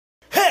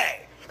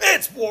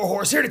It's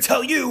Warhorse here to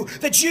tell you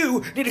that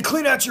you need to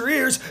clean out your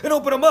ears and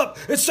open them up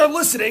and start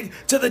listening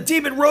to the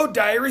Demon Road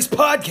Diaries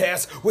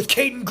podcast with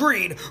Caden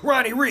Green,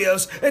 Ronnie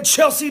Rios, and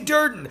Chelsea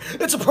Durden.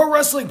 It's a pro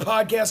wrestling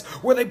podcast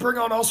where they bring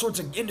on all sorts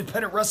of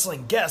independent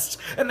wrestling guests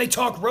and they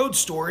talk road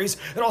stories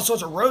and all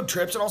sorts of road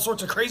trips and all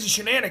sorts of crazy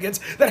shenanigans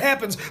that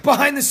happens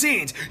behind the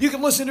scenes. You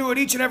can listen to it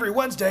each and every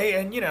Wednesday,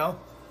 and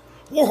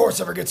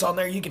Warhorse ever gets on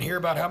there, you can hear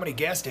about how many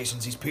gas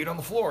stations he's peed on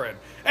the floor in.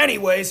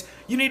 Anyways,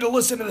 you need to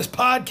listen to this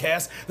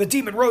podcast, the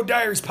Demon Road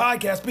Diaries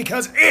podcast,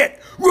 because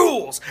it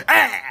rules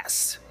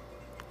ass!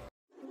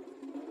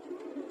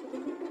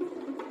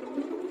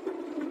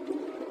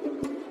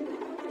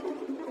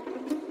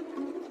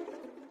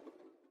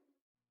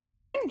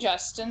 In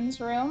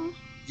Justin's room?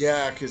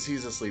 Yeah, because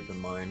he's asleep in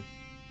mine.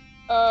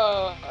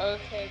 Oh,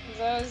 okay,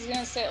 because I was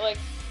gonna say,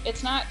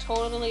 it's not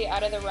totally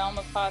out of the realm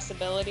of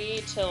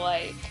possibility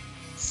to,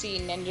 see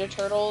Ninja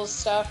Turtles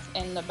stuff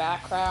in the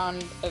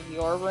background of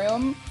your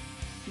room,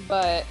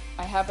 but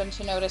I happen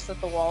to notice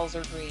that the walls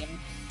are green,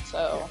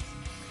 so...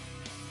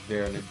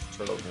 They're Ninja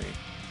Turtle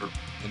green.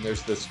 And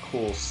there's this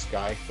cool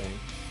sky thing.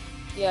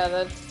 Yeah,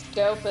 that's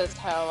dope as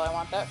hell. I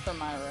want that for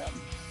my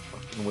room.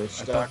 Fucking wish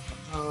I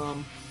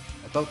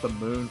thought the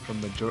moon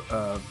from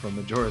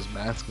Majora's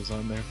Mask was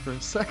on there for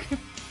a second.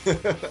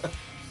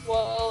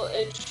 Well,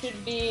 it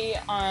should be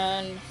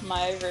on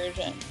my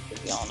version,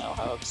 because y'all know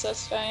how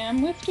obsessed I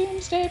am with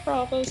Doomsday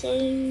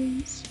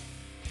Prophecies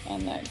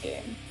and that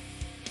game.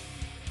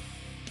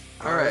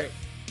 All right.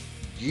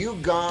 You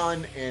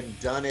gone and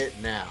done it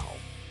now.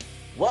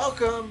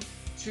 Welcome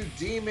to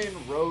Demon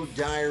Road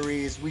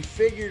Diaries. We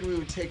figured we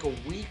would take a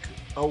week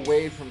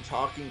away from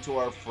talking to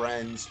our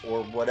friends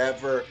or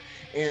whatever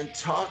and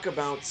talk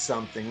about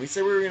something. We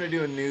said we were going to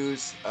do a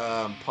news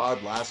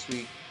pod last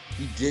week.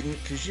 We didn't,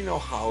 because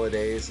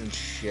holidays and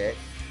shit.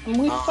 And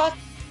we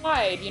fucking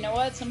lied. You know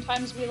what?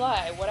 Sometimes we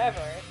lie.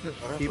 Whatever.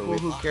 People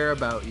who care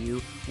about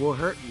you will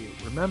hurt you.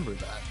 Remember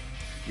that.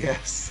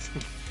 Yes.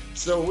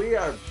 So we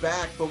are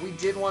back, but we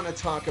did want to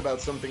talk about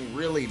something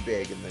really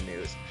big in the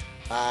news.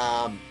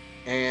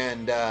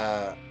 And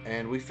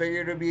we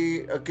figured it'd be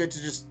good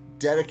to just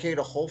dedicate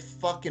a whole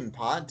fucking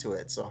pod to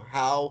it. So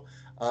how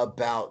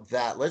about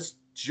that? Let's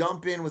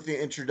jump in with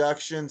the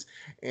introductions,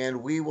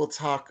 and we will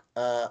talk...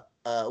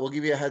 we'll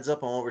give you a heads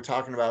up on what we're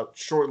talking about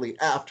shortly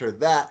after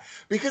that,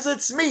 because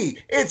it's me,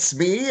 it's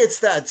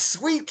that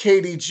sweet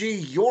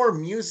KDG, your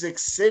Music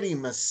City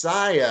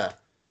Messiah,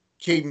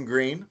 Caden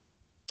Green.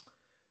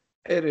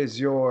 It is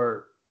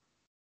your,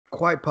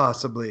 quite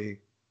possibly,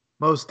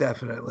 most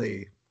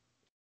definitely,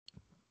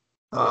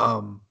 I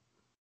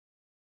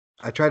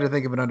tried to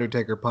think of an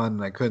Undertaker pun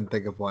and I couldn't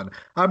think of one.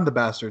 I'm the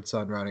bastard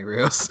son, Ronnie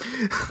Rios.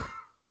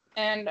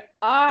 And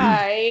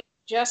I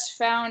just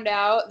found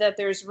out that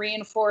there's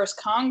reinforced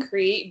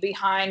concrete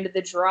behind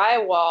the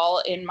drywall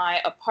in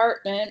my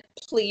apartment.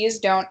 Please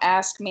don't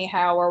ask me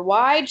how or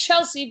why.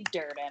 Chelsea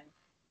Durden.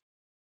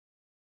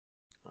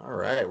 All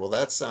right. Well,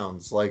 that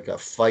sounds like a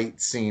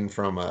fight scene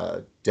from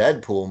a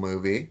Deadpool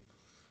movie.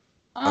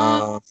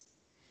 I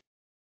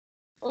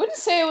wouldn't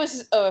say it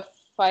was a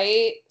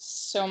fight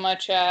so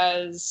much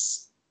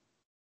as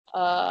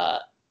an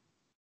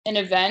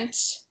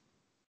event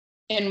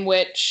in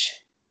which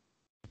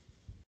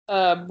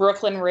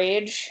Brooklyn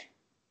Rage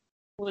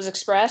was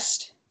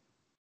expressed.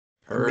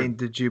 I mean,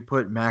 did you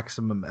put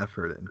maximum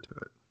effort into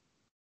it?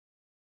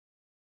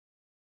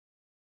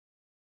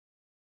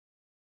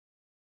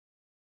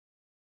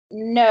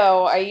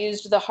 No, I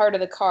used the heart of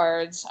the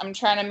cards. I'm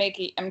trying to make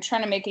a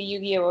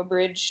Yu-Gi-Oh!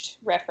 Abridged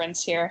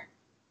reference here.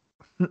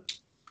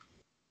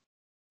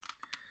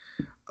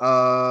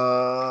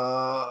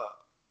 Well,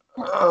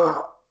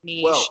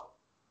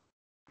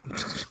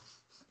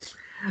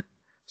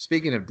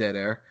 speaking of dead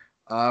air,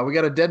 we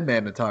got a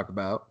Deadman to talk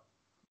about.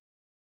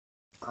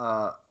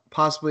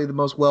 Possibly the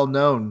most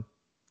well-known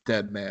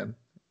Deadman.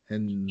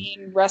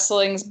 In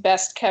wrestling's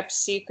best-kept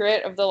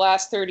secret of the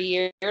last 30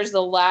 years,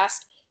 the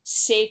last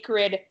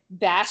sacred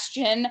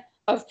bastion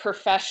of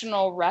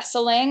professional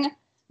wrestling,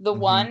 the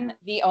one,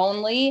 the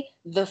only,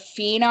 the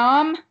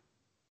Phenom.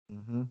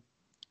 Mm-hmm.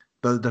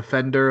 The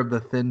defender of the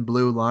thin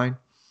blue line.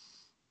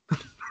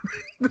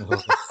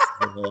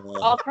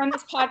 I'll turn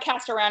this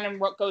podcast around and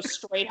go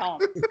straight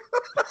home.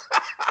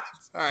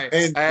 All right,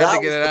 I had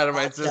to get it out of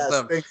my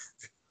system.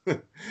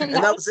 And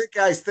that was it,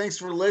 guys. Thanks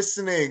for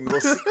listening. We'll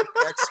see you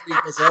next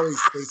week. As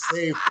always, stay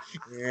safe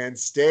and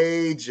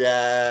stay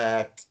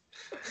jacked.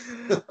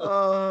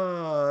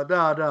 Oh, no.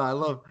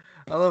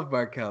 I love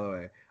Mark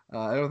Calloway.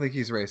 I don't think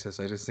he's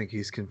racist. I just think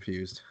he's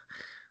confused.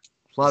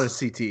 A lot of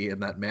CTE in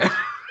that man.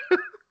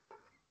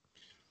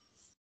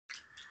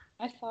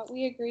 I thought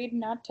we agreed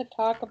not to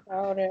talk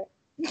about it.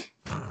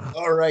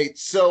 All right.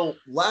 So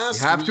you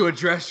have to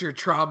address your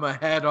trauma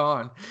head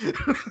on.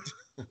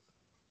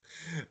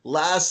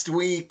 Last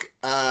week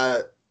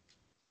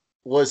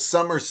was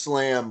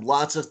SummerSlam.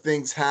 Lots of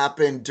things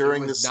happened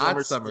during the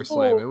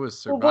SummerSlam. It was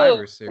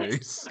Survivor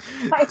Series.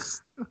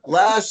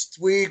 Last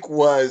week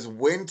was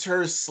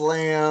Winter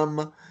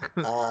Slam,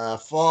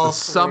 Fall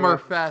Slam.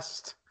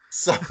 Summerfest.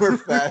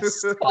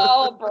 Summerfest.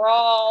 Fall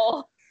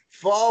brawl.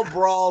 Fall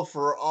Brawl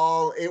for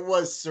All. It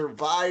was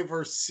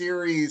Survivor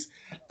Series,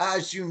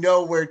 as you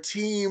know, where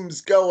teams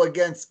go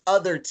against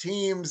other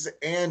teams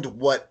and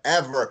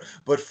whatever.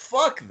 But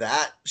fuck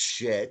that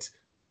shit.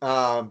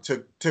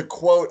 To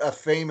quote a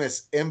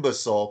famous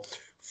imbecile,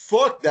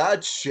 fuck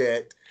that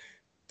shit.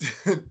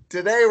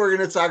 Today we're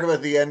going to talk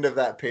about the end of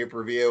that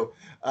pay-per-view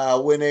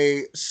when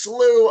a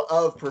slew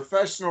of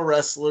professional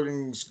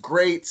wrestling's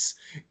greats,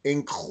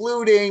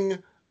 including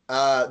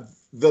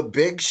The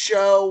Big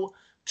Show,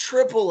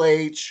 Triple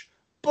H,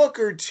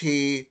 Booker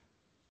T,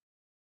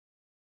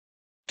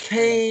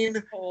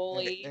 Kane,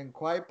 Holy. And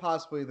quite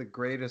possibly the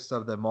greatest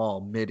of them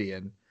all,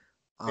 Midian.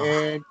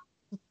 and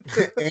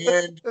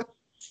and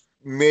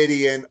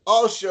Midian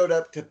all showed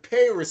up to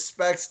pay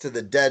respects to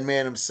the dead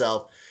man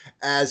himself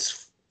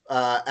as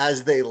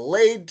they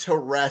laid to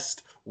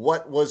rest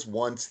what was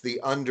once the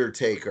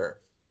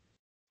Undertaker.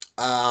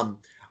 I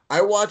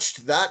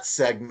watched that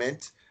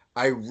segment.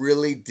 I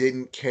really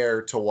didn't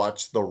care to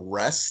watch the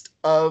rest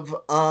of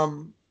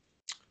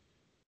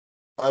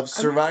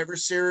Survivor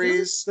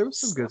Series. There was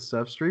some good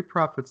stuff. Street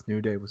Profits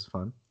New Day was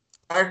fun.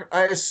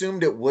 I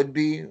assumed it would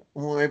be.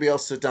 Well, maybe I'll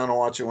sit down and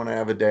watch it when I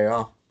have a day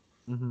off.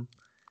 Mm-hmm.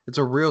 It's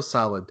a real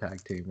solid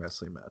tag team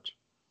wrestling match.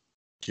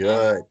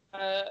 Good.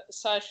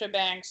 Sasha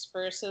Banks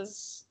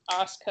versus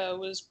Asuka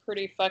was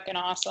pretty fucking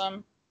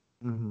awesome.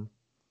 Mm-hmm.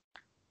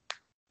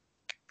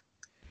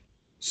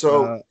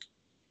 So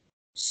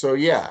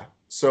yeah.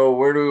 So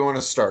where do we want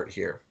to start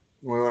here?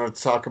 We want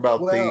to talk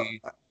about I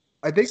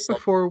think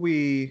before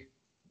we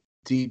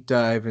deep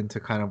dive into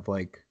kind of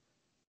like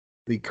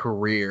the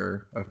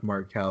career of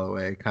Mark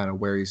Calloway, kind of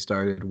where he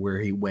started, where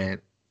he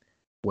went,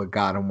 what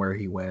got him where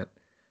he went.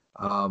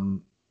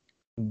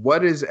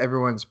 What is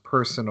everyone's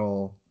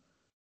personal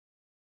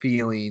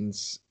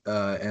feelings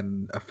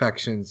and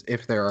affections,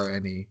 if there are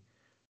any,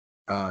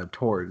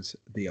 towards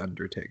The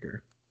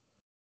Undertaker?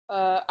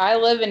 I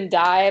live and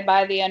die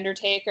by The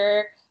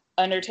Undertaker.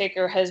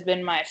 Undertaker has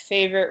been my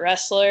favorite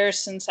wrestler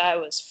since I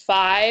was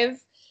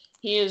 5.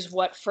 He is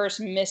what first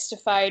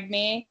mystified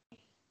me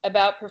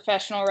about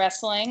professional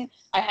wrestling.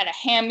 I had a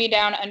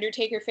hand-me-down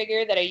Undertaker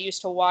figure that I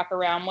used to walk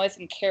around with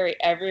and carry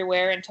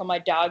everywhere until my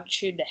dog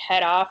chewed the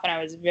head off, and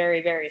I was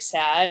very, very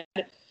sad.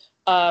 When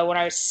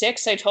I was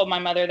 6, I told my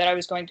mother that I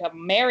was going to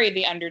marry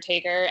The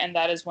Undertaker, and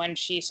that is when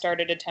she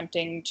started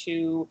attempting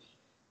to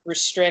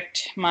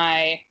restrict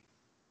my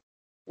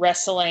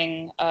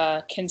wrestling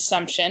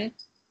consumption.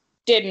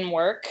 Didn't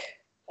work,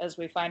 as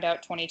we find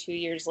out 22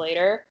 years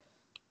later.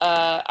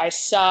 I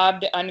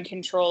sobbed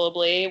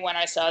uncontrollably when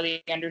I saw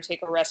The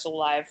Undertaker wrestle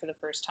live for the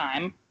first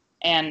time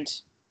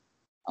and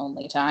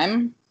only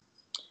time.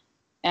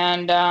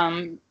 And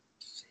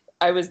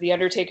I was The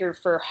Undertaker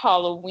for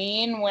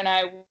Halloween when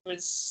I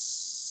was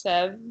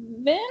 7.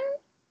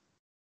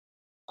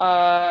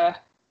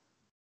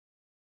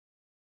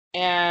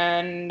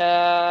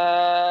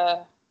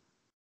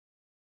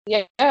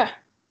 Yeah.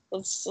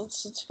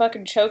 Let's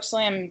fucking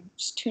chokeslam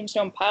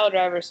Tombstone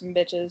Piledriver some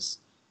bitches.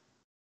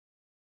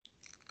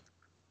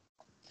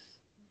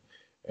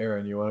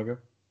 Aaron, you want to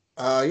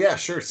go? Yeah,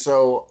 sure.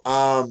 So,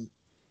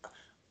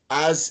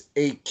 as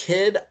a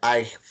kid,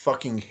 I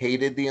fucking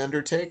hated The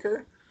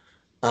Undertaker.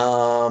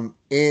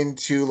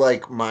 Into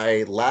like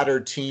my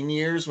latter teen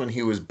years when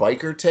he was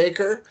Biker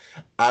Taker,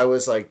 I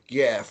was like,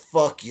 yeah,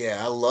 fuck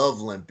yeah, I love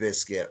Limp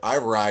Bizkit. I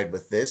ride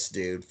with this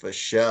dude for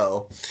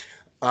show.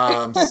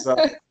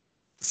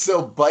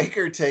 So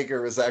Biker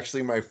Taker was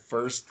actually my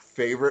first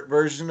favorite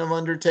version of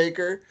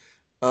Undertaker,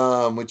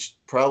 which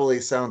probably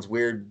sounds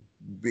weird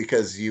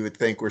because you would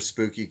think we're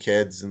spooky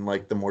kids and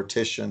like the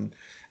mortician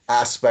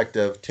aspect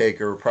of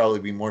Taker would probably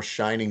be more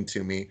shining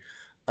to me.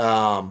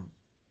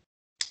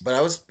 But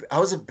I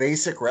was a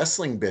basic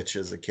wrestling bitch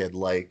as a kid.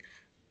 Like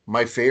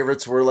my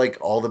favorites were like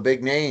all the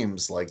big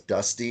names like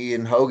Dusty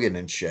and Hogan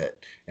and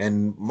shit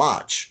and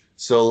Mach.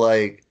 So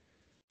like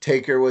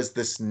Taker was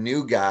this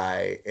new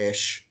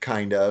guy-ish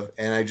kind of,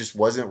 and I just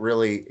wasn't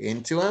really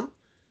into him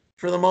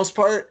for the most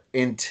part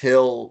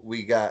until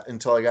I got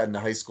into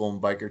high school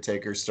and Biker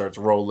Taker starts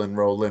rolling.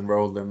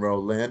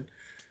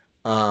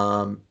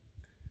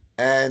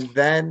 And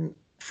then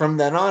from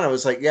then on, I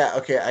was like, yeah,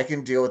 okay, I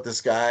can deal with this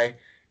guy.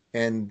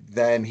 And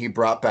then he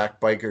brought back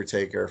Biker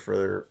Taker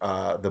for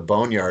the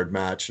Boneyard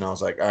match, and I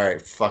was like, all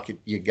right, fuck it,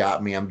 you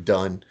got me. I'm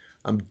done.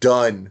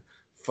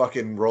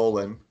 Fucking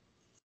rolling.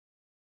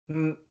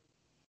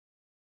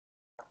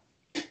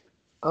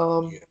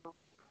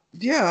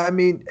 Yeah, I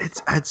mean,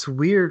 it's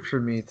weird for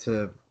me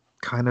to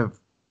kind of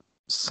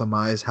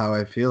surmise how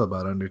I feel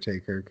about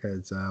Undertaker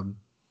because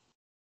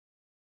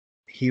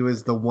he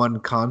was the one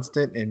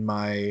constant in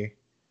my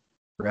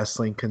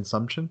wrestling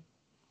consumption.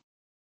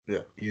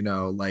 Yeah. You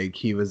know, like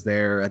he was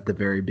there at the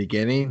very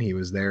beginning. He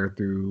was there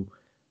through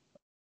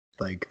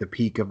like the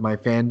peak of my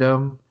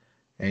fandom,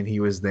 and he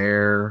was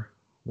there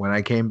when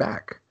I came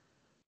back.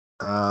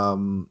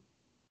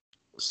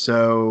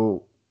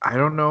 So I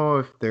don't know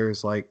if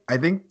there's like I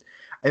think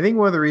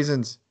one of the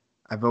reasons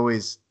I've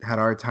always had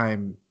a hard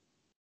time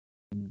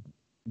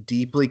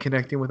deeply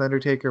connecting with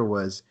Undertaker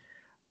was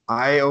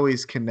I've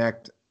always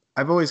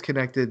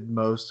connected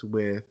most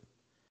with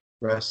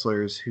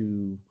wrestlers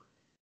who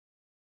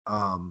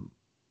I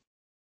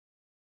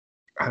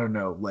don't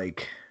know,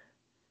 like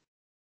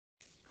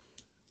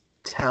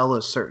tell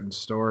a certain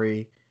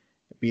story,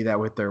 be that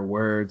with their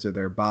words or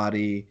their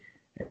body,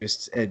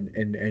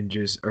 and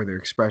just or their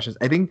expressions.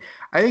 I think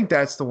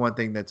that's the one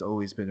thing that's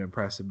always been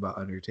impressive about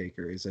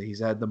Undertaker is that he's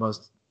had the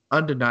most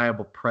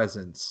undeniable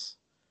presence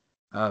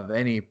of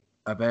any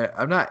of it.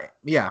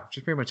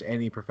 Just pretty much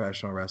any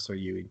professional wrestler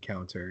you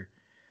encounter.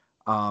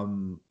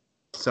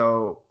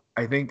 So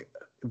I think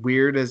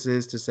weird as it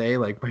is to say,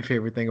 like my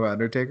favorite thing about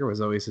Undertaker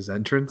was always his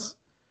entrance.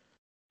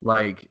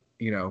 Like,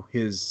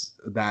 his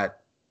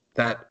that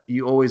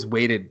you always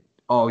waited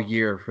all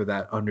year for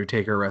that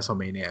Undertaker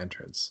WrestleMania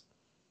entrance.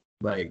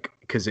 Like,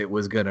 because it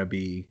was gonna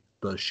be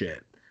the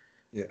shit.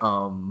 Yeah.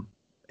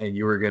 And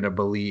you were gonna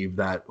believe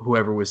that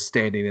whoever was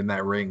standing in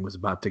that ring was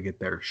about to get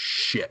their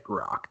shit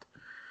rocked.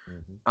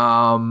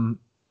 Mm-hmm.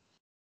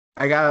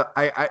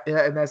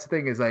 And that's the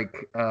thing is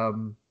like,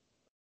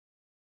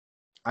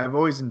 I've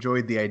always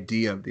enjoyed the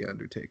idea of the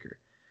Undertaker,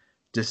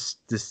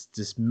 just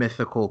this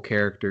mythical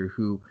character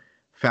who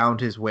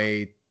found a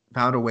way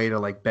to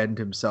like bend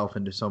himself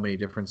into so many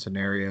different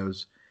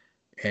scenarios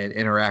and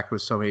interact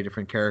with so many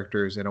different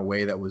characters in a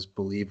way that was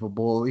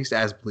believable, at least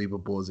as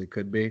believable as it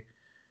could be.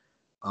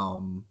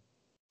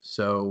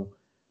 So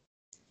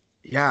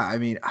yeah, I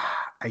mean,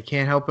 I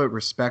can't help but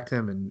respect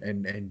him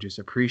and just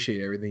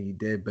appreciate everything he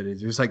did. But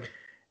it's just like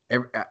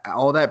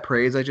all that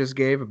praise I just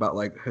gave about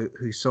like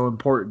he's so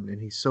important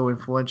and he's so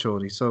influential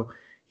and he's so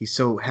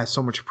has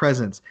so much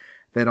presence.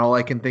 Then all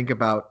I can think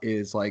about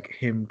is like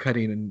him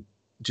cutting and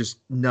just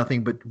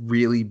nothing but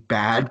really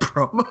bad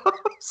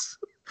promos.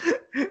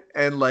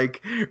 And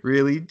like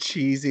really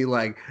cheesy,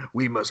 like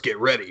we must get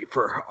ready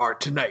for our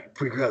tonight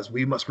because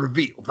we must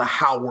reveal the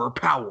Howler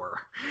power.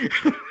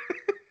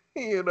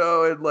 And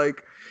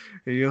like,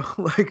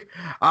 like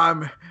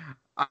I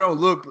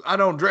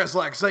don't dress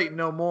like Satan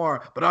no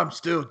more, but I'm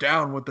still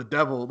down with the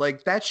devil.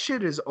 Like that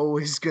shit is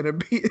always gonna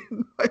be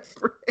in my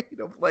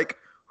brain of like,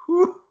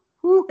 who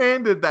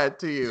handed that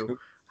to you?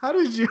 How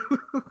did you?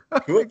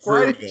 Like,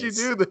 why did you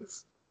do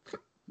this?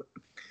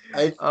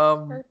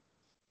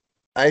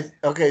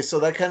 Okay, so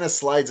that kind of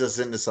slides us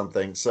into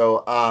something.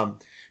 So,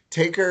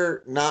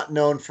 Taker, not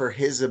known for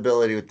his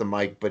ability with the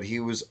mic, but he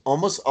was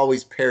almost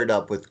always paired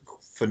up with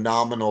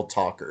phenomenal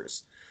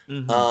talkers.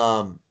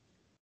 Mm-hmm.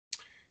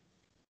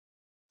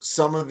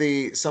 Some of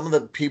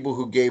the people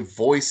who gave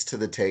voice to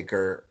the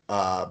Taker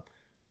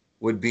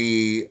would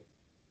be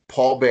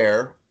Paul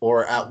Bear,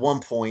 or at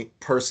one point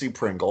Percy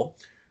Pringle,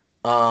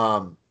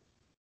 Paul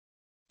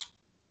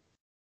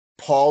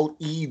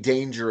E.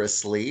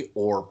 Dangerously,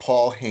 or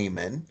Paul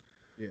Heyman.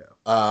 Yeah.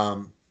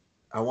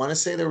 I want to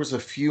say there was a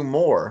few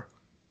more.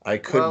 I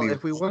could be.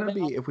 If we want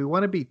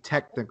to be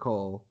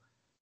technical,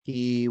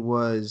 he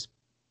was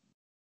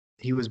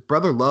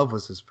Brother Love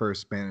was his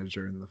first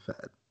manager in the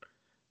Fed,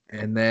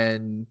 and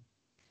then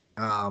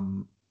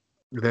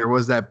there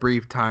was that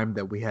brief time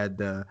that we had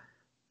the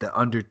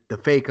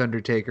fake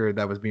Undertaker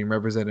that was being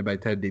represented by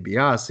Ted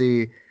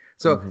DiBiase.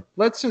 So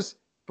let's just,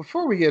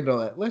 before we get into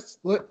that, let's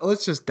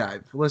just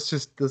dive. Let's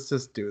just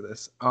do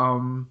this.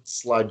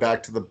 Slide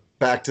back to the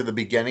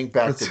beginning,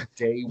 to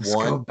day let's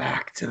one. Go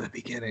back to the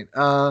beginning.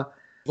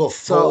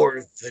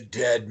 Before the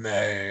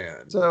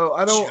Deadman. So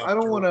I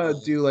don't want to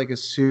do like a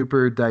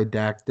super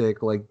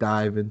didactic like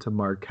dive into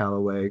Mark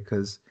Calloway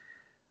because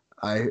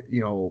I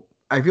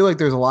feel like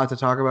there's a lot to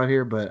talk about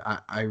here, but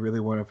I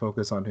really want to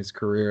focus on his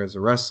career as a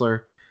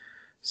wrestler.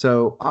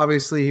 So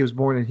obviously he was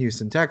born in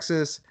Houston,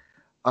 Texas.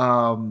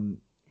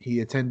 He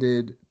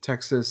attended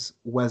Texas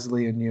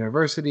Wesleyan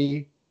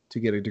University to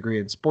get a degree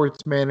in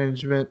sports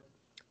management.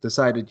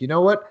 Decided, you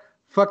know what?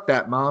 Fuck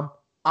that, Mom.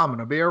 I'm going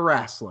to be a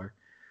wrestler.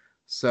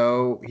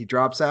 So he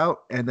drops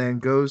out and then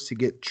goes to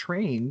get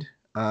trained,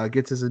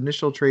 gets his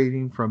initial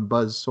training from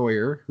Buzz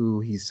Sawyer,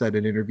 who he said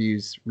in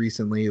interviews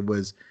recently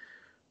was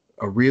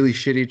a really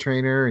shitty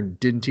trainer and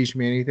didn't teach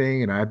me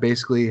anything. And I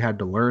basically had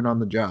to learn on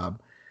the job.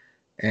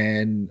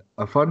 And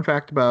a fun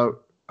fact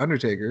about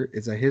Undertaker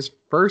is that his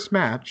first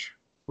match,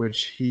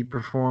 which he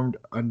performed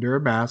under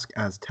a mask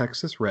as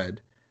Texas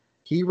Red,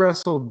 he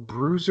wrestled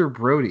Bruiser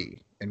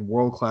Brody in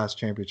World Class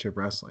Championship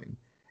Wrestling.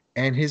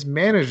 And his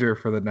manager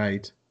for the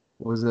night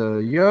was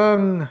a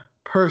young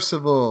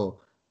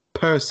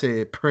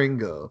Percy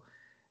Pringle,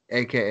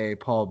 a.k.a.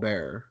 Paul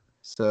Bear.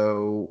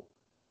 So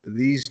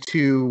these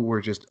two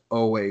were just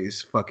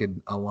always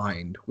fucking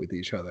aligned with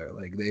each other.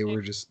 Like they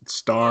were just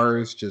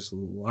stars just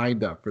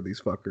lined up for these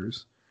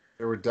fuckers.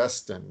 They were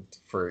destined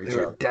for each other.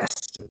 They were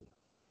destined.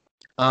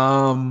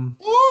 Undertaker!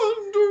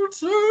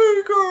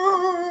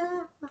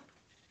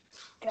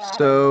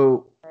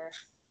 So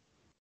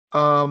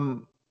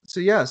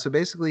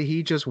basically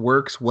he just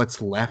works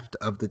what's left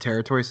of the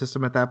territory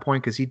system at that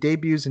point because he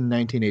debuts in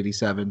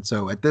 1987.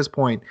 So at this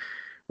point,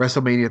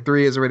 WrestleMania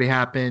 3 has already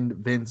happened.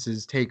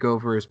 Vince's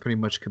takeover is pretty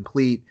much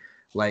complete.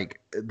 like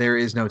there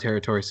is no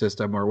territory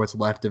system, or what's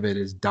left of it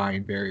is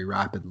dying very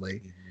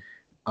rapidly.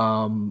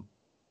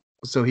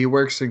 So he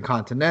works in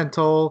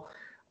Continental.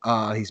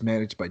 He's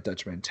managed by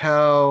Dutch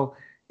Mantel.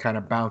 Kind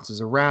of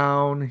bounces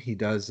around. He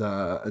does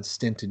a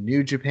stint in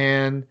New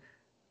Japan,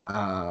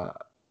 and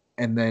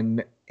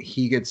then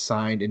he gets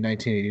signed in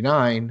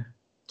 1989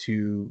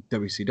 to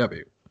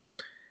WCW,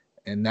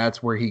 and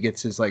that's where he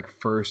gets his like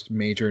first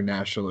major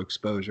national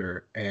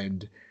exposure.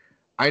 And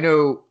I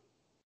know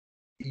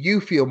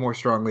you feel more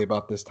strongly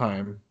about this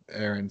time,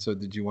 Aaron. So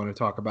did you want to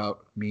talk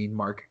about Mean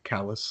Mark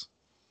Callis?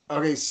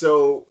 Okay,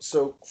 so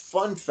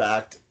fun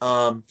fact.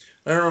 I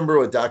don't remember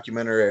what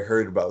documentary I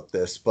heard about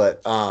this,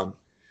 but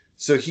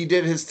so he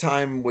did his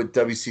time with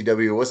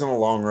WCW. It wasn't a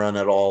long run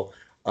at all.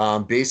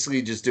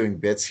 Basically just doing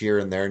bits here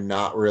and there,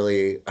 not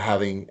really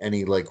having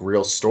any like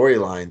real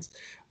storylines.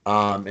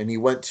 And he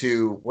went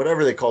to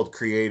whatever they called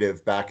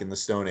creative back in the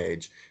Stone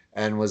Age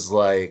and was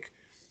like,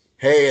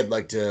 hey, I'd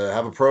like to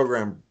have a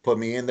program, put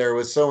me in there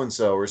with so and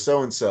so or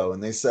so and so.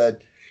 And they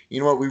said, you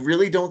know what, we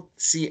really don't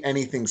see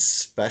anything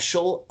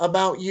special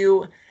about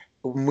you.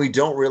 We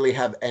don't really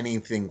have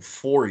anything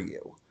for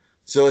you.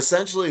 So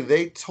essentially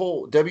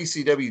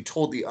WCW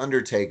told the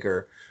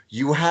Undertaker,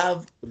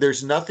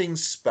 there's nothing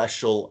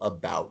special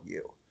about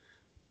you.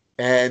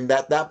 And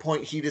at that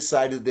point, he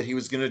decided that he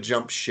was going to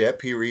jump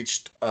ship. He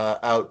reached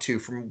out to,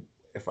 from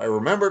if I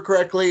remember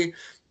correctly,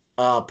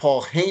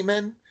 Paul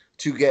Heyman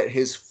to get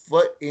his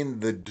foot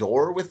in the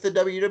door with the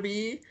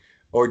WWE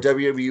or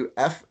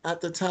WWF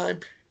at the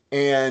time.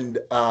 And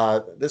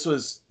this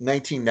was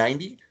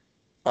 1990,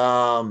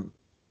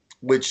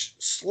 which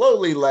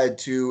slowly led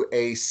to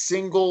a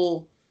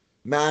single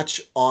match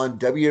on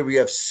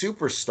WWF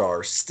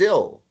Superstar,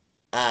 still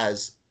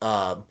as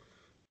I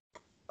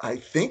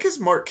think is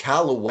Mark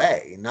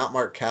Calloway, not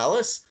Mark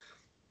Callis.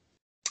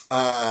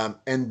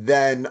 And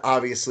then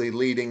obviously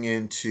leading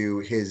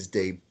into his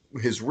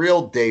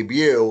real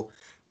debut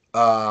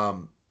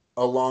alongside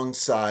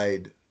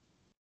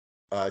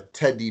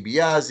Ted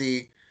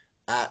DiBiase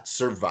at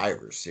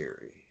Survivor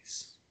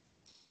Series.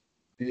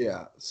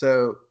 Yeah.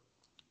 So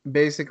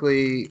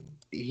basically,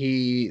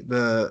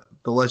 the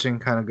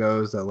legend kind of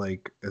goes that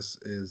like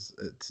is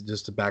it's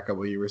just to back up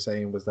what you were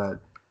saying, was that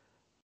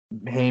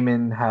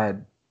Heyman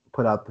had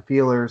put out the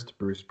feelers to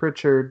Bruce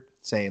Pritchard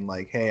saying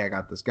like, hey, I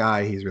got this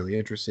guy, he's really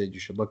interested, you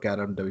should look at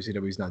him.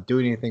 WCW's not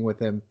doing anything with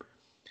him.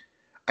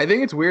 I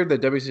think it's weird that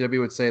WCW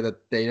would say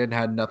that they didn't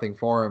have nothing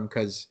for him,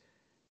 because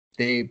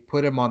they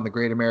put him on the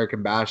Great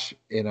American Bash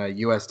in a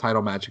U.S.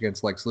 title match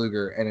against Lex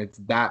Luger, and it's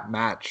that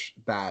match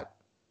that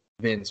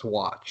Vince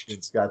watched.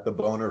 It's got the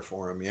boner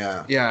for him,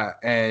 yeah. Yeah,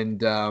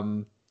 and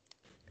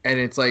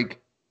it's like,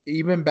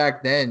 even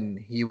back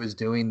then, he was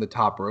doing the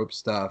top rope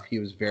stuff. He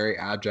was very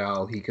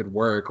agile. He could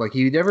work. Like,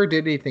 he never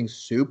did anything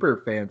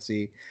super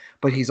fancy,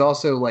 but he's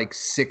also like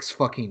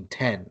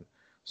 6'10".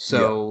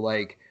 So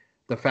like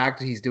the fact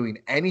that he's doing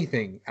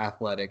anything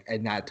athletic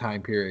in that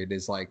time period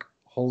is like,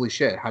 holy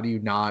shit, how do you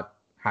not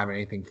have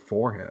anything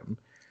for him?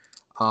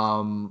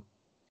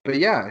 But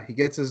yeah, he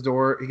gets his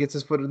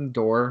foot in the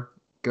door,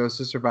 goes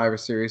to Survivor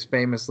Series,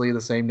 famously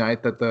the same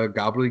night that the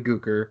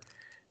Gobbledygooker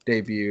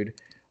debuted.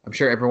 I'm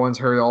sure everyone's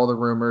heard all the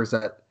rumors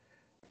that,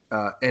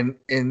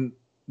 and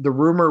the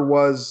rumor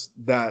was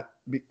that,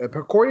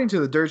 according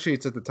to the dirt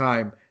sheets at the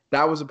time,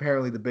 that was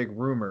apparently the big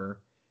rumor,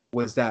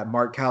 was that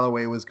Mark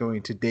Calloway was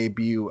going to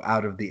debut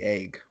out of the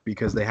egg,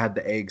 because they had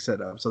the egg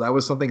set up. So that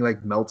was something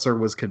like Meltzer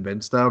was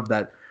convinced of,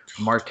 that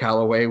Mark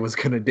Calloway was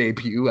going to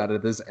debut out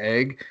of this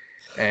egg.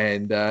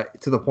 And to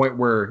the point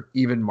where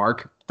even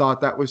Mark thought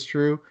that was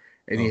true.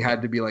 And he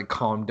had to be like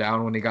calmed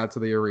down when he got to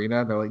the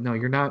arena. They're like, no,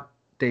 you're not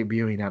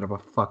debuting out of a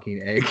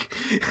fucking egg.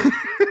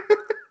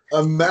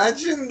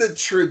 Imagine the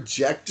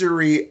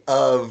trajectory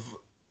of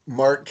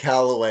Mark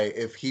Calloway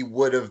if he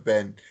would have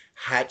been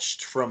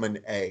hatched from an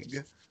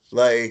egg.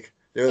 Like,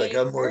 they're like,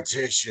 a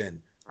mortician,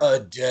 a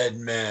dead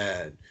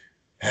man,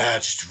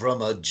 hatched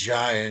from a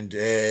giant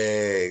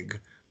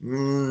egg. I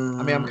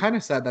mean, I'm kind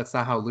of sad that's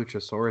not how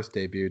Luchasaurus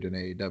debuted in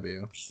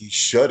AEW. He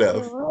should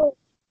have.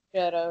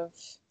 Should have.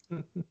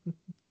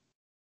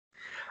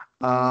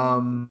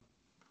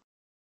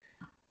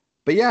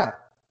 But yeah,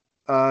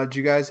 do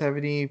you guys have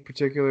any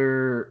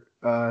particular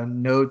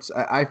notes?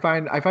 I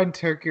find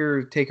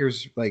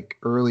Taker's like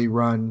early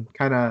run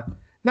kind of,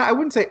 no, I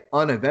wouldn't say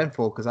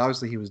uneventful, because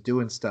obviously he was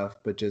doing stuff,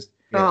 but just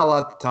not a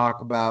lot to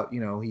talk about.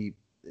 You know,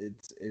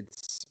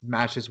 it's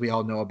matches we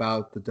all know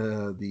about.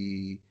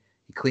 He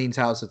cleans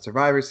house at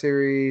Survivor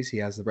Series. He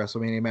has the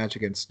WrestleMania match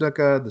against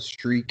Snuka. The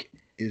streak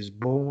is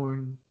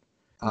born.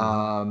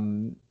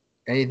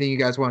 Anything you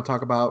guys want to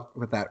talk about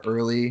with that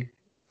early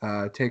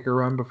Taker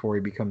run before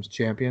he becomes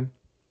champion?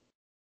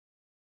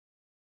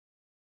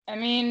 I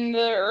mean,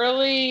 the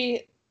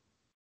early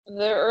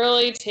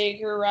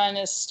Taker run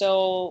is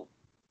still,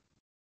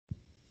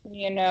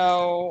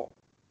 while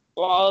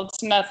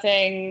it's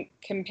nothing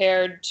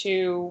compared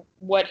to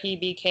what he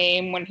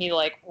became when he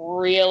like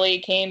really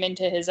came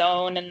into his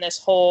own, and this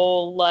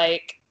whole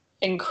like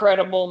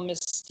incredible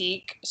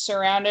mystique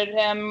surrounded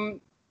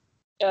him,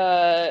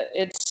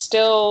 it's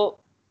still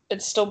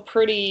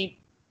pretty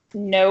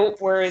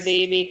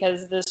noteworthy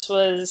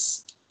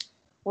because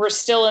we're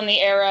still in the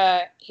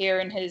era here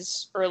in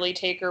his early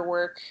Taker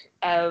work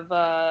of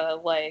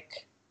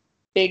like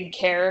big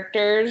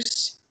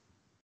characters,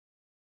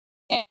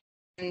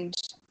 and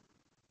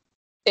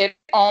it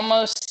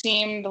almost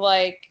seemed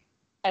like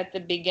at the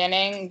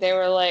beginning they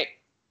were like,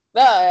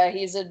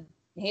 he's a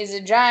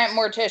giant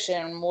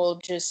mortician, we'll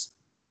just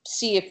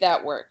see if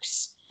that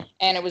works.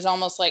 And it was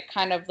almost like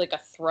kind of like a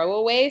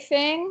throwaway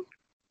thing.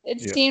 It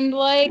seemed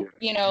like,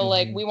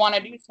 like we want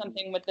to do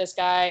something with this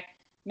guy.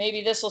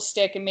 Maybe this will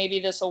stick and maybe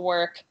this will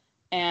work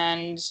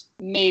and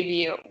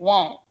maybe it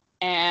won't.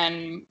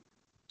 And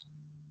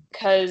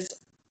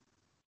because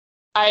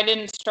I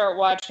didn't start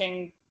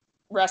watching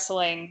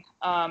wrestling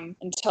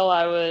until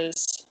I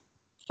was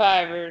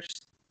 5 or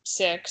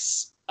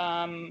 6,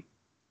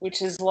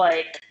 which is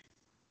like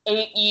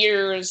 8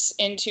 years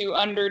into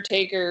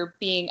Undertaker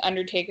being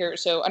Undertaker.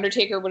 So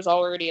Undertaker was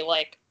already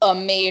like a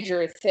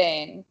major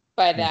thing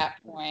by that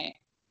point,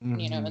 in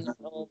the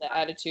middle of the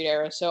Attitude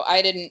Era. So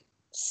I didn't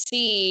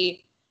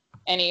see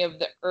any of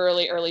the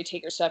early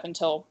Taker stuff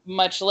until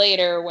much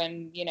later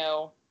when,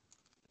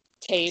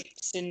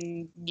 tapes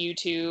and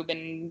YouTube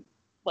and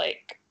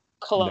like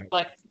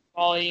collect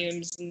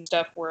volumes and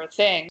stuff were a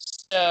thing.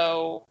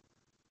 So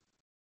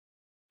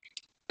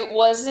it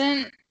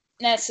wasn't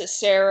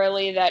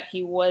necessarily that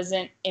he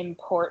wasn't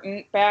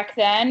important back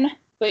then,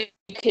 but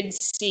you could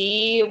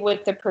see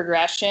with the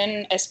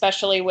progression,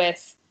 especially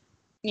with,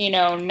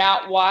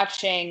 not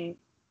watching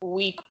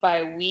week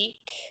by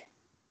week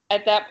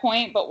at that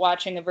point, but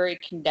watching a very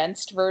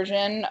condensed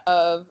version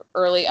of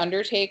early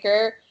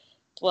Undertaker,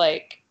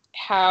 like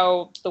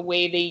how the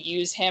way they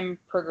use him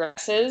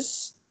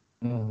progresses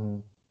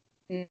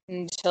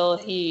until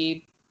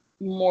he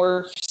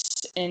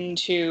morphs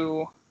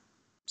into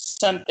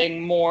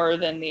something more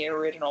than the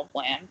original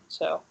plan.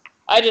 So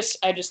I just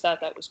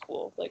thought that was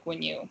cool, like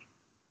when you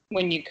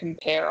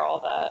compare all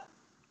that.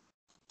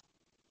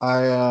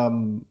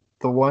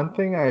 The one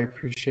thing I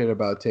appreciate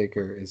about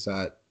Taker is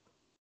that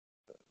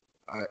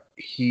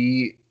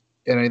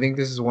and I think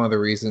this is one of the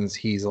reasons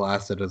he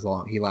lasted as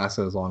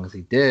long as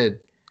he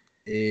did,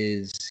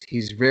 is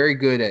he's very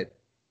good at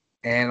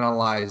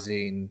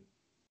analyzing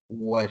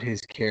how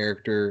his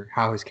character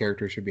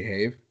should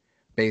behave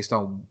based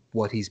on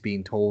what he's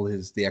being told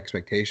is the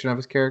expectation of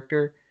his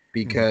character.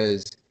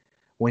 Because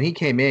when he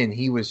came in,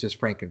 he was just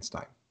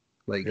Frankenstein.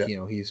 Like, it's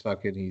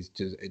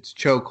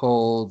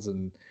chokeholds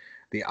and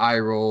the eye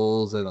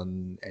rolls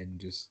and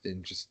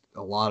just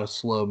a lot of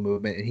slow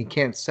movement, and he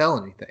can't sell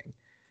anything.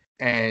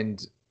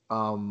 And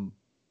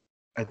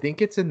I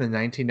think it's in the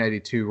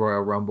 1992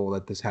 Royal Rumble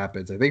that this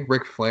happens. I think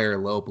Ric Flair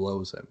low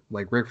blows him.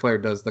 Like, Ric Flair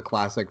does the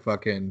classic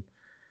fucking,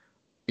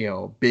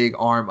 big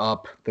arm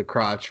up the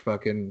crotch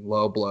fucking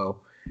low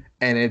blow.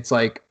 And it's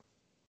like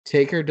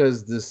Taker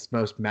does the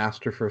most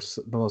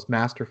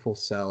masterful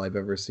sell I've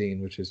ever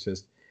seen, which is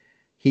just,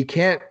 he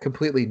can't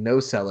completely no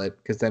sell it,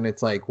 because then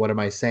it's like, what am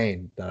I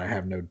saying? That I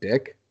have no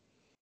dick?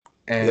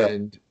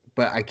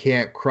 But I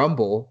can't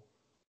crumble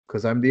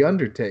because I'm the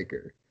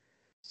Undertaker.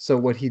 So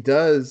what he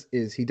does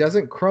is he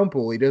doesn't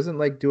crumple. He doesn't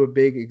like do a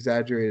big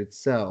exaggerated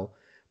sell,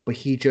 but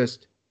he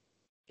just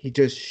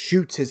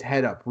shoots his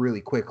head up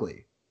really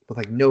quickly with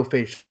like no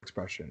facial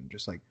expression,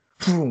 just like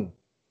boom.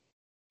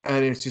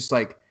 And it's just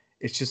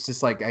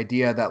this like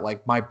idea that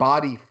like my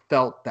body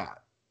felt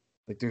that.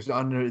 Like it's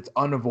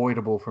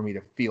unavoidable for me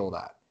to feel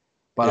that.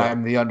 But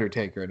I'm the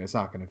Undertaker and it's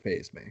not going to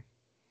faze me.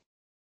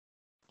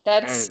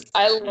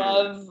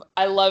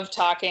 I love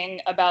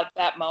talking about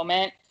that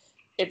moment.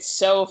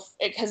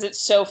 Because it's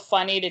so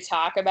funny to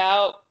talk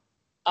about,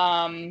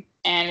 and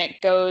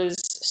it goes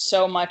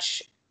so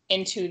much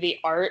into the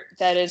art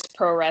that is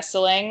pro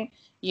wrestling.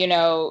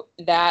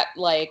 That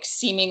like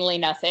seemingly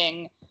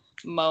nothing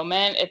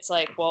moment. It's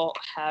like, well,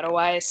 how do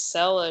I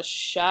sell a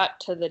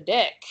shot to the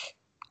dick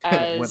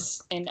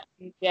as an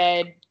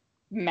undead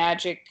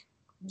magic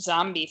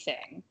zombie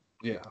thing?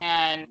 Yeah,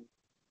 and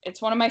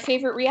it's one of my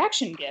favorite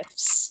reaction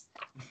gifs.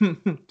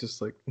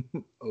 Just like,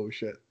 oh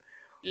shit.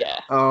 Yeah.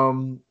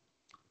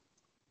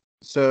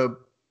 So,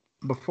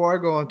 before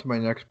I go on to my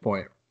next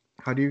point,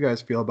 how do you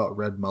guys feel about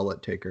red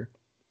mullet Taker?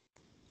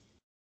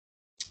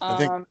 I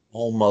think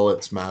all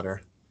mullets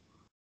matter.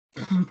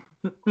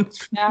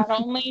 Not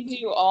only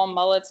do all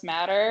mullets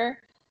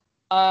matter,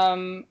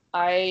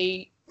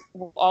 I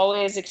will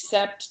always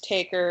accept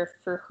Taker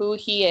for who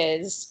he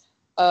is,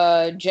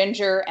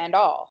 ginger and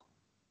all.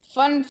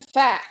 Fun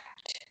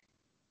fact,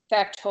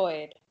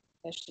 factoid,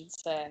 I should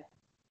say.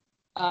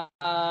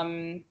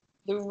 The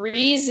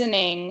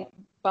reasoning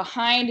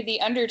behind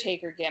the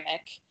Undertaker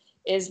gimmick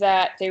is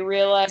that they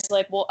realized,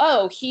 like, well,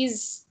 oh,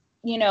 he's,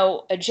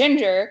 a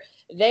ginger.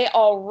 They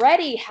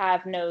already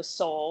have no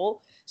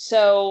soul.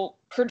 So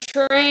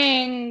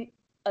portraying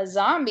a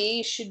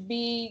zombie should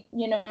be,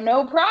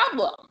 no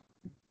problem.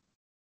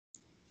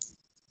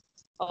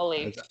 I'll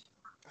leave.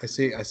 I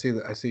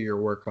see your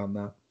work on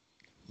that.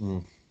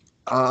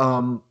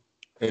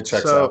 It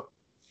checks out.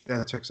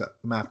 Yeah, it checks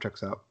out. The math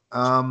checks out.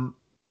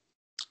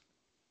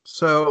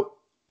 So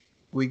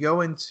we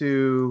go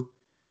into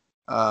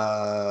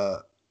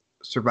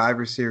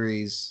Survivor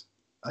Series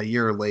a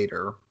year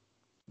later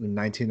in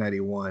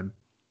 1991,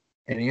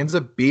 and he ends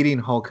up beating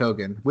Hulk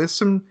Hogan with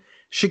some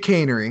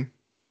chicanery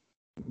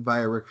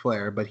via Ric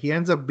Flair, but he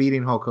ends up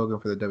beating Hulk Hogan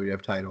for the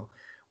WWF title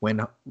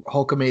when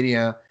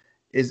Hulkamania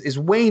is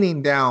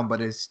waning down, but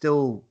we're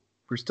still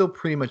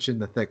pretty much in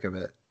the thick of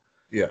it.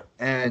 Yeah.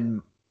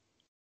 And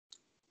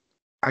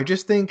I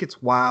just think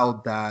it's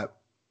wild that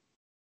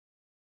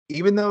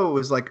even though it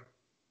was like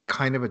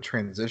kind of a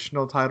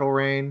transitional title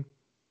reign,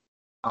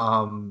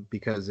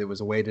 because it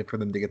was a way for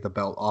them to get the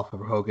belt off of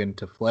Hogan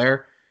to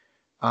Flair,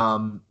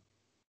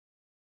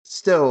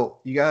 still,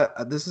 you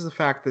got this is a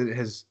fact that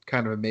has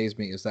kind of amazed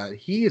me, is that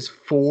he is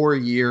 4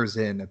 years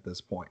in at this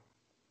point,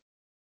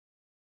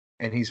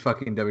 and he's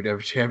fucking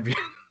WWF champion.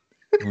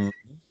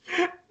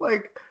 Mm-hmm.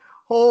 Like,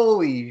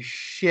 holy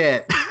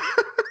shit! Can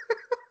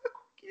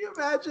you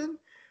imagine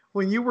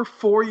when you were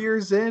 4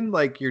 years in,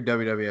 like you're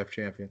WWF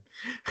champion?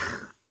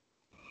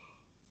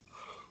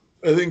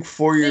 I think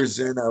 4 years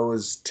in, I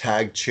was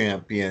tag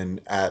champion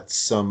at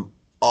some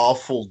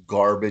awful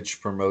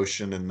garbage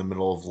promotion in the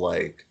middle of,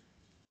 like,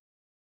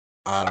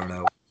 I don't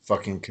know,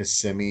 fucking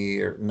Kissimmee,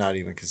 or not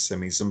even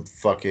Kissimmee, some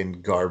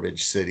fucking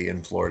garbage city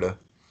in Florida.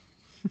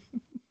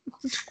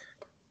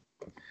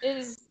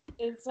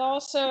 It's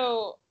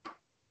also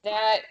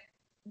that,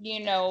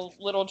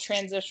 little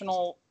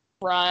transitional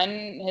run,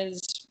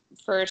 his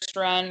first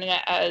run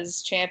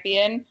as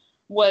champion,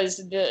 was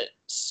the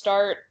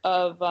start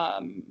of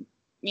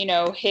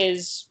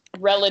his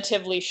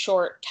relatively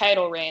short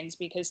title reigns,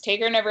 because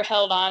Taker never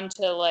held on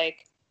to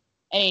like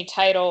any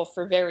title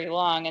for very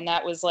long, and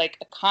that was like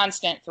a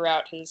constant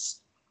throughout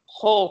his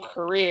whole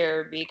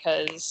career,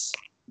 because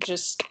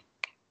just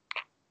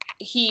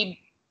he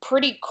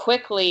pretty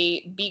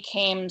quickly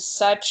became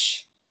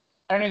such,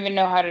 I don't even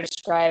know how to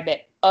describe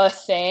it, a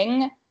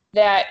thing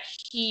that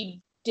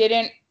he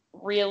didn't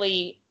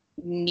really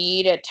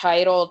need a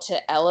title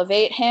to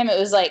elevate him. It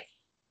was like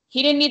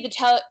he didn't need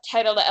the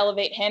title to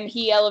elevate him.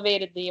 He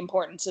elevated the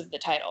importance of the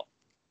title.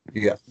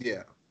 Yeah.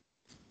 Yeah.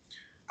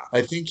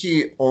 I think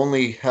he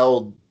only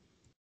held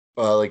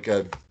like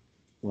a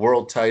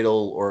world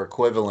title or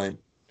equivalent,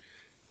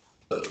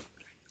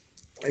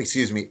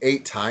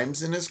 8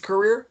 times in his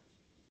career.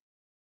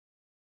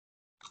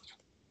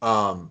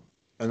 And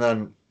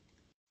then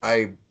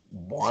I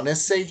want to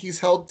say he's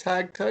held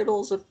tag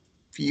titles a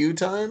few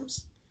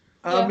times.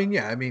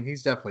 Yeah. I mean,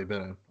 he's definitely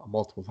been a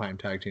multiple-time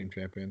tag team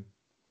champion.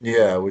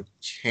 Yeah, with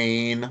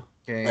Kane.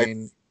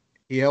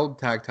 He held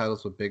tag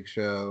titles with Big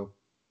Show.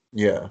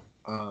 Yeah.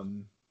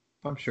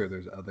 I'm sure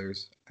there's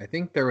others. I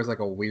think there was like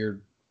a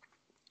weird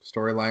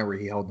storyline where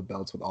he held the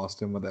belts with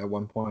Austin at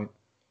one point.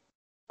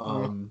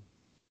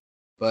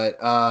 But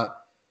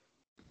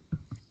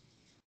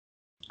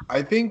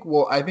I think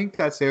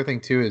that's the other thing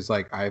too, is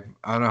like I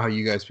don't know how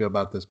you guys feel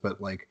about this, but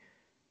like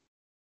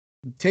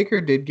Taker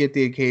did get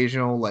the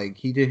occasional, like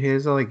he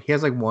has like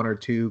 1 or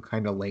 2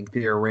 kind of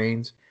lengthier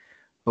reigns,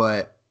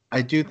 but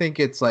I do think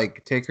it's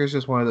like Taker's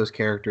just one of those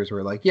characters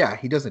where, like, yeah,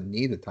 he doesn't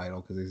need the title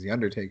because he's the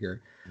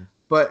Undertaker,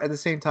 but at the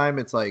same time,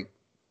 it's like,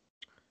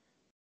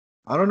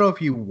 I don't know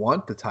if you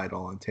want the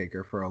title on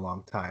Taker for a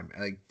long time.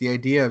 Like, the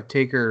idea of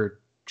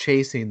Taker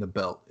chasing the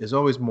belt is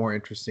always more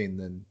interesting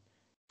than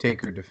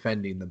Taker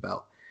defending the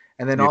belt.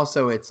 And then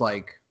also, it's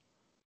like,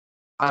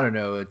 I don't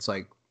know, it's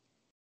like,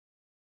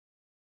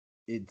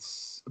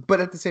 but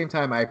at the same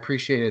time, I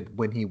appreciated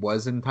when he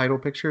was in title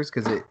pictures,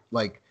 because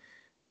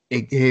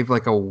it gave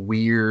like a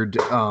weird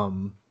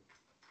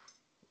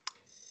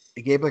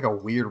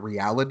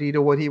reality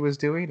to what he was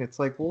doing. It's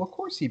like, well, of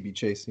course he'd be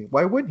chasing.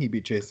 Why wouldn't he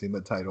be chasing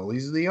the title?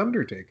 He's the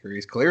Undertaker.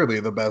 He's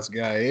clearly the best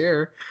guy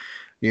here,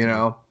 you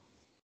know?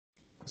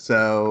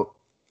 So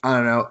I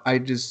don't know.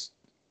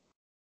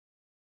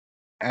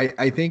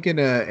 I think in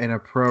a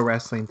pro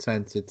wrestling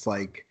sense, it's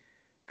like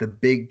the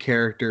big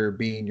character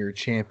being your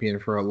champion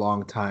for a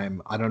long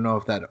time. I don't know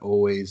if that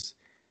always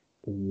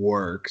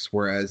works.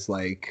 Whereas,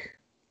 like,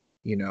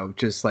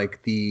 just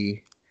like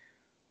the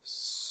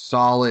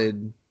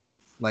solid,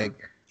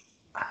 like,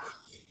 I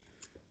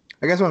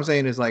guess what I'm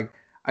saying is, like,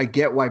 I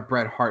get why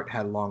Bret Hart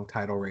had long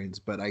title reigns,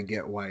 but I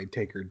get why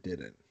Taker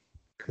didn't.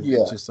 Because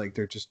it's just like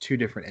they're just 2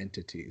 different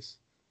entities.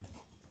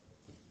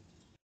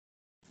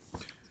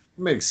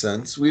 Makes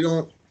sense. We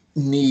don't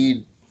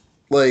need,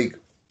 like,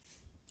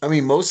 I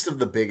mean, most of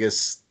the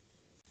biggest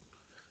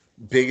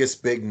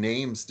big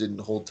names didn't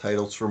hold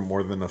titles for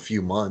more than a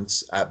few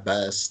months at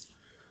best.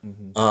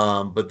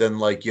 Mm-hmm. But then,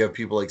 like, you have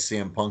people like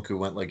CM Punk who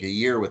went like a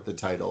year with the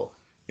title,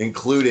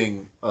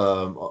 including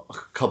a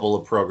couple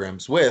of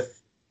programs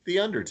with The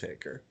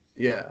Undertaker.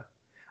 Yeah.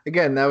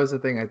 Again, that was the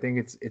thing. I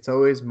think it's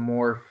always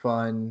more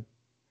fun.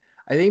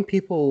 I think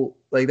people,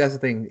 like, that's the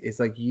thing. It's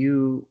like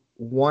you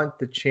want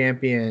the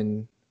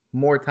champion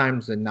more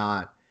times than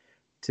not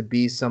to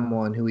be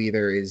someone who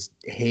either is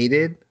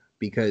hated,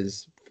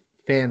 because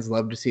fans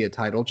love to see a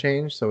title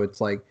change. So it's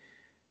like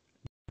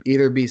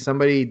either be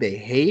somebody they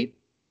hate,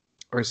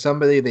 or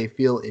somebody they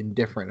feel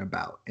indifferent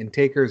about. And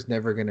Taker's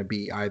never going to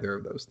be either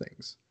of those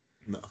things.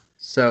 No.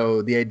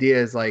 So the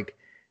idea is like,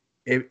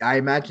 I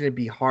imagine it'd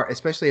be hard,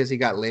 especially as he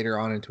got later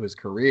on into his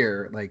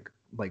career, like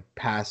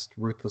past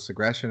ruthless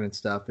aggression and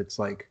stuff. It's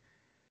like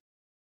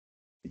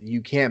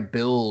you can't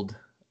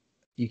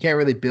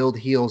really build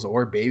heels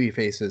or baby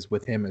faces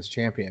with him as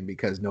champion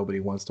because nobody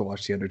wants to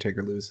watch the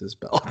Undertaker lose his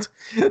belt.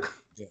 Yeah.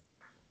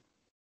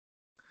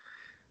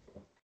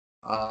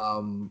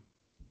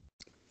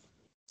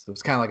 So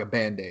it's kind of like a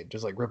Band-Aid.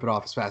 Just like rip it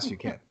off as fast as you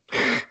can.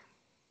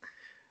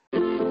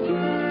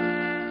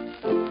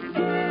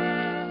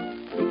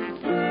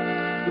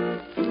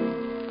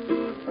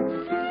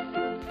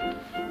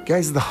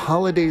 Guys, the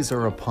holidays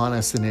are upon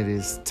us and it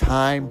is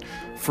time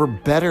for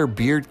better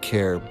beard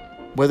care.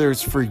 Whether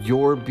it's for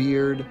your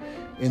beard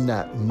in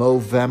that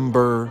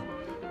Movember,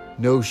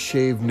 no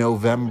shave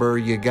November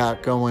you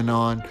got going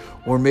on,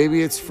 or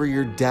maybe it's for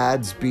your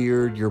dad's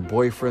beard, your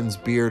boyfriend's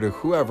beard, or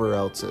whoever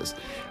else's.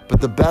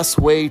 But the best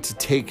way to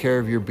take care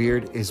of your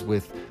beard is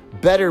with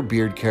better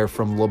beard care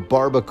from La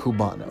Barba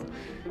Cubano.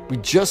 We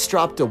just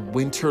dropped a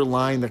winter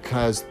line that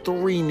has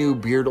 3 new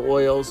beard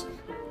oils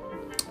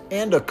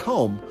and a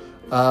comb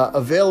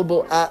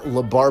available at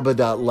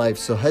labarba.life.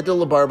 So head to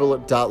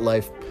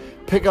labarba.life,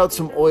 pick out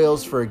some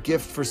oils for a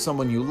gift for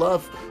someone you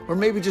love, or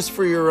maybe just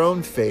for your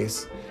own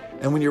face.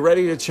 And when you're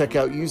ready to check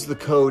out, use the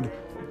code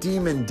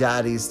Demon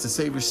Daddies to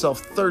save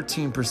yourself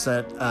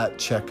 13% at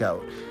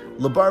checkout.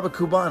 La Barba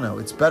Cubano,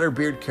 it's better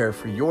beard care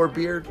for your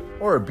beard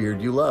or a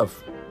beard you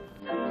love.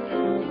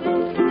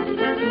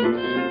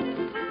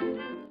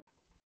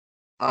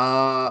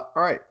 All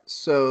right,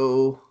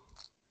 so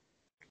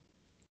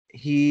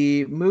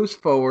he moves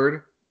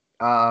forward.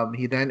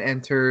 He then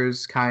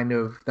enters kind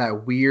of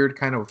that weird,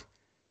 kind of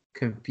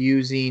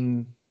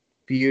confusing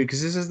feud,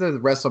 because this is the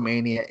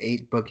WrestleMania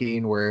 8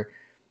 booking where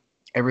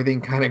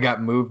everything kind of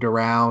got moved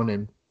around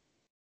and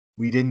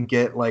we didn't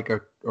get like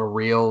a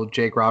real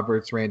Jake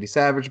Roberts, Randy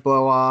Savage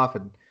blow off,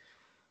 and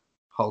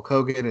Hulk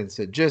Hogan and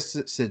Sid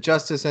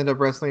Justice end up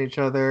wrestling each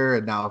other,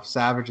 and now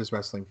Savage is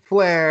wrestling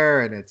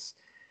Flair, and it's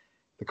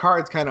the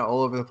card's kind of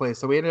all over the place.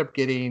 So we ended up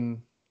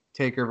getting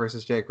Taker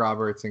versus Jake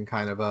Roberts in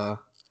kind of a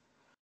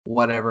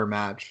whatever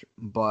match,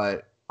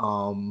 but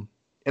an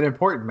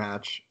important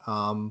match.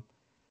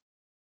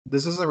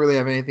 This doesn't really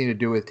have anything to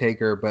do with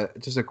Taker, but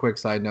just a quick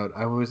side note.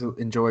 I always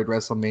enjoyed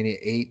WrestleMania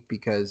 8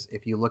 because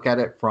if you look at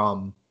it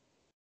from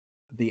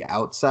the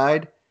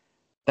outside,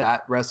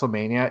 that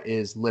WrestleMania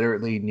is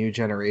literally New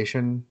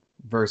Generation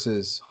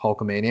versus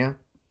Hulkamania.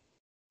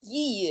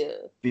 Yeah.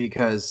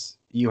 Because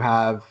you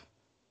have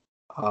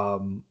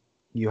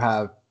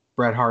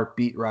Bret Hart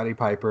beat Roddy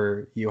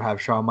Piper, you have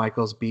Shawn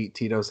Michaels beat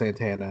Tito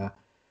Santana,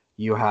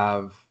 you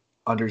have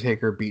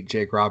Undertaker beat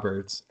Jake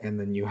Roberts, and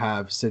then you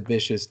have Sid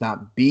Vicious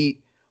not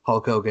beat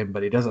Hulk Hogan,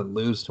 but he doesn't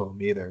lose to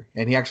him either.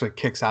 And he actually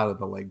kicks out of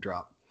the leg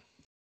drop.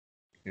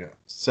 Yeah.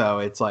 So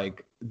it's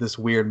like this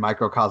weird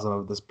microcosm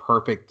of this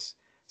perfect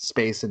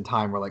space and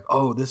time where like,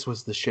 oh, this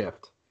was the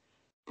shift.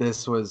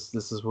 This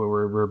is where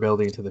we're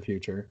building to the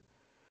future.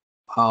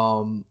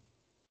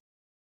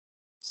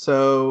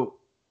 So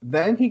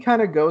then he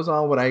kind of goes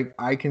on what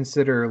I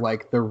consider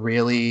like the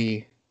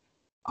really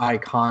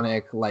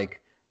iconic, like,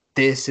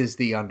 this is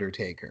the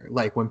Undertaker.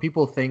 Like when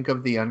people think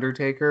of the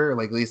Undertaker,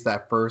 like at least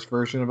that first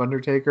version of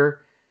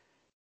Undertaker,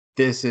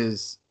 this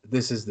is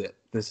it.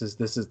 This is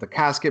the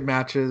casket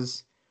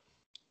matches.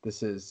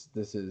 This is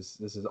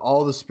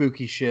all the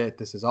spooky shit.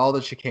 This is all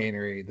the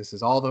chicanery. This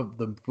is all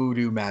the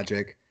voodoo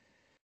magic.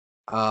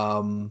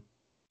 It's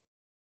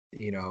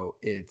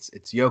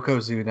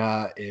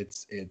Yokozuna.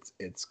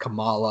 It's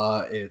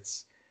Kamala.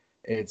 It's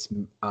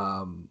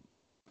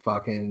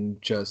fucking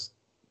just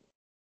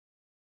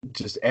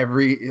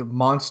every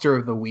Monster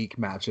of the Week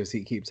matches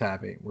he keeps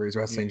having, where he's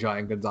wrestling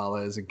Giant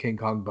Gonzalez and King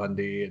Kong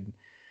Bundy, and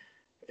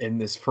in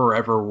this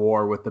forever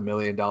war with the $1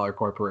 Million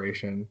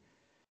Corporation.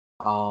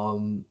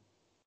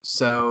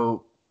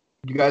 So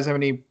you guys have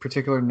any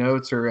particular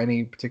notes or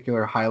any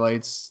particular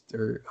highlights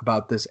or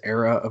about this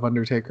era of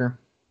Undertaker?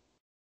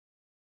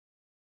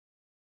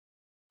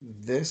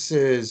 This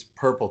is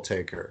Purple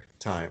Taker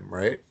time,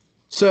 right?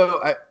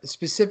 So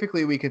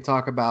specifically, we could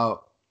talk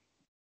about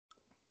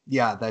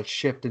that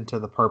shift into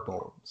the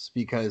purples,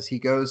 because he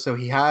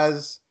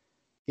has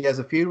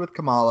a feud with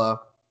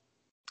Kamala,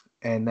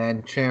 and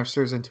then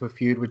transfers into a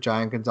feud with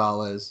Giant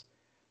Gonzalez,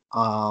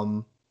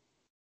 and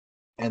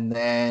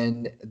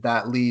then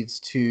that leads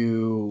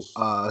to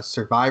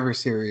Survivor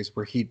Series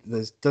where he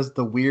does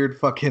the weird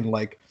fucking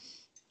like,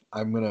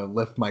 I'm gonna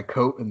lift my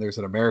coat and there's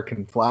an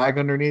American flag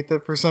underneath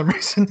it for some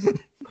reason.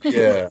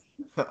 Yeah.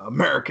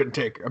 American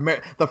Taker,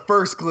 the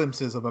first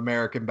glimpses of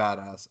American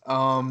Badass.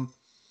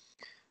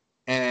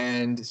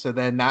 And so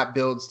then that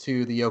builds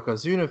to the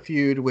Yokozuna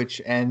feud,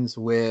 which ends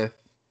with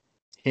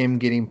him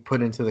getting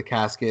put into the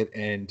casket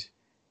and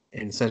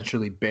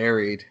essentially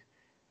buried.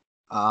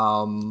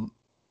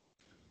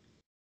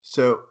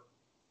 So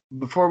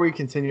before we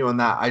continue on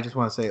that, I just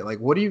want to say, like,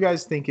 what do you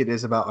guys think it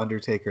is about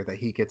Undertaker that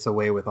he gets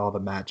away with all the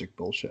magic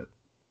bullshit?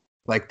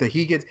 Like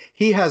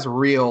he has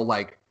real,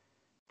 like,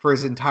 for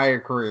his entire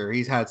career,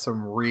 he's had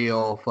some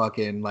real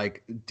fucking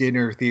like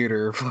dinner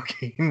theater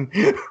fucking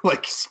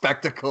like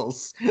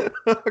spectacles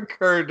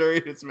occur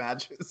during his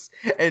matches,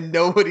 and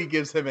nobody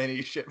gives him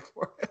any shit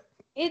for it.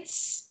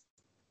 It's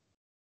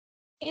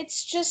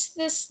just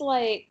this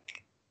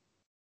like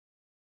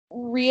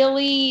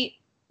really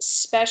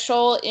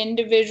special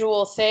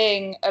individual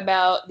thing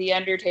about the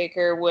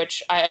Undertaker,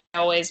 which I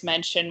always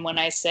mention when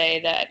I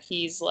say that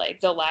he's like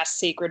the last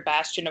sacred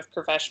bastion of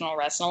professional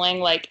wrestling.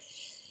 Like,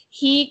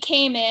 he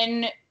came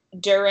in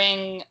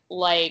during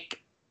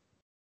like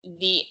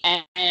the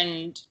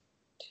end,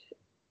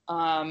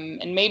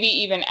 and maybe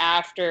even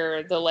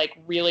after the like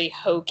really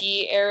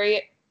hokey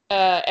era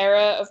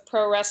of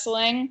pro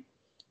wrestling,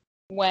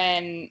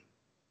 when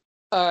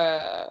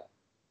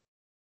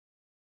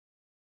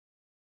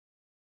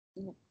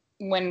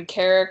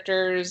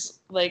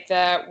characters like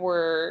that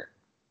were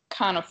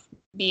kind of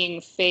being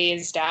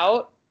phased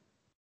out.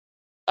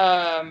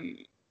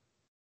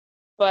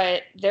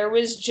 But there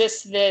was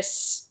just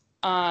this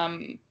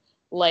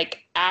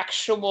like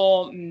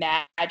actual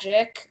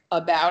magic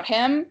about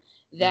him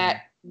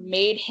that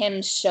made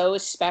him so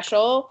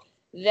special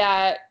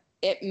that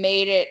it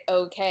made it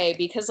okay.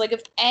 Because like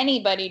if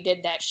anybody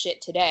did that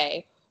shit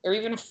today, or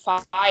even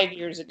 5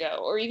 years ago,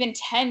 or even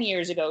 10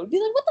 years ago, it'd be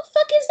like, what the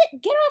fuck is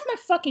that? Get off my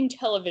fucking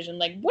television.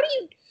 Like, what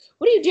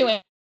are you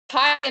doing?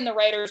 Hi in the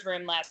writer's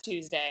room last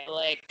Tuesday.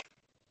 Like,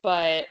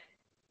 but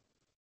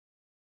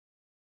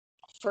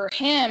for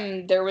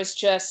him, there was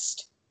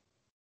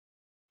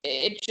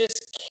it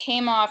just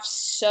came off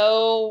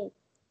so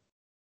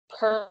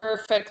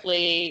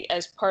perfectly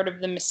as part of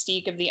the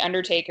mystique of the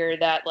Undertaker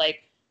that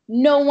like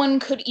no one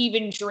could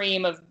even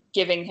dream of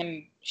giving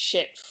him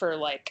shit for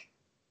like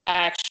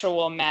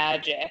actual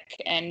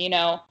magic. And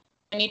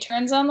and he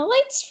turns on the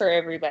lights for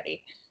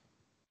everybody.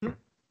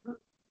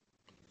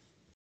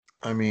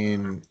 I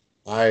mean,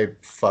 I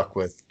fuck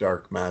with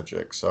dark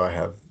magic, so I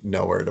have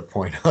nowhere to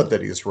point out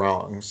that he's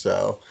wrong.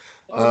 So,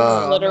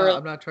 I'm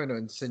not trying to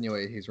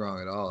insinuate he's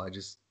wrong at all. I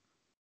just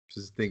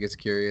think it's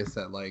curious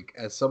that like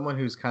as someone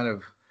who's kind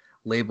of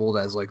labeled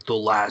as like the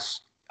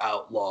last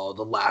outlaw,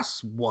 the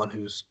last one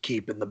who's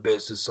keeping the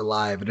business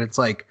alive, and it's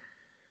like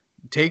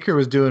Taker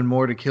was doing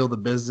more to kill the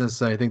business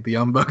than I think the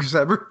Young Bucks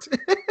ever did.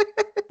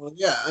 well,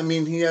 yeah, I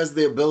mean, he has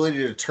the ability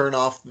to turn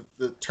off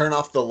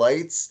the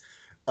lights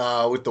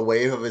with the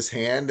wave of his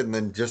hand, and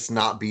then just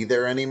not be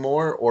there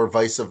anymore, or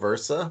vice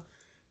versa.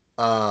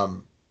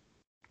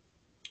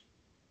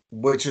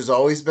 Which has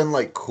always been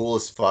like cool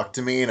as fuck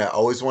to me, and I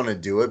always want to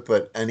do it.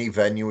 But any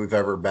venue we've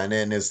ever been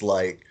in is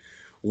like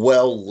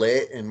well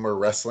lit, and we're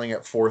wrestling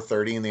at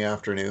 4:30 in the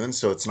afternoon,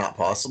 so it's not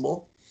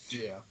possible.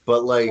 Yeah,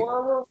 but like.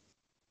 Or we're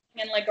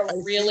in like a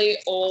really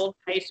old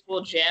high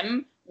school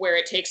gym where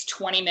it takes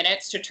 20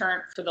 minutes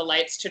for the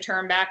lights to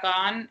turn back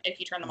on if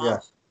you turn them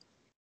off.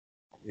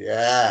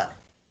 Yeah.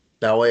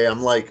 That way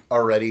I'm like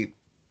already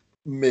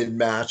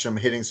mid-match. I'm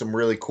hitting some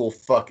really cool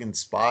fucking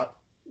spot.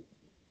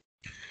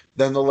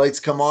 Then the lights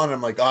come on.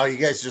 I'm like, oh, you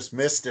guys just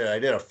missed it. I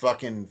did a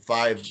fucking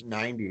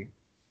 590.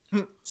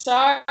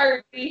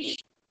 Sorry.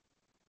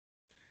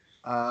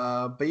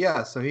 But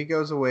yeah, so he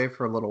goes away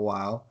for a little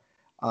while.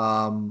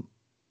 And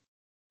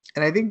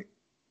I think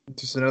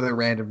just another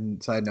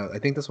random side note, I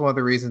think that's one of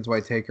the reasons why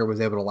Taker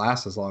was able to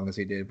last as long as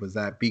he did, was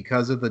that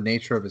because of the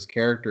nature of his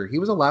character, he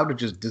was allowed to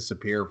just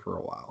disappear for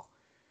a while.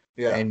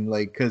 Yeah. And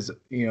like, because,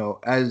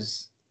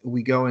 as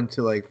we go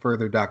into like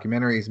further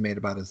documentaries made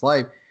about his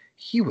life,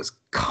 he was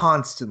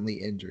constantly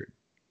injured.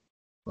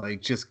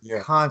 Like, just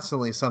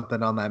constantly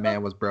something on that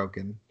man was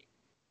broken.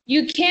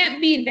 You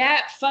can't be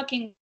that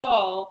fucking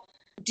tall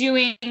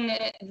doing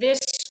this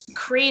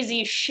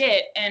crazy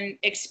shit and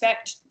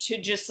expect to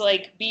just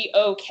like be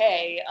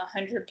okay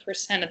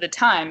 100% of the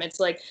time. It's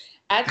like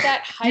at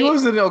that height, he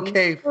wasn't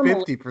okay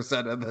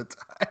 50% of the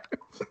time.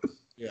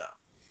 Yeah,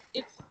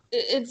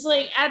 it's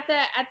like at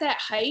that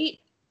height,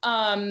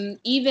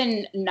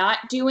 even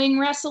not doing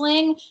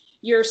wrestling,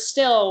 you're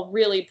still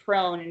really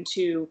prone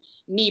to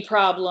knee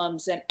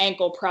problems and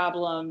ankle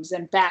problems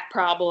and back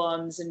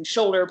problems and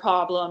shoulder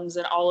problems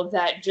and all of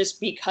that, just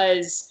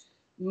because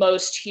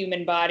most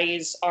human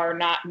bodies are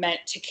not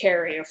meant to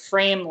carry a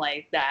frame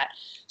like that.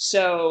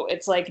 So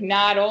it's like,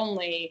 not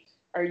only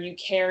are you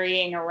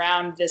carrying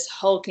around this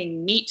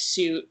hulking meat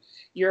suit,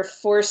 you're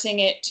forcing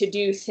it to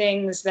do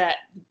things that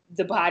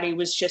the body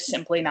was just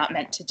simply not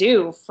meant to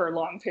do for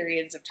long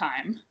periods of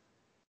time.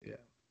 Yeah.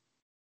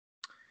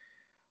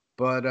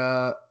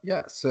 But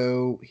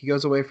so he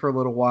goes away for a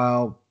little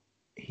while.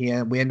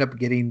 We end up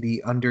getting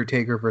the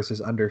Undertaker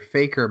versus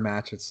Underfaker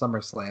match at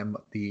SummerSlam.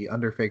 The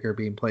Underfaker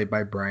being played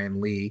by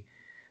Brian Lee,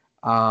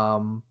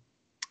 who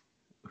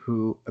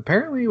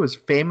apparently was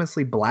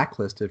famously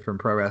blacklisted from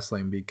pro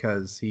wrestling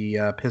because he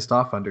pissed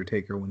off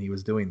Undertaker when he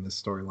was doing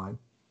this storyline.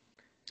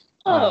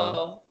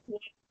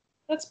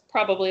 That's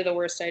probably the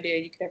worst idea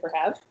you could ever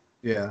have.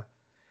 Yeah.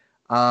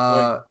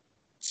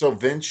 So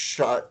Vince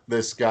shot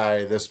this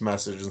guy this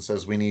message and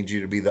says, "We need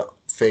you to be the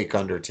fake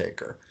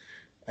Undertaker,"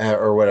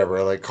 or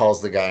whatever. Like,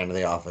 calls the guy into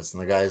the office,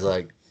 and the guy's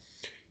like,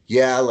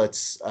 yeah,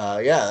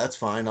 that's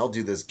fine. I'll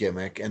do this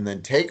gimmick. And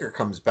then Taker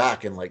comes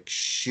back and like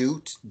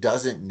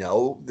doesn't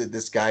know that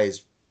this guy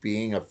is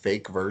being a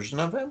fake version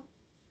of him.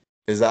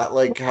 Is that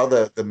like how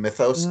the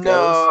mythos goes?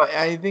 No,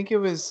 I think it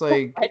was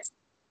like What?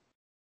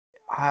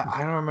 I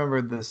don't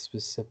remember the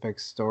specific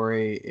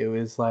story. It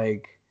was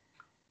like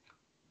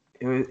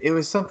it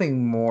was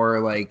something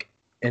more like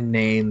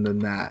inane than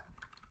that.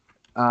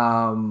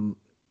 Um,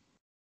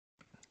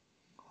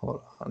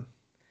 hold on.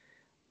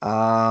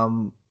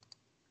 Um,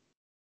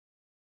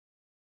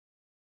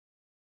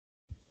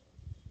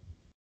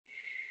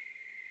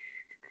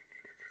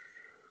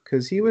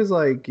 because he was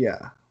like,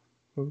 yeah.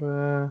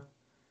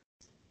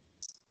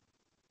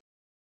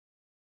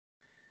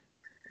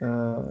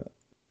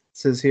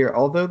 Says here,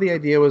 although the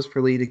idea was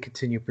for Lee to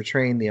continue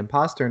portraying the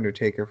imposter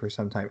Undertaker for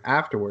some time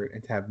afterward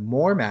and to have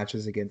more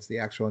matches against the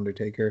actual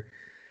Undertaker,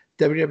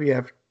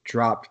 WWF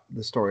dropped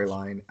the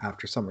storyline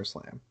after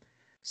SummerSlam.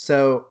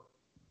 So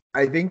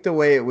I think the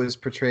way it was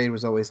portrayed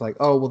was always like,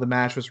 oh, well, the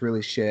match was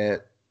really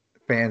shit.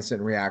 Fans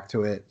didn't react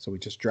to it, so we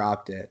just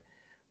dropped it.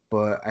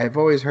 But I've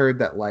always heard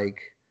that,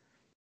 like,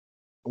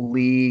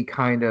 Lee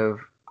kind of,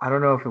 I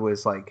don't know if it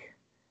was like,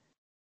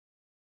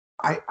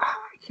 I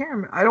can't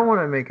remember. I don't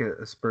want to make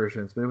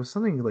aspersions, but it was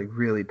something like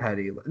really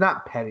petty.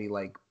 Not petty,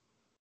 like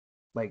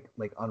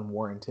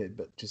unwarranted,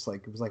 but just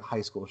like, it was like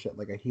high school shit.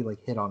 Like, he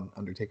like hit on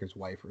Undertaker's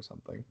wife or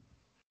something.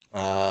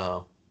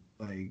 Oh.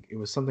 Like, it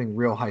was something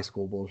real high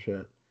school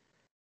bullshit.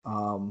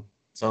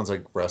 Sounds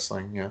like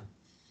wrestling, yeah.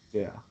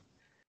 Yeah.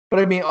 But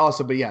I mean,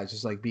 also, but yeah,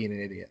 just like being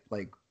an idiot.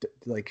 Like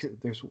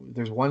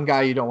there's one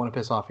guy you don't want to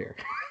piss off here.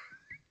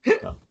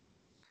 No.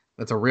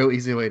 That's a real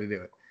easy way to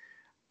do it.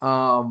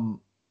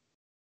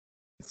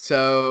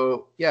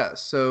 So yeah,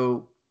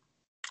 so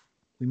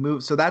we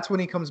move. So that's when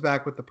he comes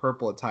back with the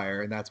purple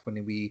attire, and that's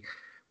when we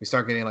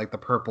start getting like the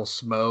purple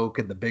smoke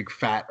and the big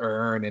fat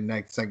urn, and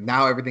it's like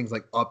now everything's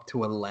like up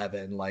to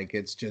 11. Like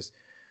it's just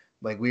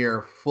like we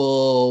are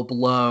full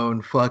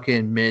blown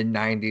fucking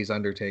mid-90s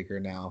Undertaker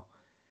now.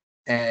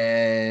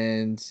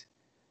 And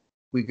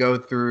we go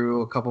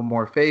through a couple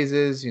more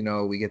phases. You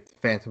know, we get the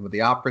Phantom of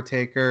the Opera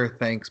Taker.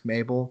 Thanks,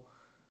 Mabel.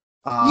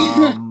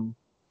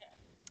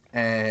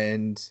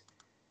 And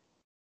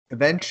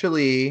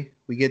eventually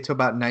we get to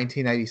about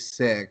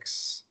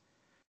 1996.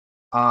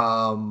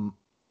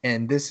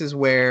 And this is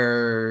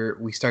where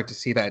we start to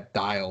see that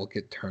dial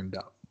get turned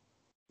up,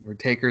 where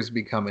Taker's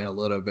becoming a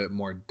little bit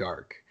more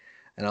dark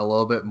and a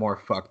little bit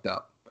more fucked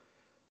up.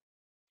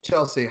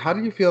 Chelsea, how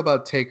do you feel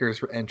about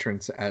Taker's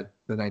entrance at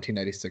the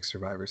 1996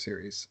 Survivor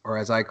Series, or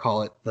as I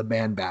call it, the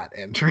Man Bat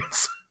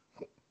entrance?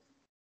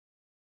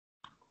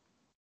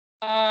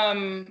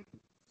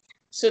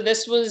 So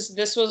this was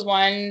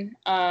one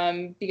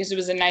because it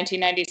was in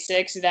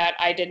 1996 that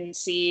I didn't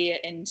see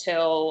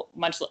until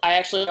much. I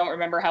actually don't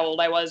remember how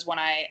old I was when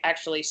I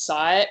actually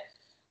saw it.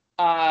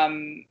 But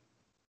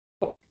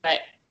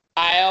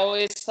I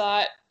always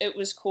thought it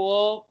was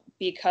cool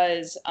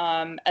because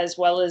as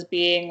well as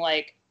being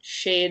like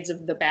shades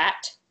of the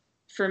Bat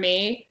for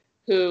me,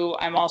 who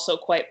I'm also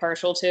quite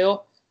partial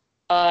to,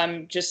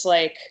 just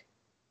like,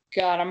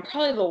 God, I'm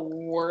probably the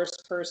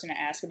worst person to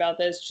ask about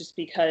this just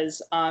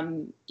because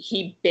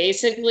he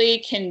basically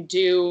can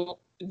do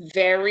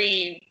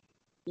very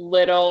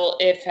little,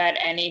 if had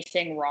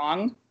anything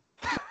wrong.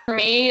 For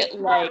me,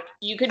 like,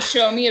 you could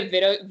show me a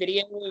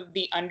video of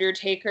The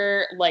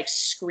Undertaker, like,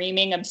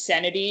 screaming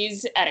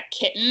obscenities at a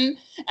kitten,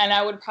 and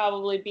I would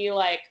probably be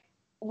like,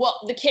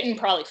 well, the kitten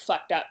probably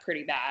fucked up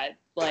pretty bad.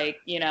 Like,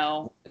 you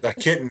know. That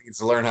kitten needs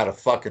to learn how to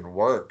fucking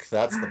work.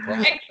 That's the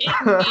problem. That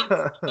kitten needs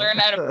to learn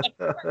how to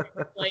fucking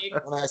work. Like,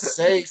 When I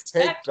say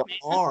take the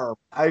arm.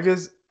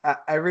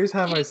 Every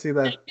time I see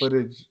that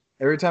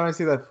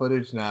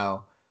footage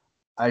now,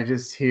 I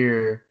just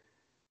hear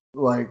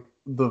like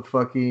the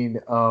fucking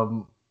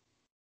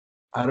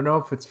I don't know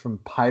if it's from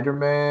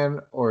Spider-Man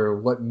or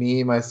what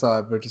meme I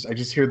saw, but I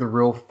just hear the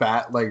real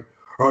fat like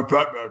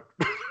Batman.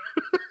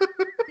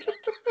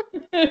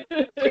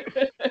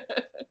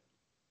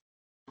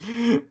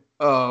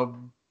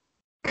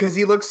 Because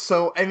he looks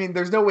so, I mean,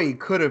 there's no way he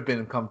could have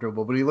been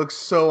comfortable, but he looks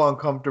so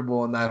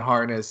uncomfortable in that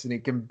harness, and you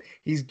can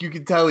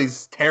tell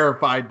he's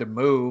terrified to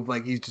move.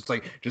 Like he's just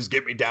like, just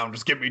get me down,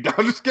 just get me down,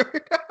 just get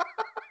me down.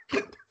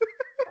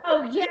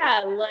 Oh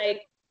yeah,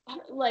 like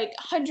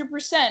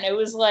 100%. It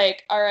was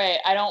like, all right,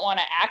 I don't want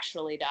to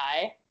actually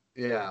die.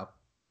 Yeah.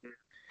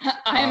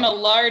 I am a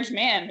large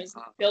man who's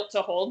built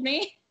to hold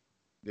me.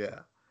 Yeah.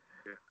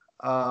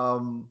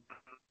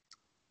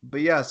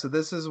 But yeah, so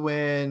this is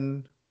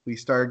when we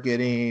start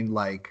getting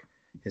like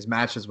his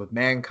matches with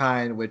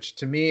Mankind, which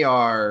to me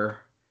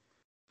are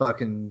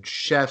fucking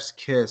chef's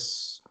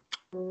kiss,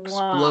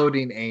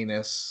 exploding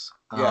anus.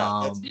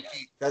 Yeah,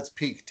 that's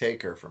peak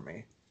Taker for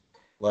me.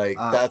 Like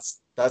that's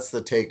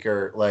the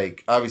Taker.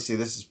 Like obviously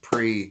this is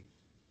pre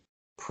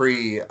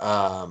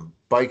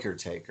biker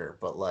Taker,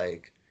 but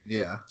like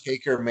yeah,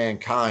 Taker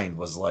Mankind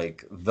was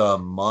like the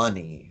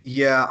money.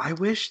 Yeah, I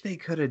wish they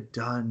could have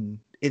done.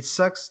 It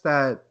sucks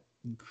that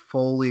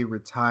Foley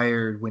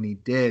retired when he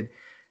did.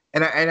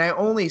 And I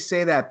only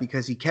say that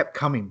because he kept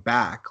coming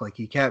back. Like,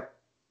 he kept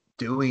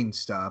doing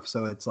stuff.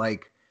 So it's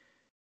like,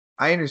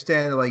 I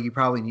understand that, like, you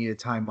probably needed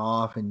time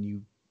off and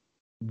you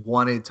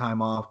wanted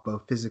time off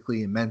both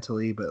physically and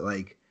mentally, but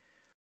like,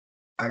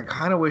 I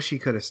kind of wish he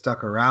could have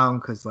stuck around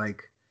because,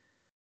 like,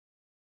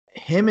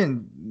 him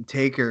and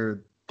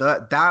Taker,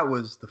 that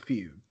was the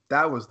feud.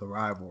 That was the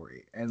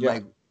rivalry. And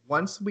like,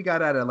 once we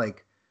got out of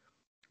like,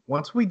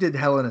 once we did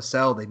Hell in a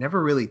Cell, they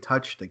never really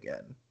touched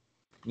again.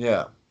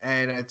 Yeah.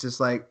 And it's just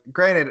like,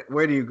 granted,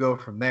 where do you go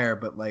from there?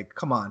 But like,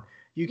 come on,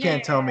 you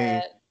can't tell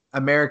me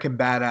American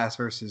Badass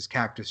versus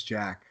Cactus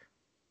Jack.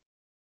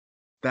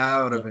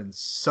 That would have been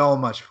so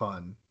much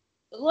fun.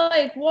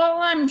 Like, while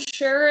I'm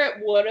sure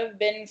it would have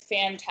been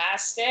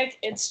fantastic,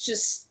 it's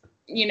just,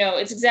 you know,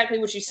 it's exactly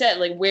what you said.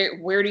 Like,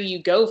 where do you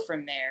go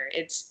from there?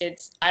 It's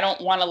I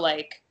don't want to,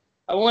 like,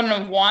 I wouldn't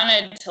have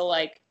wanted to,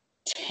 like,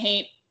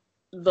 taint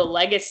the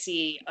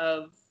legacy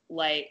of,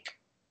 like,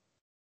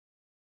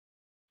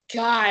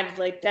 God,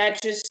 like, that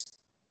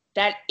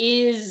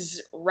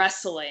is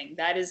wrestling.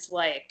 That is,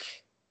 like,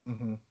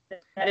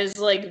 that is,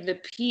 like, the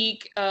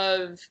peak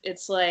of,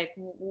 it's like,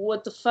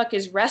 what the fuck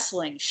is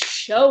wrestling?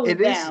 Show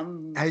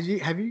them. Have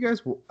you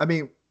guys, I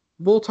mean,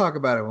 we'll talk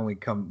about it when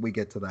we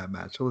get to that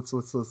match. So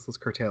let's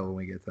curtail when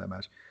we get to that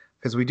match.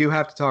 Because we do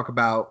have to talk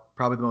about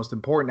probably the most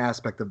important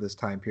aspect of this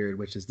time period,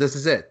 which is this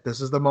is it. This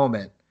is the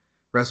moment.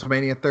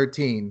 WrestleMania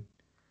 13,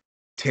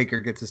 Taker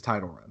gets his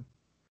title run.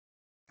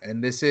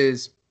 And this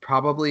is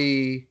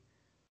probably,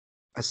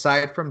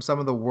 aside from some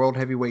of the world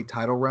heavyweight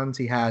title runs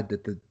he had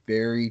at the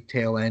very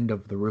tail end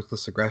of the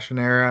Ruthless Aggression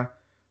era,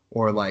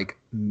 or like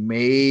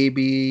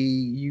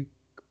maybe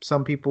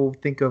some people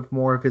think of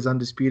more of his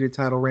undisputed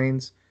title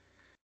reigns,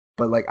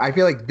 but like I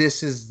feel like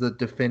this is the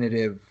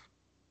definitive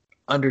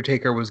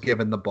Undertaker was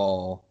given the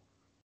ball.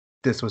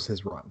 This was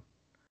his run.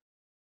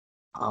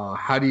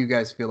 How do you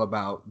guys feel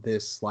about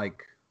this?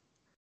 Like,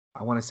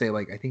 I want to say,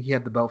 like, I think he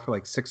had the belt for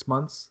like 6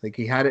 months. Like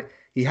he had it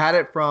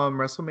from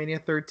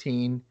WrestleMania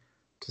 13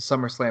 to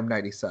SummerSlam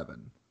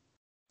 97.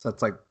 So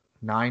that's like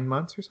 9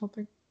 months or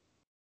something.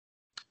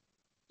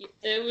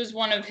 It was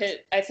one of his,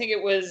 I think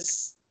it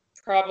was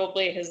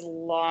probably his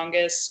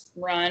longest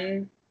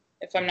run,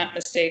 if I'm not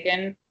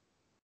mistaken.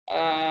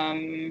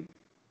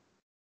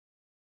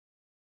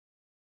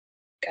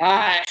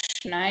 Gosh,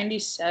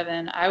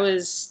 97. I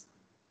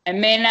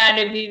may not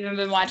have even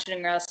been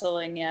watching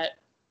wrestling yet,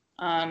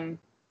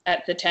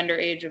 at the tender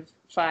age of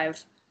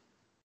 5.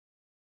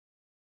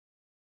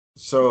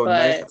 So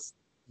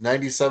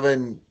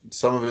 97,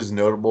 some of his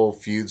notable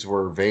feuds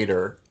were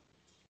Vader,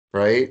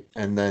 right?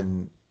 And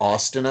then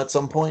Austin at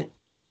some point.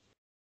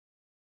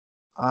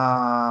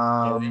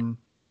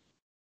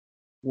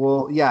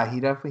 Well, yeah,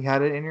 he definitely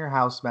had it in your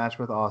house match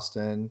with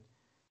Austin.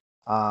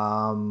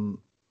 And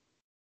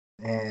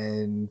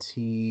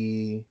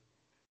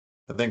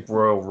I think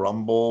Royal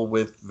Rumble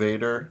with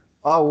Vader.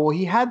 Oh, well,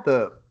 he had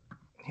the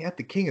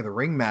King of the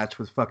Ring match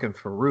with fucking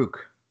Farouk.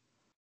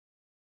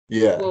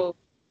 Yeah. Whoa.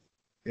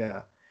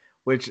 Yeah.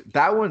 Which,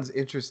 that one's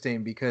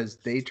interesting because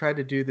they tried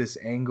to do this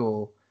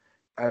angle,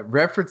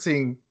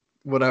 referencing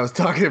what I was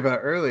talking about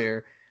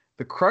earlier.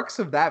 The crux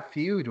of that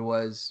feud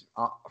was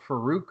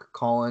Farouk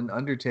calling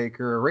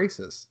Undertaker a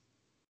racist.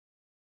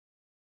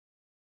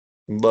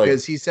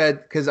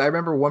 Because I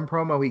remember one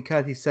promo he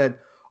cut, he said,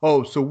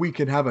 "Oh, so we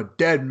can have a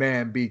dead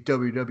man be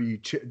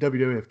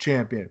WWF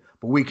champion,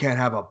 but we can't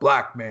have a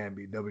black man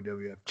be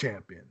WWF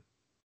champion."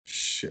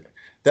 Shit.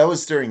 That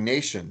was during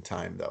Nation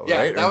time, though, yeah,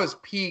 right? That was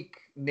peak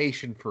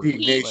Nation for peak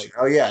Nation. Like,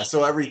 oh yeah,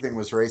 so everything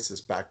was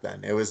racist back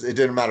then. It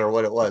didn't matter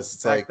what it was.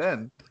 It's back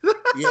then.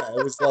 Yeah,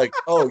 it was like,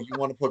 oh, you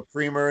want to put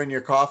creamer in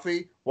your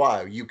coffee?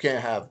 Why? You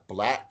can't have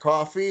black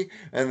coffee?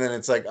 And then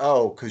it's like,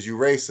 oh, because you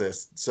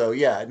racist. So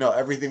yeah, no,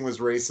 everything was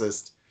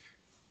racist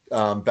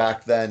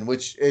back then,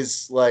 which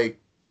is like,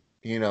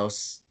 you know,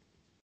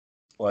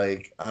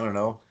 like, I don't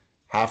know,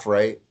 half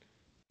right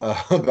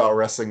about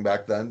wrestling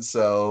back then.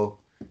 So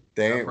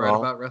they ain't right wrong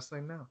about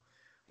wrestling now.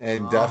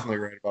 And definitely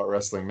right about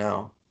wrestling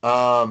now.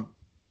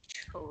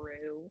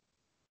 True.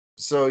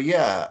 So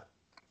yeah,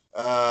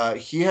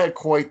 he had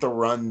quite the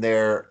run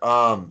there.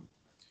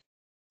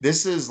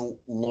 This is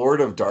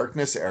Lord of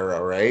Darkness era,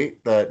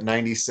 right? That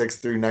 96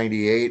 through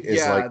 98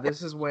 is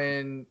this is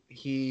when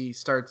he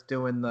starts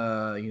doing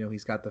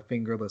he's got the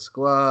fingerless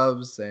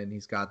gloves and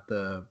he's got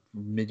the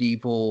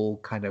medieval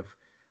kind of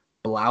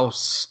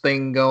blouse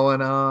thing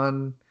going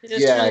on.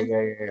 Yeah.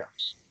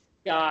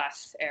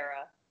 Goth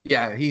era.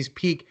 Yeah, he's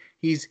peak.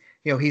 He's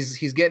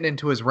getting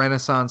into his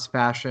Renaissance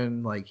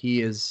fashion. Like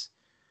he is,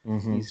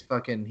 he's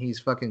fucking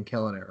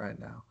killing it right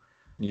now.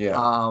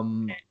 Yeah.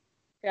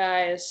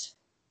 Guys,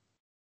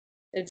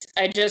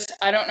 I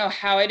don't know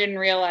how I didn't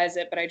realize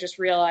it, but I just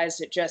realized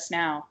it just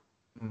now.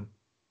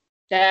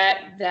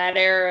 That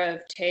era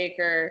of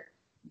Taker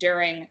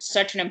during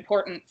such an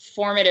important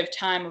formative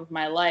time of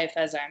my life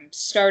as I'm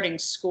starting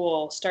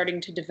school, starting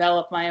to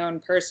develop my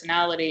own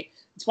personality.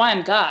 That's why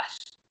I'm goth.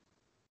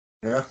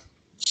 Yeah.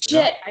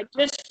 Shit, I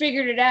just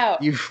figured it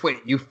out. You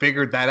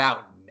figured that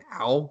out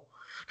now?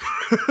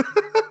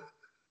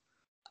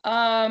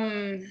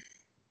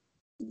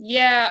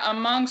 Yeah,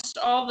 amongst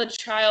all the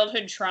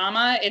childhood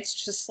trauma,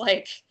 it's just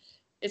like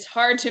it's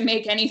hard to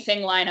make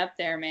anything line up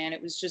there, man.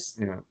 It was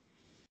just I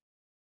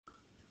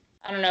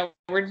don't know.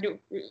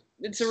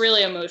 It's a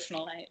really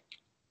emotional night.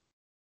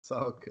 It's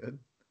all good.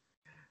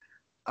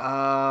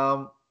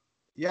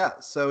 Yeah,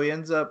 so he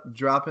ends up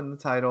dropping the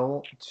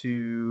title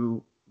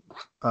to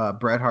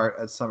Bret Hart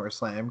at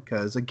SummerSlam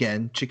because,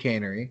 again,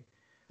 chicanery.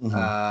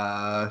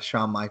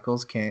 Shawn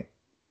Michaels can't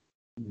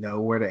know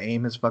where to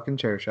aim his fucking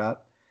chair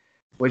shot,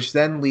 which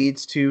then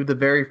leads to the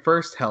very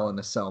first Hell in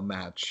a Cell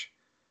match,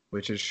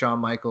 which is Shawn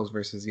Michaels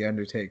versus The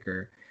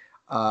Undertaker.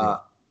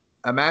 A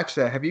match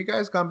that, have you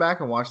guys gone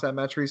back and watched that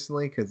match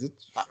recently? Because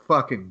it's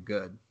fucking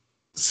good.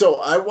 So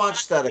I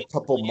watched that a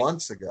couple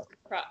months ago.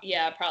 Probably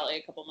a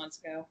couple months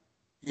ago.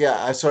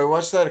 Yeah, so I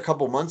watched that a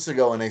couple months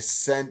ago, and I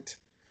sent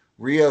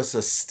Rios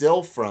a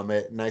still from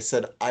it, and I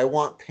said, I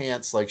want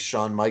pants like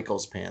Shawn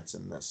Michaels pants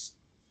in this.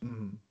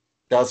 Mm-hmm.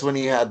 That's when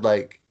he had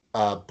like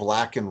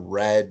black and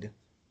red,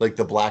 like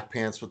the black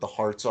pants with the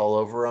hearts all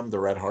over them, the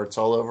red hearts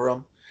all over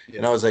them. Yeah.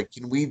 And I was like,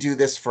 can we do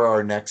this for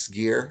our next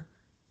gear?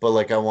 But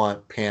like, I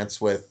want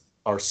pants with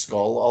our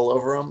skull all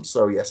over them.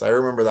 So yes, I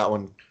remember that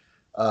one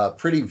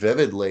pretty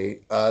vividly.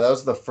 That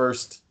was the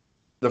first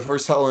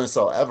Hell in a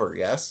Cell ever.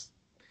 Yes.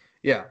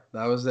 Yeah,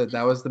 that was it.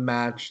 That was the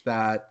match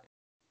that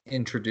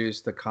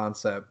introduced the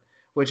concept,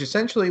 which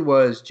essentially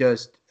was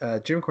just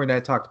Jim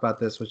Cornette talked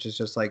about this, which is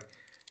just like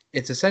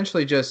it's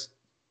essentially just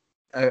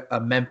a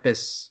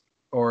Memphis,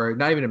 or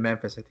not even a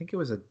Memphis. I think it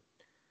was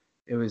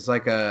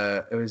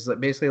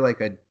basically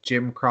like a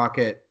Jim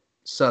Crockett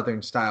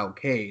Southern style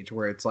cage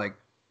where it's like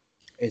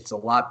it's a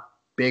lot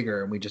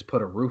bigger and we just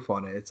put a roof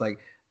on it. It's like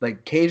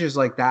cages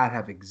like that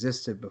have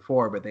existed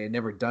before, but they had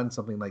never done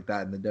something like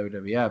that in the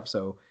WWF.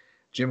 So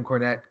Jim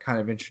Cornette kind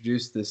of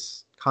introduced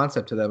this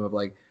concept to them of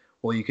like,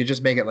 well, you could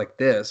just make it like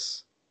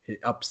this. It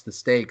ups the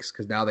stakes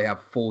because now they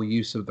have full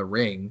use of the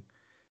ring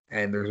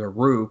and there's a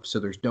roof,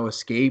 so there's no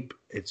escape.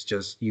 It's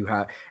just you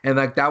have, and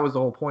like that was the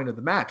whole point of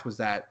the match, was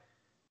that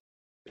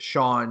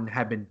Shawn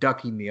had been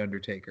ducking the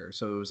Undertaker.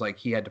 So it was like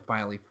he had to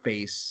finally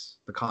face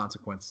the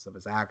consequences of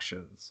his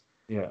actions.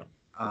 Yeah.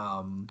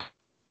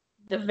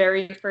 The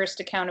very first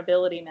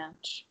accountability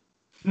match.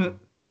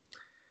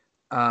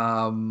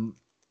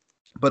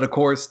 But of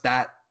course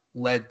that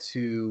led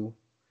to,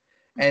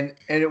 and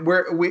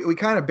we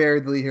kind of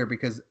buried the lead here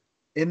because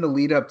in the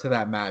lead up to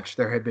that match,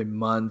 there had been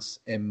months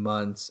and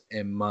months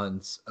and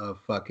months of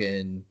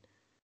fucking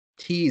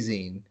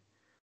teasing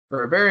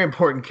for a very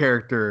important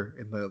character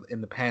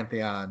in the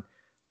pantheon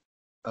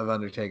of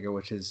Undertaker,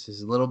 which is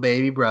his little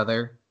baby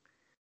brother,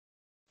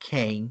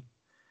 Kane,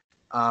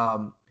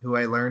 who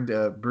I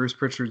learned Bruce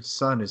Pritchard's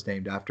son is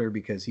named after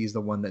because he's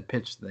the one that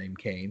pitched the name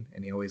Kane,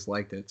 and he always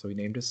liked it, so he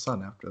named his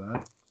son after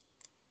that.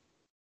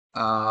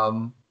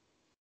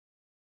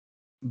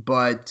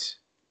 But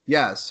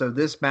yeah, so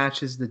this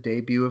match is the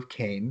debut of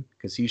Kane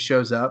because he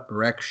shows up,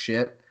 wrecks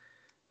shit,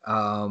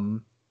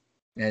 and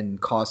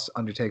costs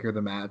Undertaker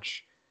the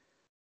match.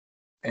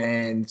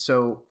 And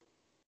so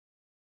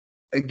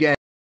again,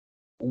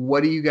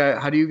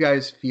 how do you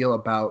guys feel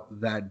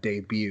about that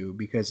debut?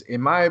 Because in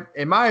my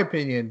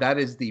opinion, that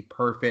is the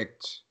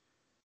perfect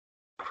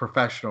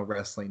professional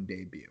wrestling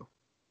debut.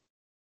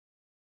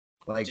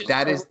 Like just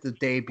that is the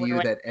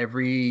debut that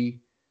every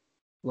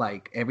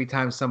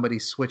time somebody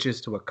switches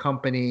to a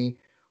company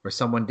or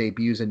someone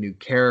debuts a new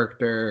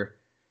character,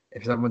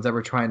 if someone's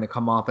ever trying to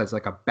come off as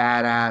like a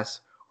badass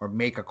or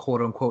make a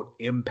quote unquote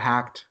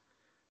impact,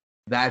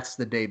 that's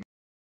the debut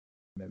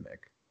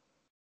mimic.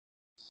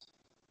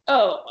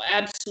 Oh,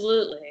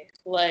 absolutely.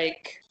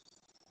 Like,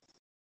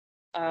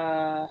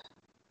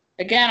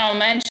 again, I'll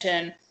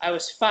mention I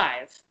was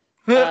 5.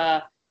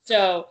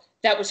 So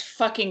that was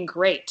fucking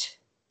great.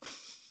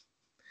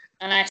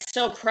 And I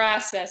still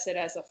process it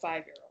as a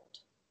 5-year-old.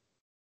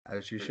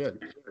 As you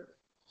should.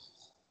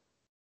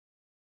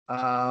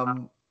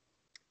 But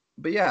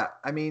yeah,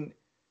 I mean,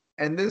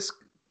 and this,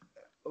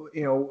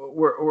 you know,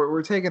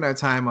 we're taking our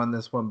time on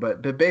this one,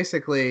 but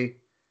basically,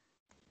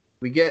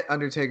 we get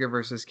Undertaker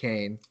versus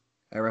Kane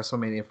at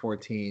WrestleMania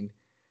 14,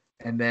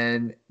 and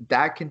then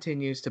that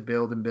continues to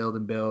build and build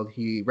and build.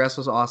 He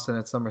wrestles Austin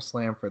at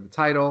SummerSlam for the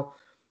title.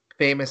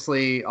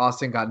 Famously,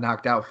 Austin got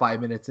knocked out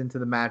 5 minutes into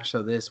the match,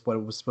 so this,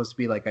 what was supposed to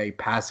be like a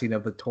passing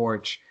of the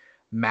torch,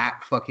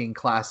 Matt fucking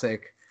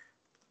classic,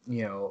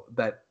 you know,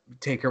 that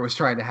Taker was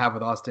trying to have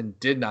with Austin,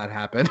 did not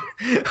happen.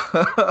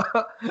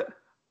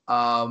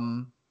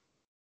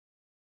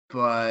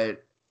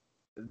 But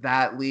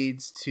that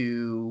leads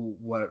to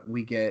what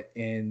we get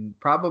in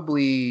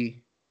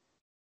probably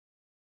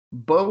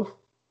both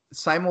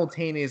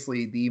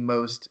simultaneously the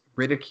most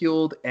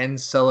ridiculed and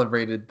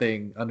celebrated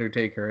thing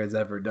Undertaker has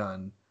ever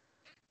done,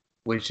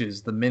 which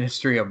is the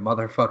Ministry of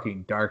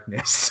Motherfucking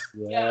Darkness.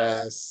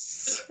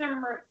 Yes. Put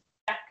some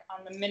respect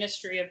on the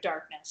Ministry of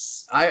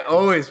Darkness. I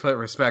always put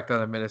respect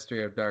on the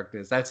Ministry of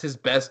Darkness. That's his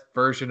best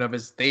version of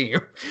his theme.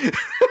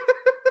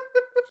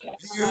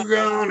 You're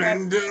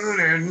gonna do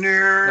it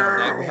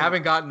No, we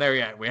haven't gotten there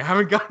yet. We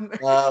haven't gotten there.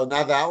 Oh,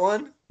 not that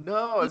one?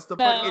 No, it's the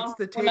No, we're not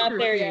Taker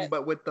there theme, yet.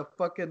 but with the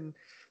fucking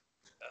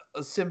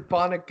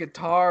symphonic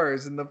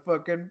guitars and the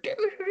fucking.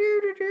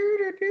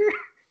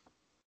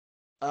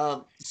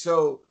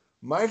 So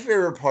my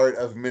favorite part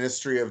of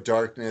Ministry of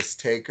Darkness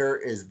Taker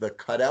is the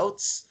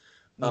cutouts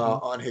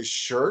on his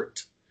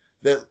shirt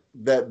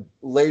that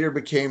later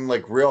became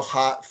like real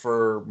hot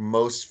for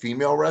most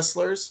female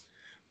wrestlers.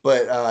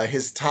 But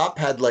his top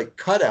had like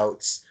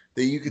cutouts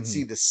that you could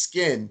see the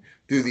skin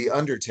through the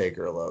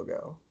Undertaker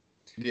logo.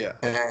 Yeah.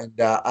 And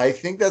I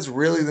think that's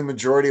really the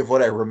majority of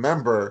what I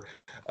remember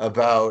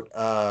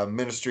about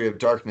Ministry of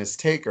Darkness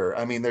Taker.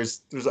 I mean,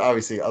 there's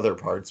obviously other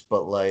parts,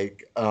 but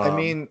like I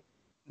mean,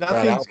 that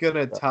nothing's outfit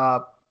gonna stuff.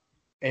 top,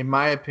 in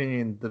my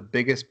opinion, the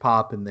biggest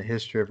pop in the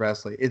history of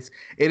wrestling. It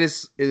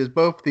is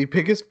both the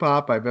biggest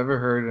pop I've ever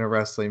heard in a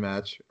wrestling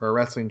match or a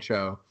wrestling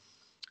show,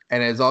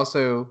 and it is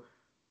also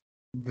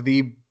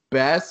the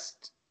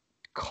best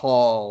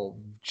call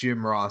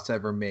Jim Ross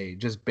ever made,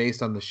 just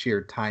based on the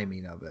sheer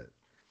timing of it.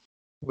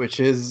 Which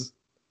is,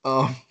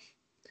 do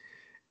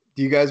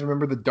you guys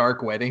remember the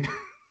Dark Wedding?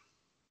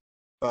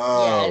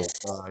 Oh, Yes.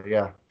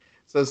 yeah.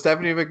 So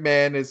Stephanie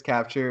McMahon is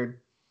captured,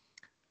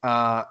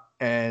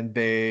 and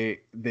they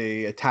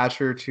attach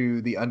her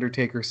to the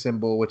Undertaker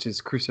symbol, which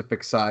is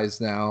crucifix size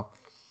now,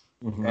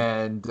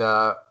 and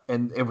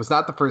it was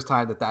not the first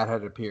time that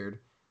had appeared,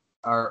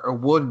 or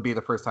wouldn't be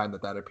the first time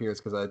that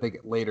appears, because I think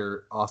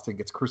later Austin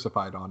gets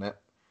crucified on it.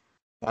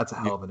 That's a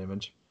hell of an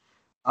image.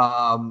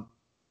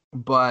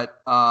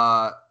 But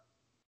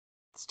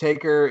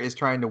Taker is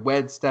trying to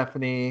wed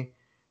Stephanie,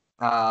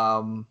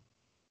 and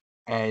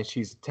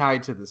she's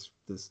tied to this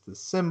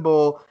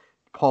symbol.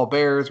 Paul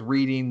Bear's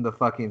reading the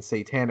fucking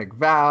satanic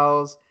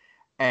vows,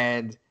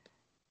 and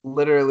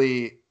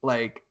literally,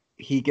 like,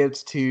 he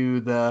gets to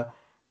the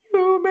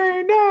 "You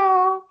may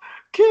now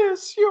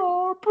kiss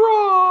your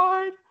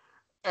bride,"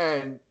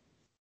 and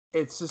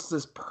it's just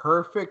this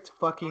perfect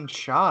fucking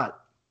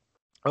shot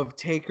of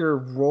Taker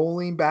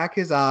rolling back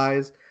his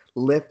eyes,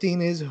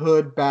 lifting his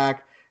hood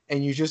back,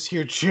 and you just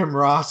hear Jim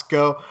Ross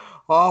go,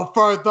 "Oh,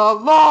 for the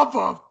love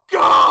of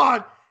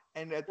God!"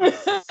 And at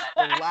the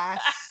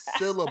last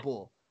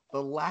syllable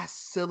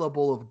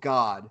of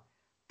God,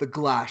 the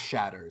glass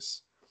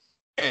shatters.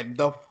 And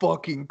the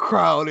fucking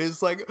crowd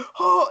is like,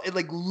 oh, and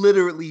like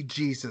literally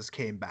Jesus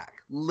came back.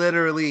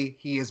 Literally,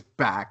 he is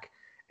back.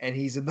 And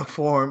he's in the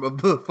form of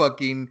the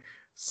fucking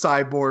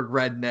cyborg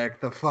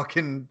redneck, the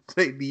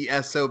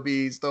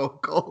SOB Stone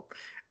Cold.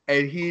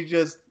 And he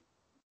just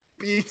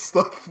beats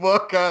the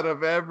fuck out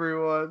of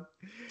everyone.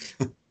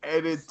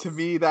 And to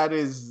me, that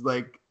is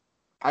like,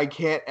 I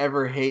can't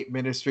ever hate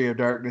Ministry of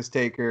Darkness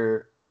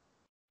Taker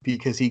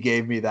because he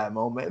gave me that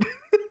moment.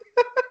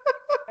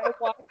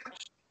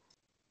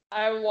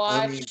 I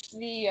watched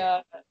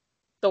the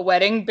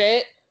wedding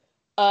bit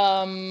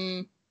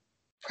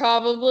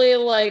probably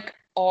like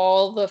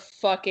all the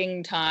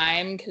fucking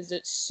time because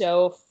it's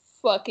so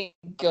fucking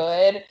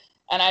good,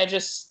 and I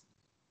just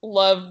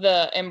love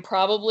and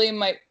probably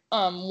my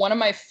one of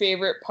my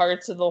favorite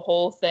parts of the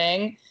whole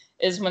thing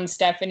is when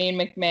Stephanie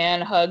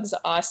McMahon hugs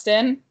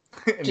Austin.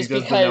 And just he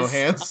does because the no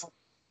hands.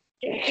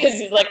 Because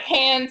he's like,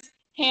 hands.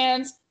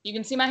 You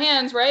can see my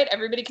hands, right?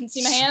 Everybody can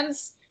see my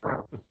hands.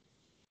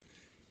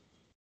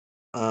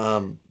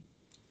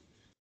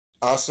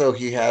 Also,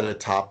 he had a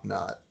top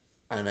knot,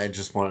 and I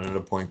just wanted to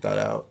point that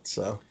out.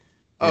 So,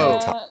 we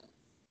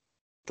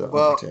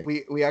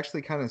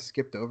actually kind of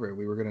skipped over it.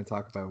 We were going to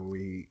talk about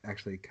we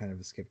actually kind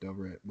of skipped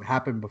over it. What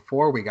happened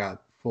before we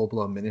got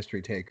full-blown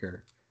Ministry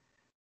Taker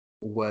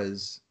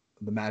was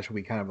the match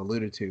we kind of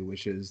alluded to,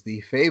 which is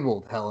the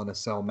fabled Hell in a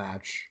Cell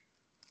match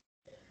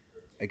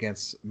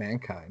against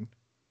Mankind.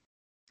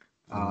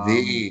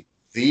 The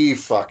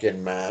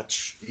fucking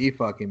match. The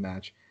fucking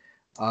match.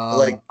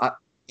 I've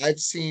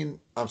seen.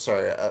 I'm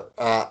sorry.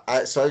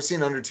 So I've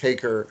seen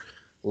Undertaker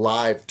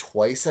live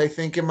twice, I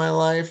think, in my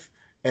life,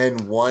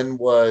 and one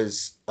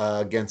was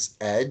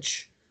against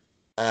Edge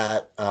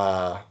at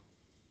the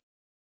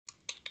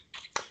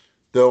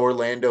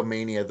Orlando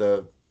Mania,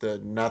 the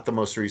not the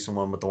most recent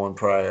one, but the one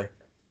prior.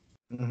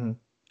 Mm-hmm.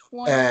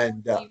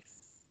 And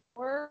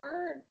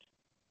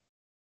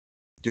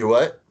do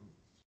what?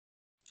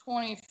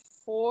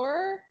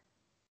 24?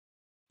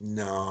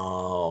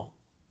 No,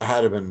 I had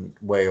to have been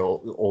way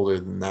older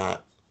than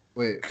that.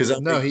 Wait, because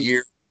I'm a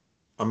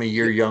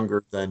year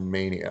younger than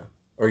Mania,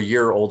 or a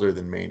year older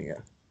than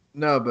Mania.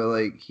 No, but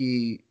like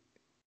he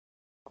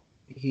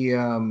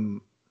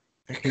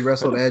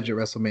wrestled Edge at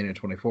WrestleMania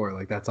 24.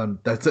 Like that's an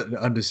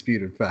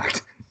undisputed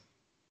fact.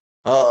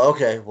 Oh,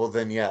 okay. Well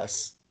then,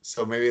 yes.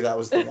 So maybe that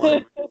was the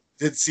one.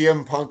 Did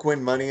CM Punk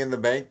win Money in the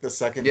Bank the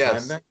second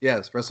time then?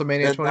 Yes,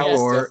 WrestleMania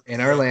 24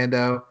 in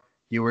Orlando.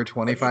 You were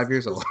 25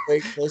 years old.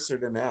 Way closer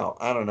to now.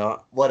 I don't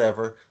know.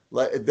 Whatever.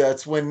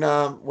 That's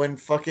when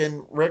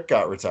fucking Rick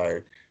got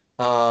retired.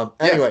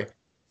 Anyway,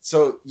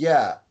 so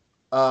yeah.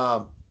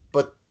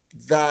 But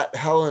that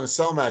Hell in a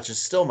Cell match is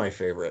still my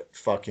favorite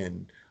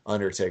fucking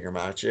Undertaker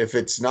match. If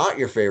it's not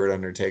your favorite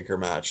Undertaker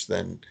match,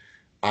 then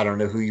I don't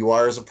know who you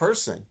are as a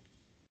person.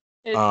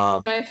 It's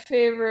my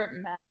favorite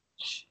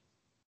match.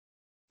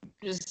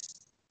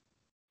 just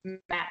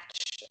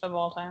match of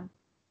all time.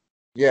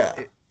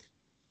 Yeah.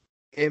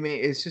 I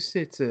mean, it's just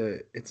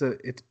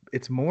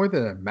it's more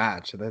than a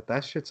match.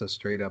 That shit's a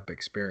straight up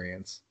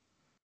experience.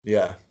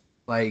 Yeah.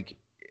 Like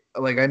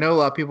I know a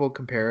lot of people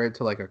compare it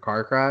to like a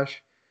car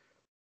crash,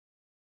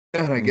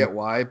 and I get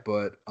why,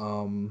 but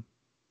I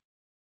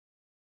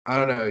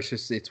don't know.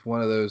 It's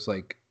one of those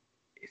like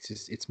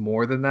it's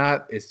more than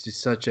that. It's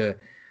just such a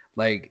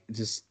like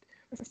just.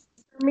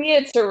 For me,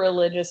 it's a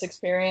religious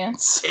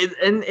experience.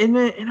 And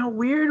in a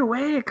weird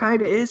way, it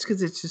kind of is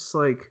because it's just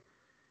like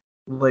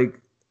Mick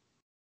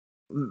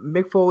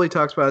Foley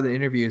talks about in the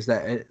interviews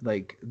that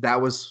like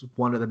that was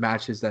one of the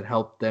matches that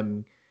helped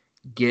them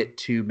get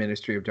to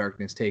Ministry of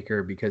Darkness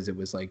Taker, because it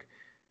was like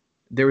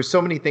there were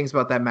so many things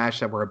about that match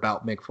that were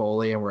about Mick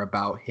Foley and were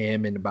about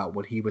him and about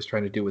what he was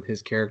trying to do with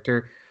his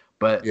character.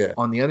 But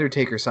on the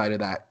Undertaker side of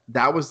that,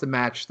 that was the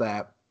match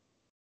that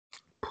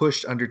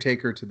pushed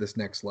Undertaker to this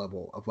next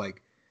level of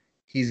like,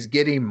 he's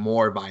getting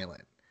more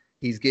violent.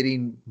 He's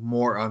getting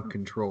more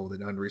uncontrolled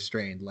and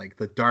unrestrained. Like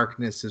the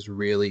darkness is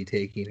really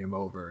taking him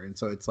over. And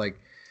so it's like,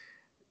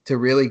 to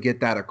really get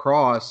that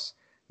across,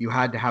 you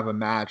had to have a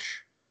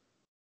match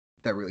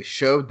that really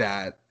showed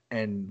that.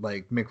 And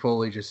like Mick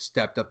Foley just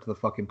stepped up to the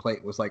fucking plate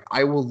and was like,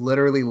 I will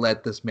literally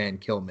let this man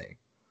kill me.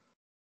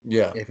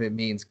 Yeah. If it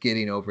means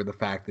getting over the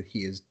fact that he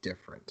is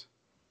different.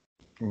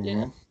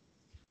 Yeah.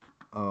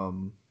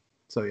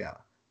 So yeah.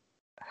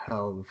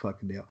 Hell of a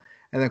fucking deal.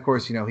 And of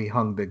course, he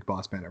hung Big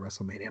Boss Man at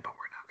WrestleMania, but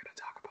we're not going to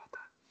talk about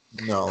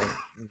that. No.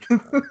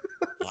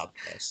 Not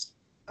this.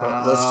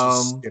 But let's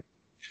just skip.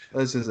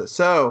 This is it.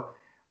 So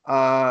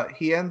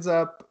he ends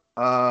up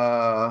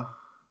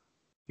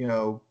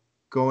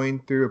going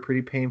through a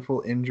pretty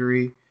painful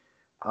injury.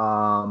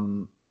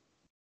 I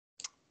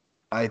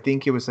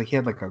think it was like he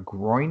had like a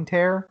groin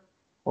tear,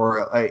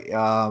 or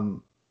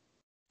and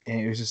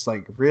it was just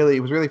like it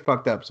was really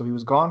fucked up. So he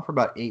was gone for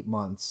about 8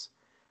 months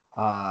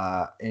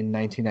in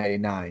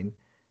 1999.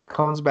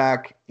 Comes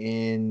back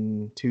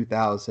in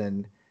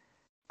 2000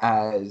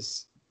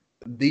 as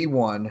the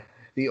one,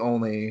 the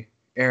only.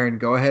 Aaron,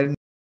 go ahead.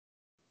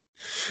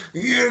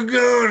 You're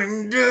going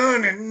and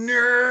doing it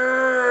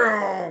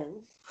now.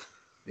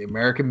 The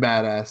American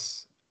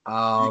Badass.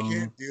 You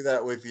can't do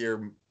that with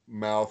your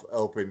mouth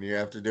open. You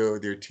have to do it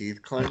with your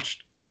teeth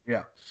clenched.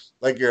 Yeah.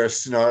 Like you're a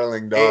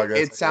snarling dog.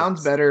 It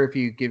sounds better if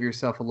you give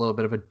yourself a little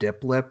bit of a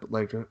dip lip.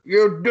 Like,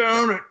 you're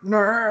doing it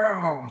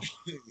now.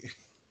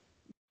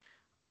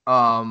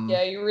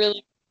 Yeah, you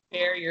really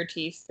bare your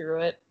teeth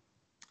through it.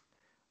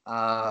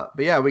 But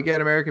yeah, we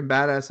get American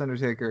Badass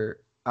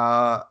Undertaker.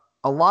 A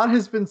lot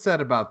has been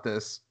said about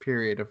this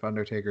period of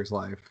Undertaker's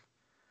life.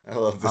 I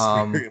love this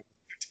period of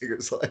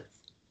Undertaker's life.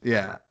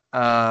 Yeah.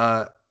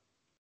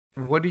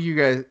 What do you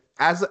guys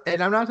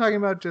and I'm not talking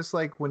about just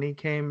like when he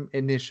came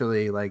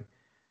initially, like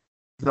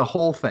the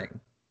whole thing,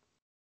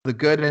 the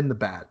good and the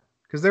bad,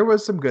 because there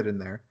was some good in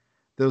there.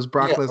 Those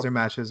Brock Lesnar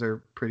matches are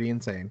pretty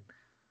insane.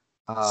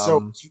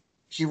 So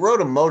he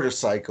rode a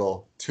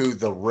motorcycle to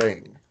the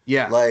ring.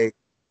 Yeah. Like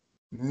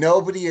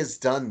nobody has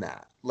done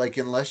that. Like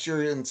unless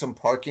you're in some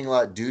parking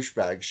lot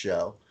douchebag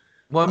show.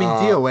 Well, I mean,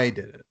 DOA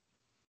did it.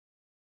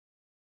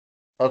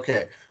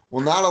 Okay.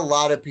 Well, not a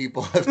lot of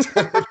people have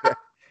done that.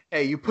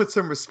 Hey, you put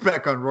some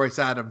respect on Royce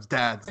Adams'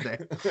 dad's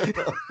name.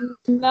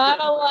 Not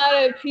a lot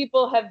of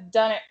people have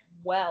done it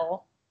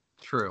well.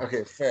 True.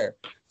 Okay, fair.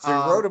 So he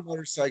rode a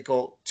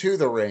motorcycle to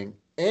the ring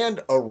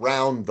and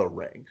around the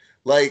ring,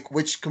 like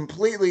which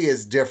completely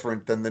is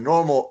different than the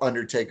normal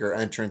Undertaker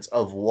entrance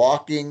of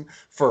walking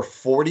for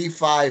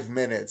 45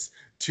 minutes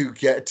to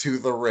get to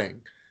the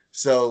ring.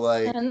 So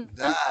like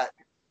that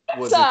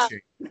was a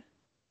change.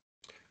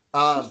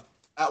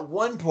 At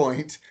one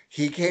point,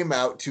 he came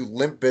out to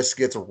Limp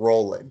Bizkit's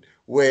Rollin',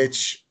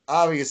 which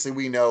obviously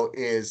we know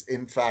is,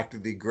 in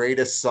fact, the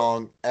greatest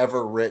song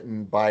ever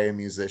written by a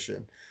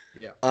musician.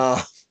 Yeah.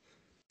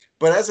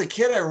 But as a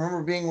kid, I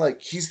remember being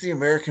like, he's the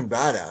American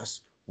Badass.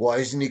 Why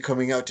isn't he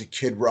coming out to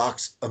Kid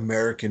Rock's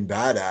American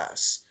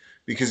Badass?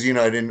 Because,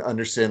 I didn't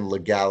understand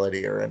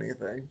legality or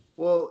anything.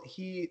 Well,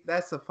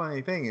 that's the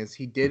funny thing is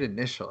he did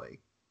initially.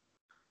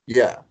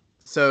 Yeah.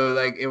 So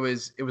like it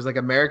was like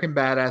American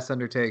Badass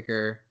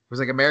Undertaker. It was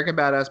like American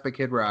Badass by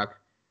Kid Rock.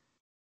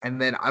 And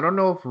then I don't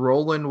know if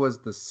Roland was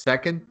the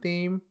second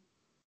theme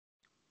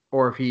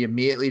or if he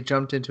immediately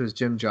jumped into his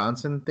Jim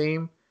Johnson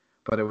theme.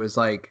 But it was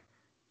like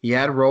he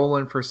had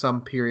Roland for some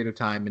period of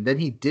time. And then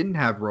he didn't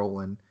have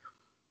Roland.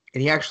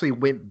 And he actually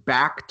went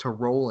back to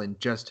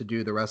Roland just to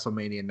do the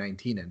WrestleMania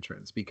 19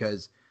 entrance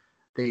because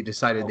they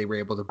decided they were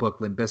able to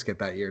book Limp Bizkit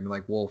that year. And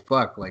like, well,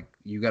 fuck, like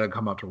you got to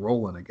come out to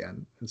Roland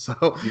again. And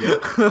so,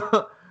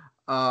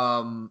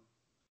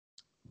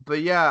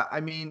 but yeah,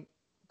 I mean,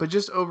 but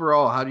just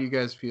overall, how do you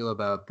guys feel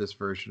about this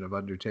version of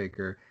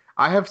Undertaker?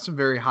 I have some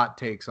very hot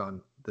takes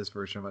on this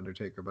version of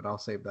Undertaker, but I'll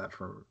save that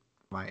for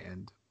my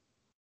end.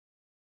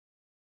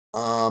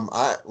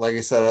 Like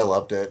I said, I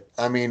loved it.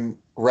 I mean,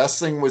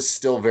 wrestling was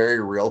still very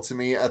real to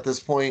me at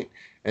this point,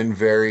 and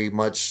very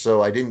much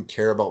so. I didn't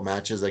care about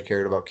matches. I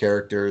cared about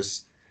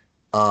characters.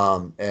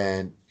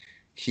 And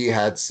he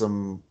had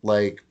some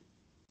like,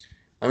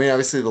 I mean,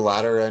 obviously the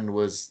latter end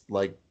was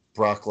like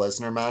Brock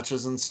Lesnar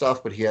matches and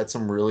stuff, but he had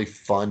some really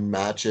fun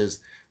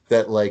matches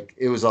that like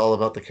it was all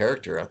about the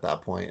character at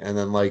that point. And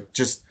then like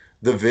just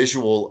the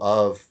visual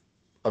of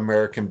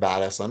American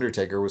Badass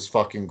Undertaker was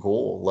fucking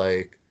cool.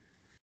 Like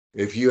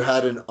if you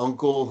had an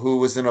uncle who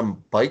was in a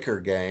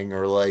biker gang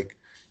or like,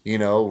 you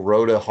know,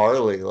 rode a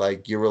Harley,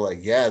 like you were like,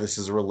 yeah, this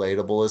is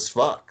relatable as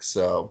fuck.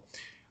 So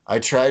I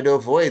try to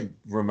avoid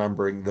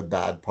remembering the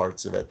bad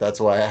parts of it.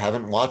 That's why I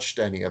haven't watched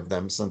any of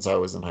them since I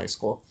was in high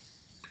school.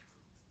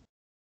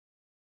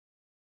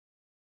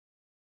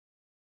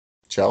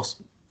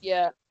 Chelsea?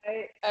 Yeah,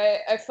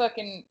 I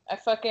fucking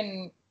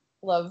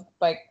love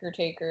Biker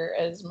Taker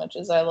as much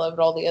as I loved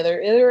all the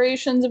other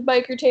iterations of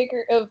Biker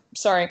Taker.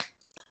 Sorry,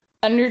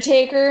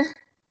 Undertaker.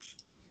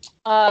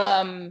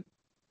 I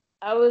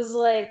was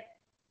like,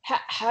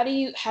 how do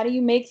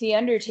you make the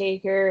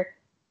Undertaker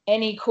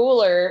any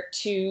cooler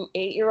to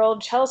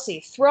 8-year-old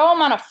Chelsea? Throw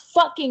him on a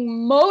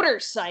fucking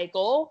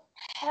motorcycle.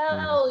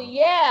 Hell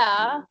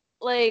yeah!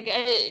 Like,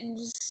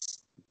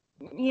 just,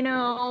 you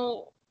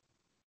know,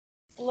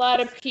 a lot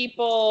of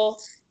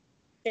people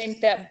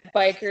think that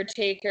Biker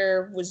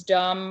Taker was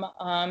dumb,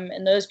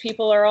 and those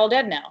people are all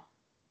dead now.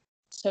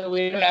 So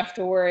we don't have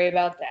to worry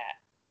about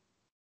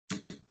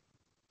that.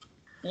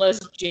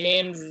 Unless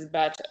James is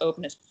about to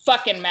open his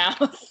fucking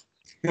mouth.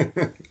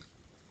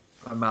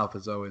 My mouth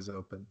is always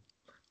open.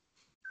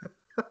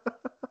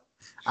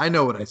 I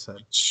know what I said.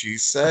 She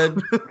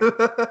said.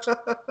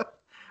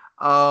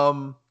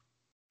 Now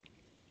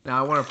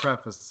I want to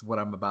preface what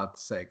I'm about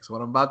to say, because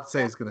what I'm about to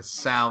say is going to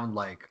sound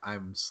like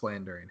I'm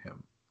slandering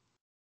him.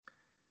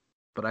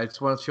 But I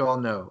just want you all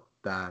to know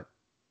that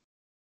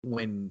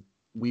when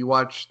we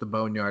watched the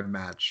Boneyard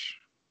match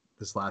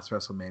this last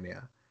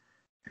WrestleMania,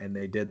 and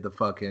they did the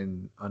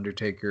fucking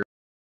Undertaker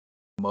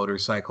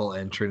motorcycle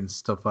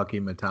entrance to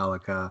fucking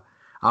Metallica.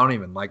 I don't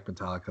even like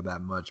Metallica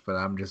that much, but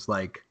I'm just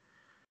like,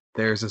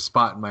 there's a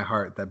spot in my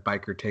heart that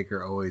Biker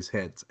Taker always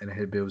hits, and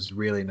it was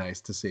really nice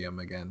to see him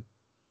again.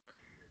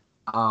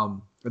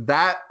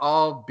 That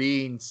all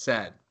being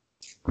said,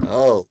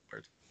 Oh,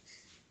 Lord.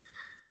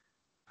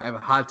 I have a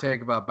hot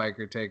take about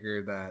Biker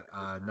Taker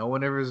that no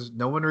one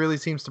really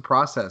seems to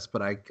process,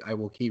 but I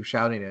will keep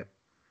shouting it.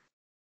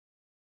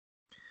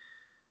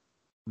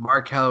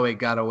 Mark Calloway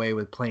got away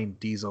with playing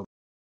Diesel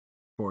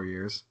for 4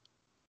 years.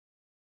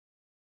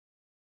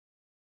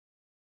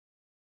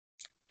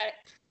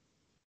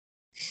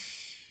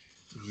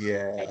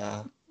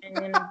 Yeah.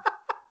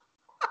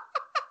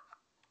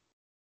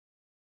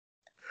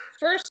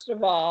 First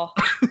of all,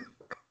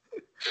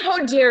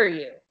 how dare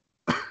you?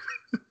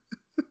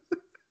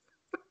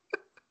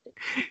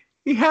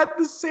 He had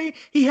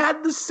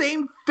the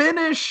same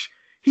finish.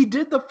 He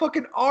did the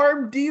fucking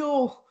arm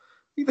deal.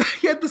 He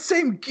had the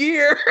same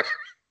gear.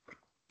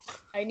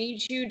 I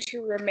need you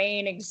to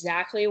remain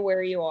exactly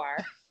where you are.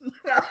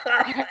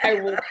 I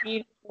will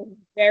be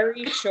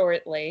very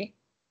shortly.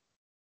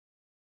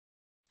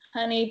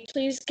 Honey,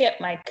 please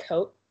get my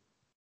coat.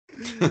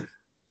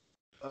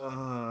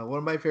 One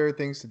of my favorite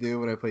things to do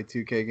when I play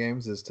 2K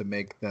games is to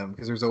make them,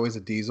 because there's always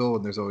a Diesel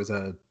and there's always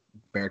a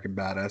American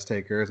Badass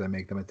Takers. I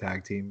make them a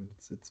tag team.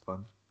 It's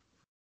fun.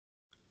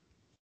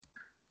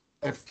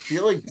 I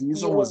feel like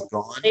Diesel was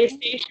gone.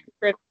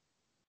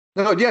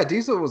 No, yeah,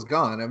 Diesel was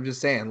gone. I'm just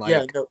saying, like,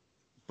 Yeah, no,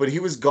 but he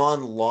was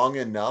gone long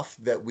enough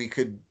that we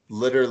could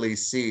literally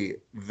see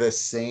the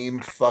same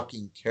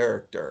fucking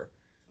character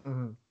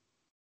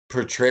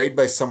portrayed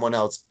by someone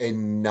else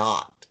and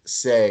not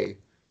say,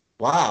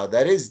 "Wow,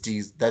 that's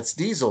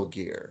Diesel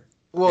gear."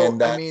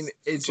 Well, I mean,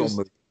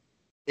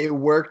 it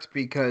worked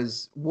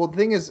because, well, the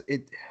thing is,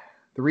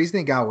 the reason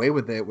they got away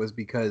with it was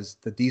because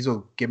the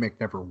Diesel gimmick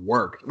never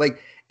worked.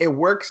 Like, it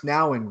works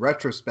now in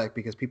retrospect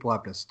because people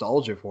have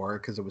nostalgia for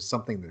it because it was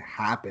something that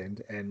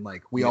happened, and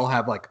like we all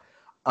have like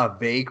a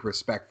vague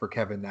respect for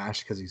Kevin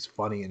Nash because he's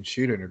funny in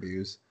shoot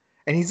interviews,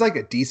 and he's like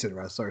a decent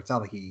wrestler. It's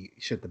not like he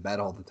shit the bed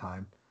all the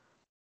time,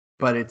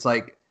 but it's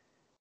like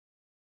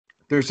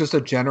there's just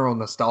a general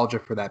nostalgia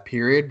for that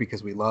period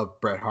because we love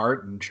Bret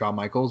Hart and Shawn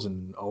Michaels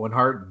and Owen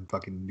Hart and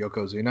fucking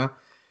Yokozuna.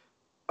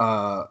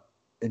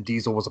 And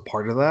Diesel was a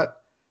part of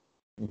that.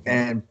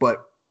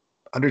 But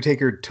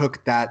Undertaker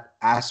took that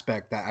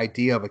aspect, that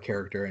idea of a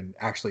character, and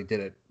actually did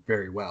it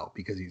very well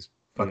because he's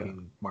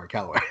fucking Mark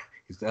Calloway.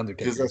 He's the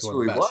Undertaker. Because that's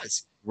who he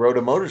was. Rode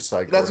a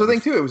motorcycle. That's the thing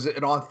too. It was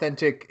an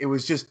authentic. It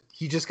was just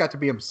he just got to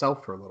be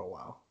himself for a little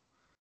while.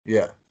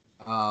 Yeah.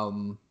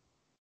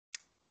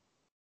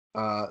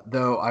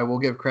 Though I will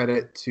give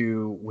credit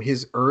to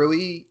his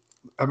early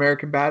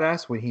American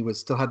Badass when he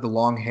still had the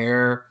long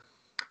hair.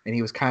 And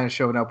he was kind of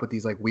showing up with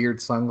these like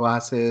weird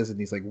sunglasses and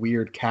these like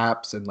weird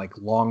caps and like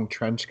long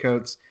trench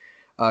coats.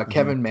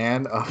 Kevin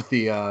Mann of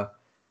the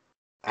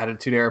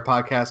Attitude Era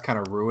podcast kind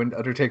of ruined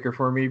Undertaker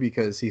for me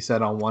because he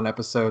said on one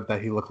episode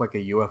that he looked like a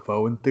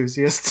UFO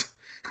enthusiast.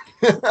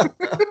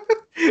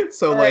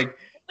 So like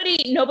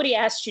nobody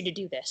asked you to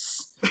do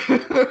this.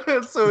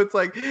 So it's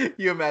like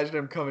you imagine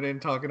him coming in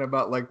talking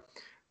about like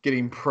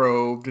getting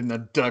probed and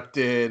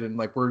abducted, and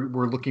like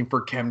we're looking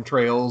for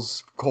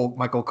chemtrails.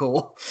 Michael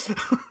Cole.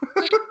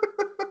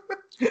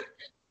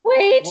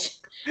 Wait.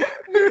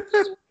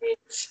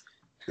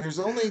 There's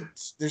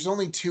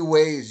only two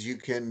ways you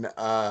can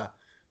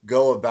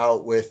go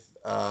about with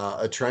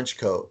a trench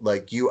coat.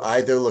 Like you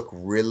either look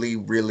really,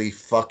 really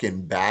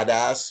fucking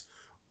badass,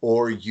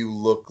 or you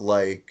look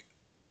like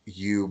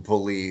you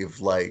believe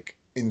like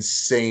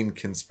insane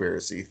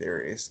conspiracy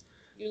theories.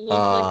 You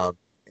look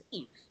like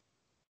Eve.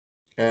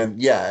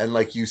 And yeah, and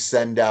like you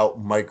send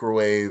out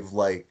microwave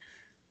like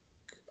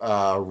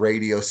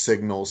radio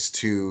signals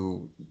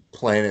to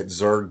planet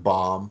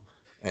Zergbomb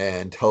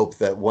and hope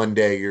that one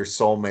day your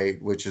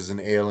soulmate, which is an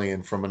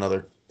alien from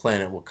another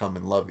planet, will come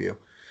and love you.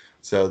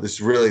 So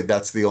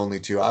that's the only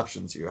two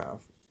options you have.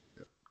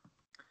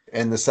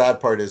 And the sad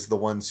part is the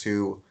ones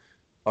who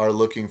are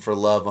looking for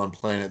love on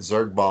planet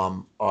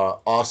Zergbomb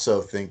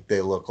also think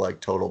they look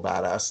like total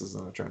badasses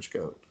in a trench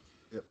coat.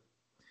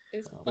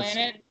 Is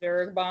Planet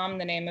Zergbomb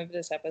the name of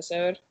this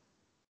episode?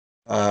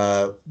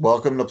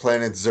 Welcome to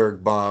Planet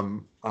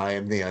Zergbomb. I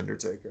am the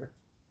Undertaker.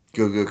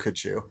 Goo Goo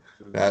Kachu.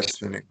 That's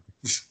the name.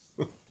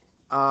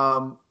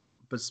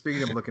 But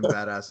speaking of looking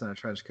badass in a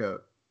trench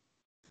coat,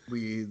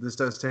 this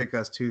does take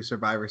us to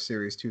Survivor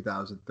Series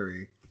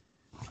 2003.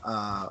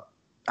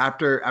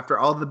 After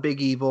all the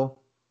big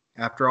evil,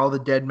 after all the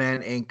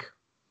Deadman Inc.,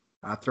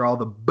 after all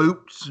the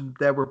boots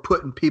that were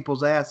put in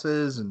people's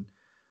asses and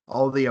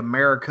all the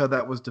America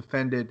that was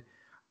defended,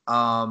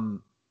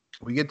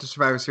 we get to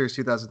Survivor Series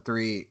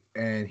 2003,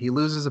 and he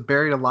loses a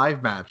buried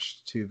alive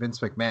match to Vince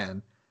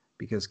McMahon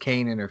because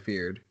Kane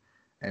interfered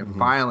and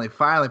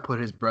finally put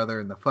his brother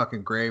in the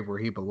fucking grave where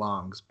he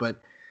belongs. But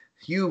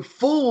you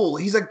fool,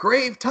 he's a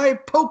grave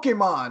type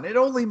Pokemon. It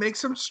only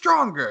makes him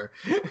stronger.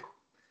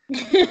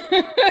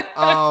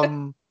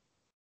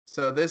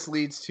 So this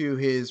leads to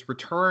his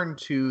return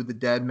to the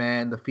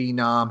Deadman, the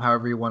Phenom,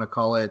 however you want to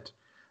call it,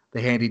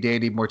 the handy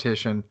dandy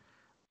mortician,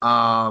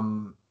 at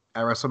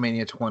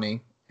WrestleMania 20.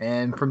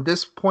 And from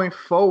this point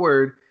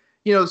forward,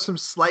 some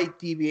slight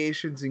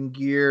deviations in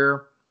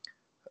gear,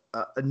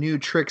 new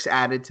tricks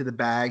added to the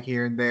bag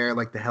here and there,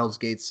 like the Hell's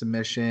Gate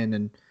submission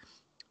and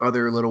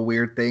other little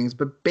weird things.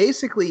 But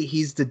basically,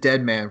 he's the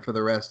Deadman for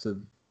the rest of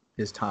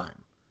his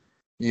time.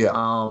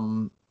 Yeah.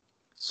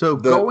 So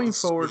going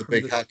forward, the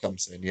big hat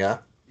comes in. Yeah.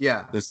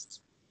 Yeah.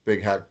 This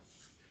big hat.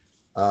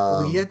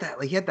 He had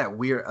that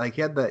weird, like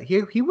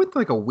he went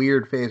through like a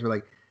weird phase where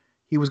like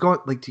he was going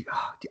like,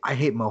 I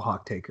hate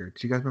Mohawk Taker.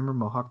 Do you guys remember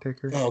Mohawk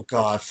Taker? Oh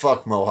God,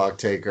 fuck Mohawk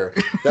Taker.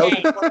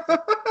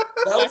 That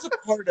was a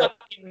part of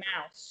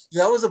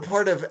that was a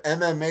part of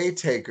MMA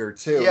Taker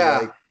too.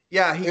 Yeah,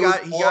 he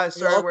got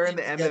started wearing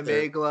the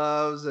MMA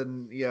gloves,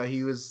 and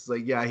he was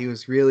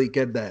really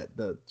good at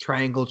the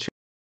triangle.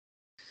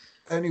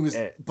 And he was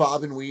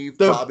bob and weave.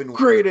 The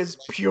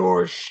greatest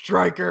pure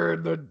striker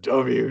in the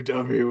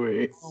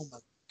WWE. Oh my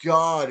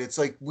God, it's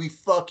like we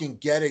fucking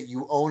get it.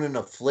 You own an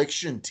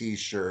Affliction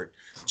t-shirt.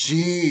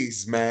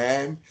 Jeez,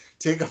 man.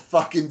 Take a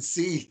fucking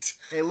seat.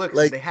 Hey, look,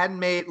 they hadn't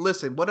made...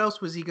 Listen, what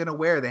else was he going to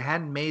wear? They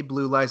hadn't made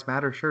Blue Lives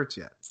Matter shirts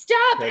yet.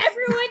 Stop!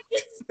 Everyone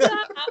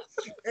stop!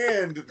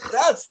 And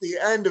that's the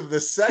end of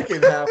the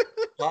second half of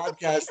the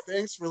podcast.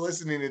 Thanks for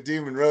listening to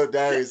Demon Road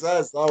Diaries.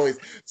 As always,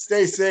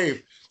 stay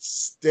safe.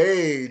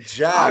 Stay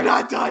jacked. I'm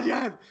not done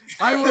yet.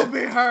 I will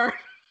be hurt.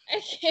 I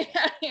came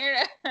out here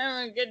to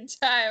have a good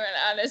time, and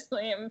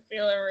honestly, I'm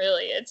feeling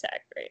really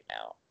attacked right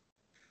now.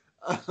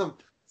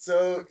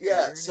 So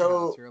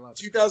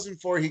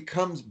 2004, he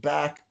comes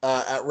back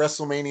at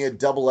WrestleMania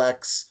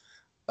XX.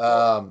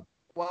 Well,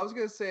 I was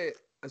gonna say,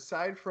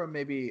 aside from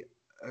maybe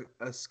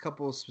a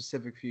couple of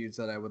specific feuds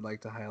that I would like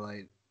to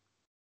highlight,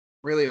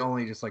 really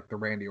only just like the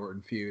Randy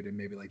Orton feud and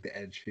maybe like the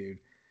Edge feud.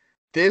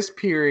 This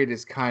period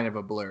is kind of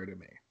a blur to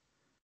me.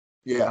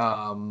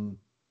 Yeah.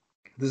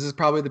 This is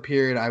probably the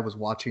period I was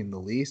watching the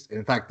least.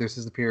 In fact, this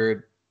is the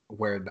period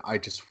where I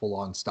just full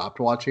on stopped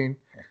watching.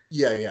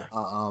 Yeah.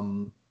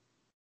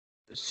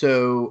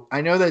 So I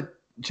know that,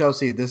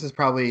 Chelsea, this is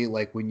probably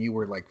like when you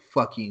were like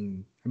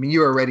fucking... I mean, you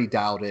were already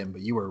dialed in,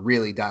 but you were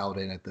really dialed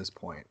in at this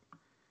point.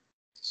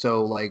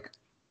 So like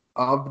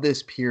of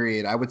this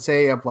period, I would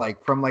say of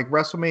like from like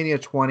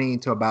WrestleMania 20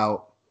 to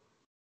about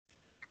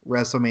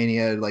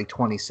WrestleMania like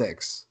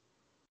 26.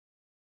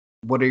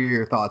 What are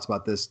your thoughts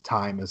about this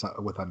time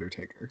with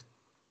Undertaker?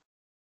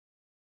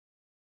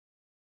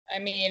 I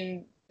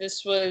mean,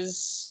 this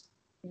was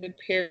the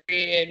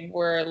period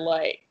where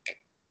like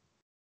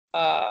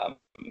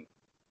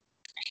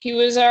he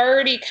was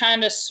already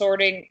kind of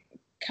sort of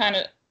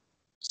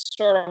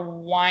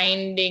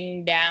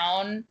winding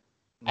down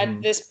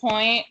at this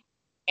point,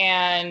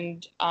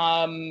 and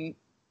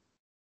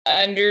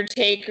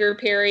Undertaker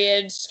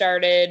period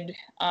started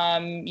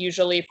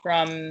usually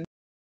from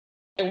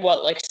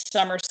like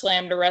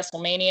SummerSlam to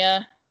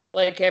WrestleMania,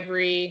 like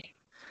every...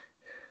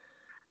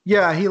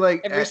 Yeah, he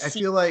like I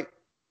feel like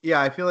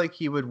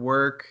he would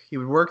work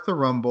the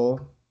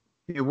Rumble.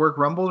 He would work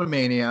Rumble to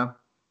Mania,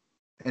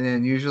 and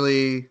then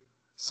usually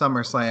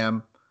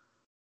SummerSlam,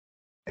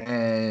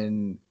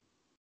 and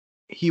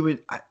he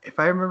would, if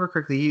I remember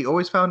correctly, he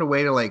always found a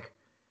way to like,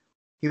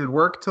 he would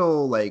work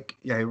till like,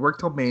 he'd work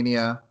till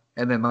Mania,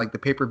 and then like the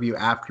pay-per-view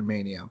after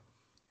Mania.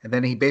 And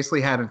then he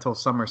basically had until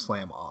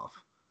SummerSlam off.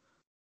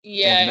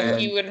 Yeah, then,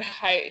 he would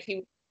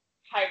hibernate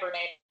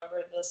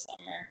over the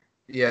summer.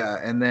 Yeah,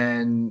 and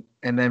then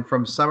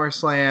from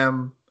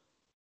SummerSlam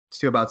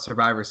to about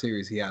Survivor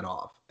Series, he had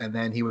off, and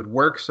then he would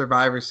work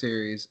Survivor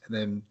Series, and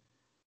then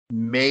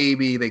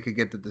maybe they could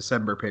get the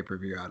December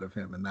pay-per-view out of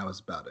him, and that was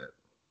about it.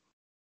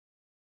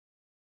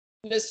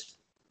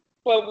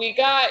 But we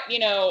got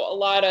a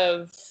lot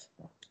of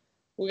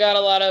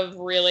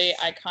really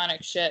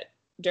iconic shit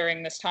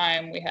during this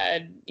time. We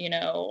had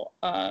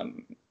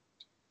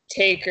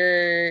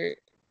Taker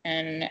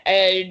and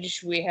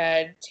Edge. We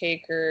had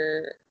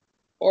Taker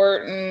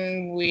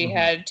Orton. We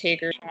had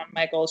Taker Shawn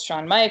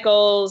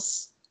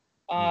Michaels.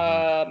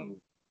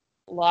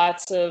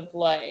 Lots of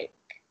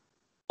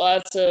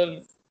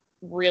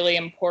really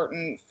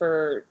important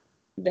for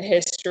the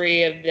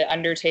history of the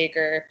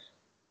Undertaker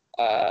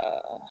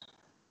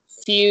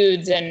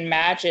feuds and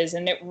matches,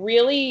 and it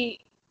really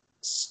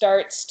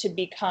starts to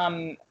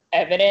become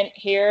evident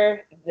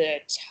here the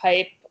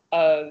type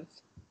of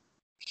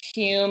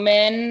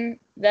human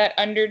that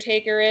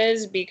Undertaker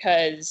is,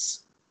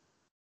 because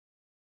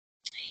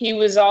he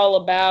was all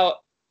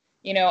about,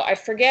 I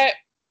forget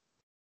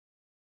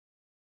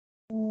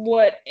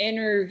what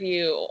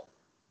interview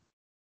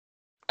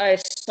I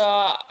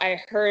saw. I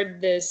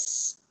heard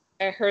this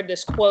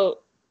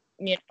quote,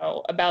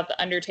 about the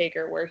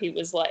Undertaker, where he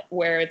was like,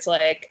 where it's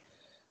like,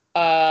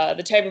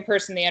 the type of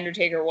person the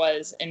Undertaker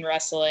was in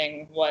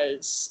wrestling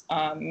was,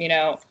 come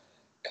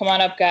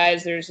on up,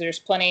 guys. There's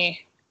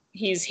plenty.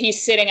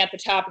 He's sitting at the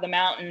top of the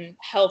mountain,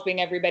 helping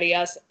everybody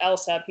else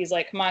up. He's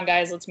like, come on,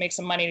 guys, let's make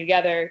some money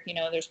together.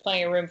 There's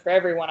plenty of room for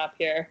everyone up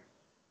here,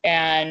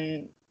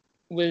 and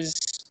was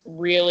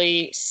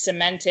really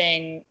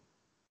cementing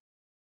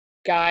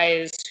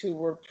guys who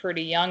were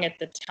pretty young at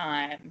the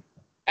time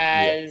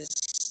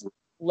as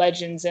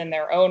legends in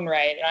their own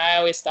right. And I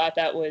always thought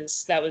that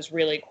was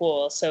really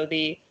cool. So with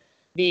the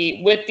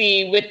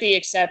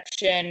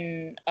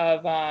exception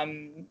of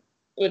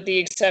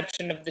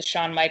the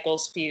Shawn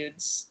Michaels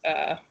feuds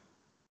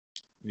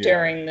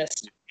during this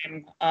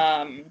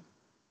time,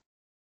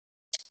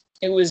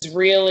 this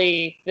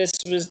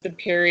was the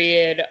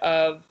period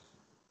of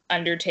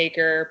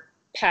Undertaker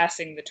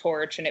passing the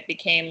torch, and it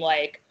became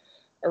like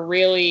a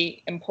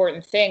really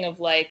important thing of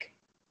like,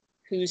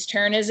 whose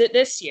turn is it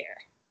this year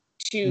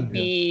to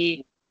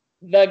be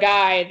the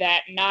guy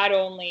that not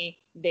only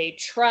they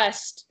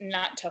trust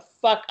not to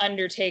fuck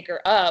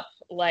Undertaker up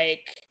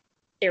like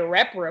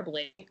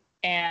irreparably,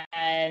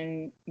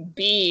 and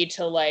B,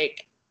 to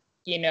like,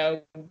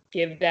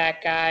 give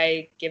that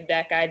guy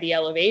the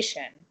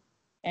elevation.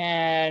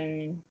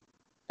 And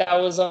that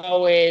was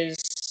always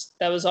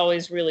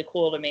really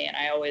cool to me, and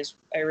I always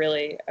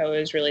really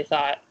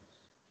thought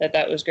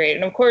that was great.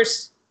 And of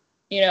course,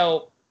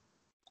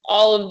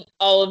 all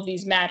of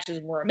these matches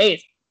were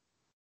amazing.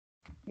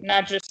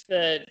 Not just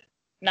the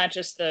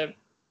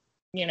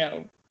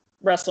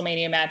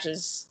WrestleMania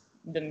matches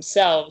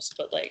themselves,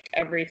 but like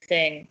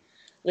everything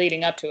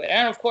leading up to it.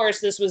 And of course,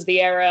 this was the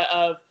era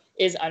of,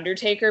 is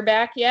Undertaker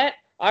back yet?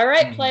 All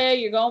right, playa,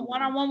 you're going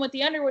one-on-one with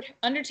the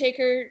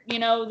Undertaker,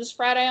 this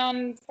Friday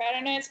on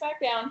Friday Night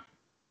SmackDown,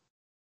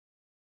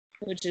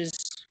 which is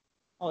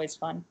always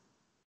fun.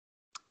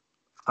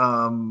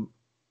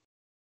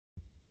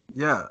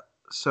 Yeah.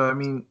 So I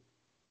mean,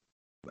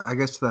 I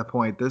guess to that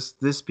point,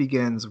 this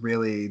begins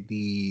really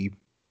the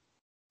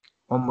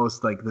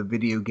almost like the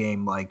video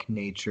game like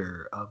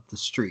nature of the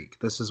streak.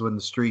 This is when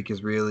the streak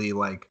is really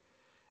like,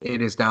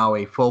 it is now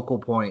a focal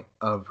point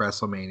of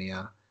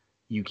WrestleMania.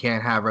 You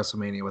can't have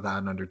WrestleMania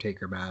without an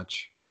Undertaker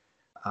match.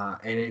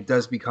 And it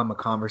does become a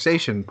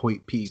conversation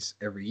piece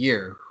every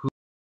year. Who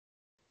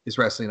is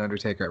wrestling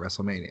Undertaker at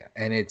WrestleMania?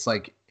 And it's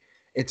like,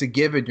 it's a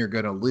given you're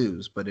going to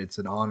lose, but it's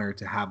an honor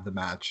to have the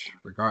match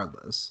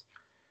regardless.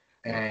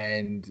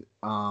 And,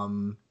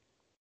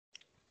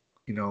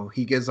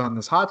 he gets on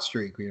this hot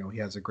streak. He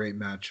has a great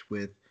match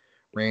with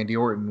Randy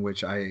Orton,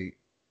 which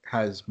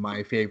has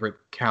my favorite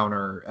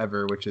counter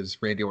ever, which is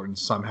Randy Orton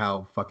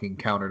somehow fucking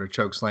countered a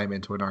chokeslam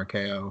into an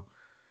RKO.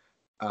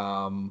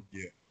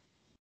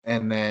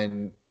 And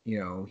then,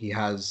 he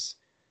has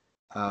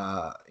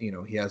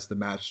the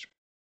match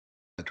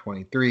at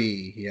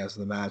 23. He has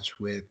the match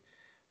with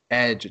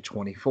Edge at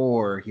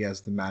 24. He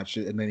has the match,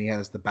 and then he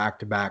has the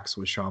back-to-backs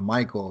with Shawn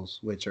Michaels,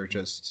 which are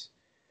just,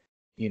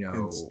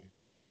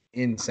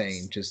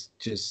 insane.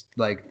 Just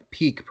like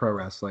peak pro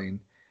wrestling.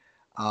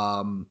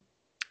 And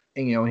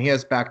he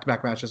has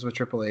back-to-back matches with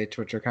Triple H,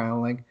 which are kind of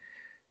like,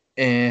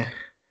 in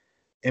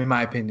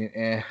my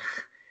opinion,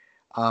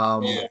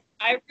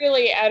 I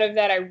really, out of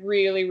that, I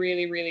really,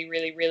 really, really,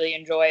 really, really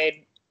enjoyed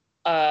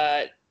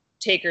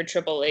Taker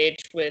Triple H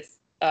with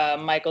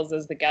Michaels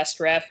as the guest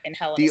ref in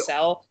Hell in a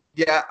Cell.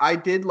 Yeah, I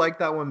did like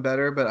that one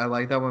better, but I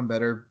like that one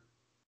better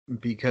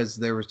because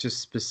there was just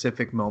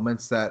specific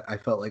moments that I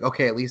felt like,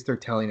 okay, at least they're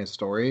telling a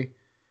story.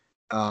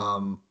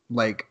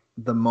 Like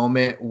the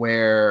moment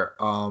where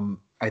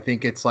I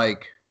think it's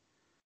like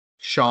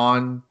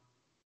Shawn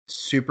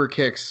super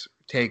kicks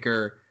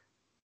Taker.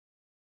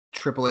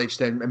 Triple H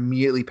then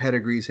immediately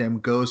pedigrees him,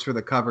 goes for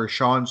the cover.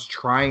 Shawn's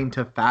trying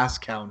to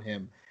fast count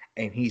him,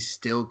 and he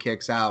still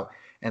kicks out.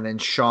 And then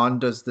Shawn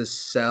does this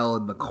sell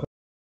in the corner.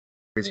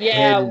 His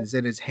head is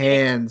in his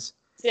hands,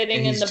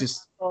 sitting in the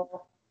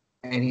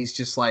and he's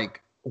just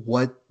like,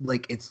 what?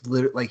 Like it's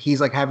literally like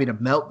he's like having a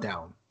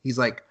meltdown. He's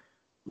like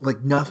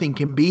nothing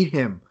can beat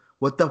him.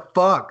 What the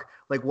fuck?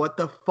 Like what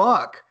the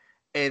fuck?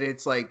 And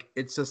it's like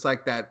it's just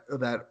like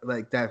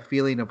that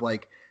feeling of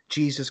like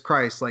Jesus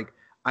Christ, like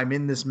I'm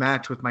in this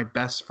match with my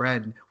best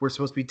friend. We're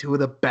supposed to be two of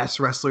the best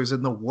wrestlers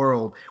in the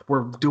world.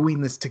 We're doing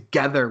this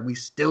together. We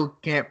still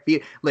can't feel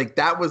like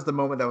that was the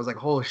moment that was like,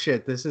 holy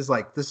shit, this is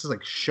like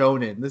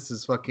shonen. This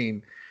is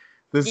fucking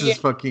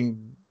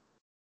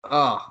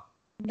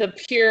the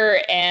pure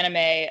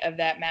anime of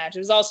that match. It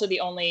was also the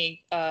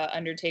only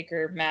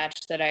Undertaker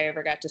match that I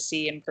ever got to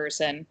see in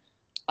person.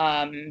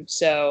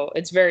 So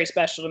it's very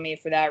special to me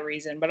for that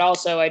reason. But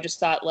also I just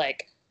thought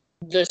like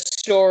the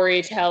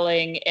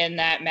storytelling in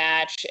that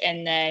match,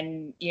 and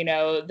then, you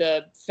know,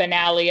 the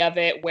finale of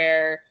it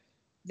where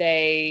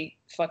they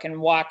fucking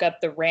walk up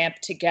the ramp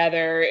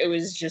together. It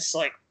was just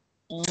like,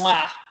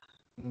 mwah,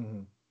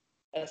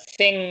 a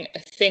thing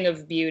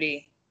of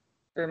beauty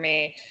for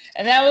me.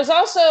 And that was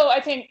also,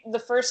 I think, the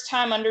first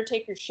time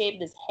Undertaker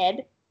shaved his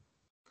head.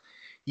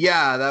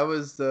 Yeah, and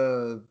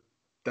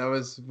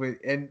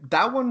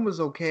that one was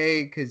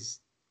okay because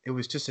it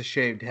was just a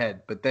shaved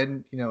head. But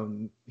then, you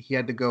know, he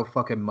had to go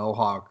fucking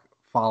mohawk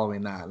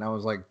following that. And I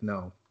was like,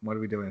 no, what are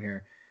we doing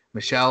here?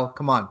 Michelle,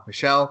 come on.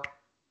 Michelle,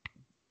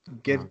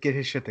 get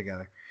his shit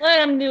together.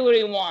 Let him do what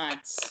he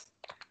wants.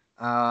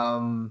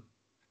 Yeah,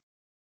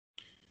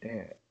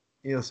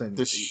 listen,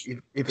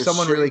 if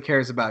someone really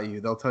cares about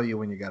you, they'll tell you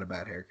when you got a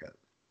bad haircut.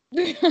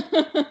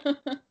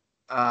 The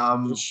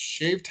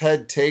shaved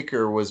head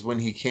Taker was when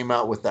he came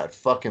out with that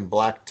fucking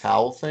black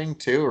towel thing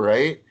too,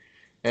 right?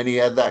 And he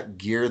had that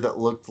gear that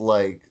looked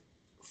like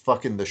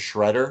fucking the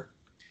Shredder.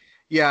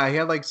 Yeah, he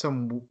had like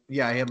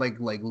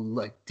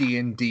like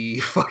D&D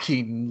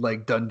fucking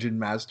like Dungeon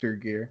Master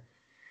gear.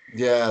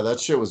 Yeah, that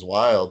shit was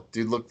wild.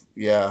 Dude looked,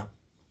 yeah.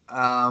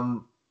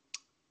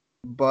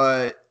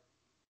 But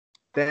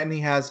then he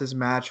has his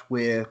match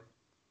with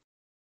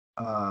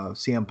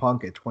CM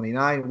Punk at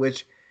 29,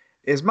 which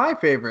is my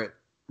favorite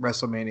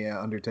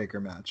WrestleMania Undertaker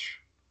match.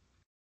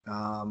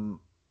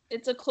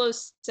 It's a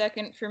close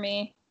second for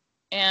me.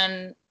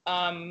 And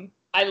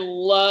I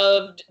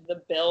loved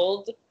the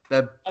build.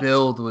 That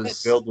build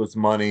was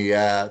money,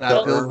 yeah.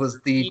 That build was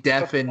the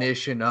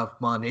definition of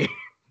money.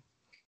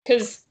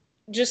 Because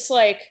just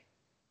like,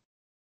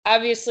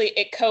 obviously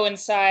it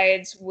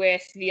coincides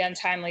with the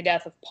untimely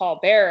death of Paul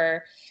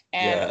Bearer.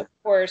 And of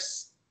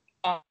course,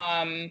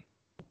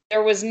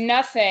 there was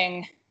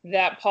nothing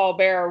that Paul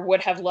Bearer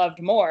would have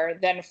loved more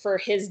than for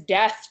his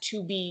death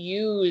to be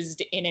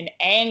used in an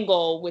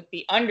angle with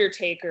The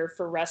Undertaker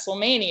for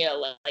WrestleMania.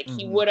 Like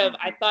he would have,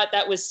 I thought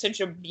that was such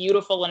a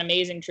beautiful and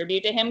amazing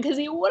tribute to him because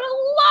he would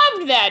have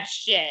loved that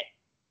shit.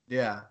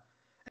 Yeah.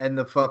 And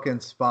the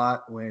fucking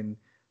spot when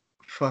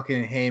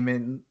fucking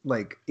Heyman,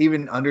 like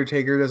even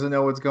Undertaker doesn't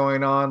know what's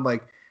going on.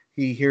 Like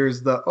he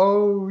hears the,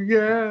 oh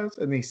yes,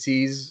 and he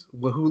sees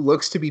who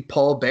looks to be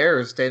Paul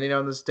Bearer standing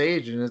on the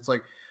stage. And it's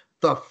like,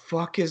 the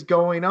fuck is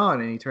going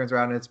on? And he turns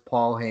around and it's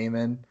Paul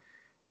Heyman,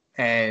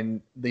 and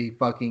he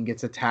fucking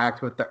gets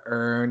attacked with the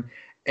urn,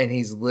 and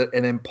he's lit,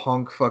 and then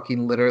Punk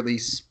fucking literally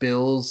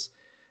spills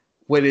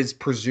what is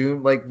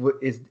presumed, like what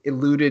is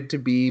alluded to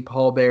be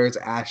Paul Bearer's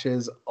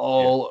ashes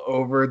all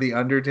over the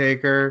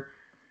Undertaker,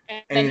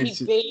 and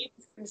he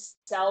bathes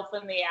himself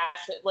in the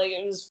ashes. Like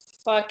it was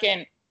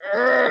fucking.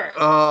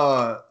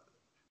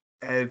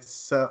 And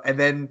so, and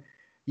then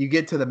you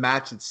get to the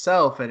match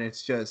itself, and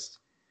it's just.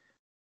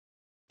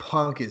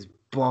 Punk is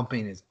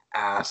bumping his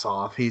ass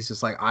off. He's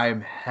just like, I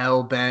am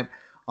hell bent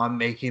on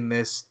making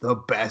this the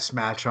best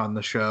match on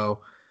the show,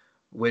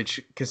 which,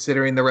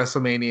 considering the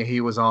WrestleMania he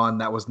was on,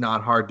 that was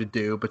not hard to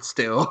do, but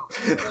still.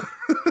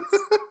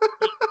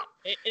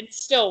 It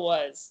still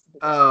was.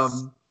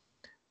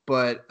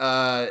 But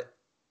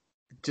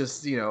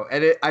just, you know,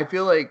 and I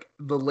feel like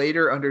the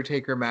later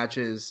Undertaker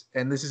matches,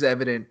 and this is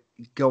evident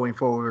going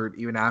forward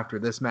even after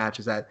this match,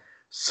 is that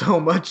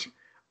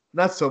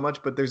not so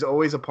much, but there's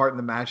always a part in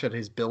the match that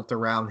is built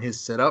around his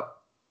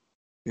sit-up.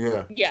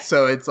 Yeah.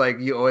 So it's like,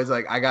 you always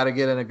like, I got to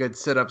get in a good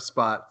sit-up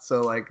spot. So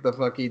like the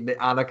fucking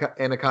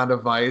Anaconda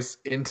Vice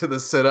into the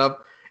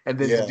sit-up, and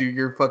then do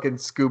your fucking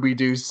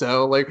Scooby-Doo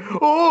cell. Like,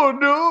 oh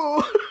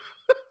no.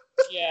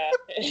 Yeah.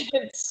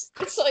 It's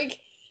like,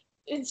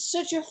 it's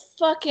such a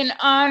fucking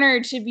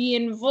honor to be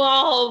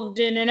involved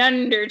in an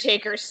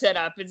Undertaker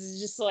setup. It's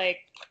just like,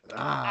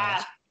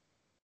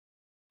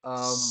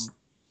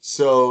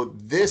 So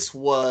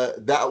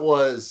that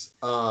was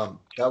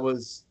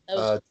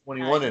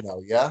 21 and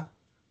 0, yeah?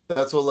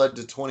 That's what led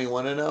to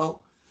 21 and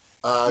 0.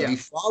 The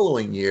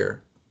following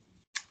year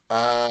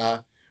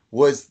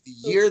was the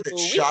year that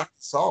shocked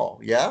us all,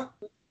 yeah?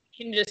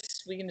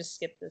 we can just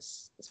skip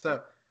this.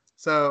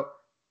 So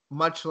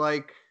much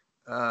like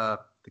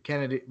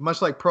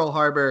much like Pearl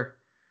Harbor,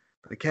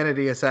 the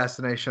Kennedy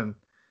assassination,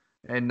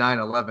 and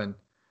 9/11,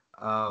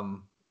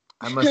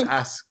 I must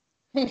ask.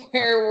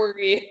 Where were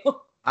you?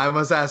 I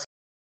must ask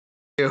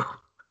you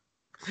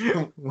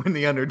when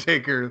the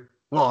Undertaker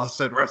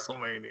lost at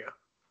WrestleMania.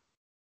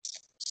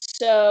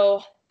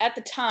 So at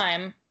the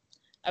time,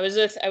 I was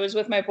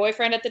with my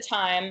boyfriend at the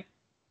time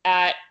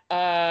at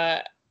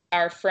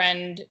our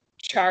friend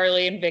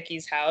Charlie and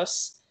Vicky's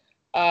house.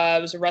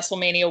 It was a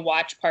WrestleMania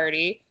watch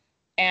party,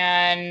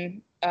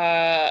 and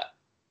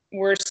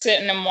we're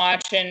sitting and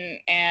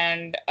watching,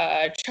 and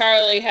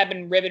Charlie had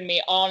been ribbing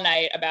me all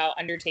night about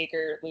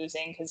Undertaker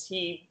losing because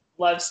he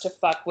loves to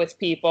fuck with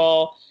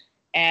people,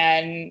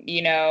 and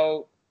you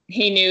know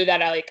he knew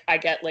that I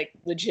get like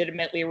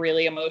legitimately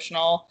really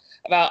emotional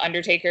about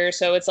Undertaker.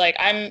 So it's like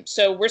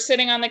we're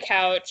sitting on the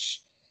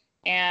couch,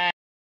 and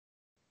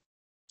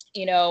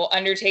you know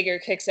Undertaker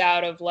kicks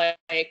out of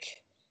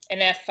like an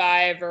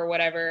F5 or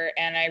whatever,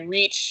 and I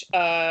reach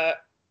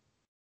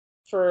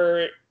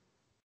for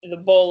the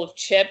bowl of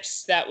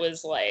chips that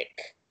was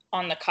like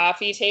on the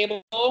coffee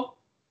table,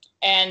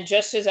 and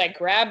just as I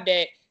grabbed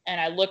it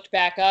and I looked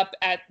back up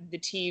at the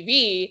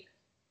TV,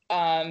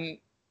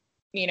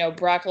 you know,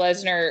 Brock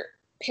Lesnar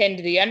pinned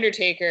the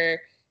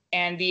Undertaker,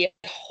 and the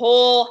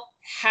whole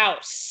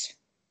house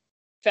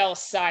fell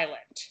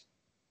silent,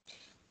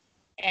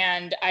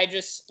 and I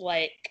just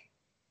like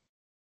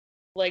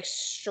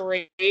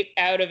straight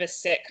out of a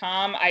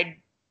sitcom, I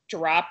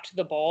dropped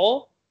the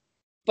bowl.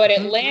 But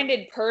it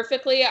landed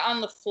perfectly on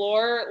the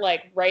floor,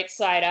 like right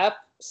side up,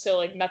 so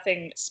like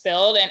nothing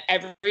spilled, and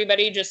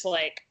everybody just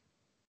like,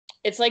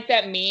 it's like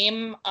that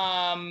meme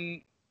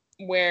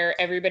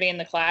where everybody in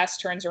the class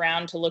turns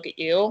around to look at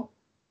you.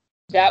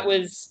 That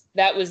was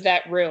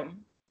that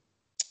room,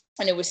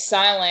 and it was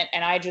silent,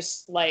 and I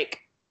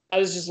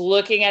was just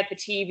looking at the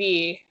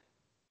TV,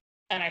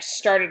 and I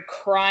started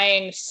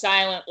crying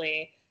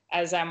silently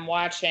as I'm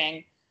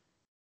watching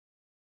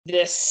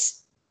this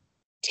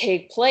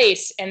take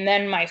place, and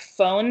then my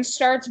phone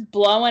starts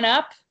blowing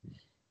up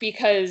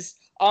because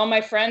all my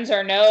friends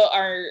know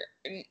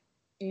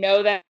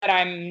that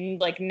I'm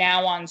like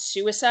now on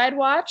suicide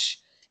watch,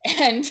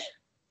 and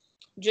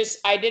just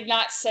I did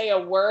not say a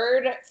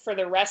word for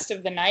the rest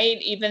of the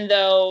night, even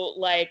though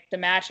like the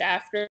match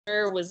after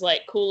was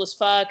like cool as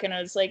fuck, and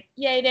I was like,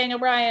 yay Daniel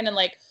Bryan, and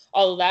like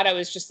all of that. I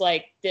was just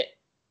like,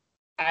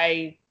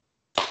 I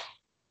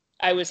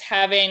was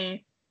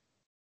having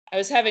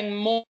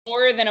more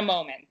than a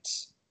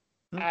moment.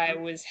 I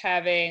was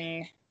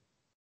having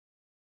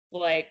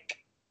like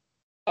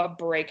a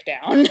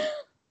breakdown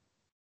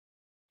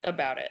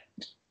about it.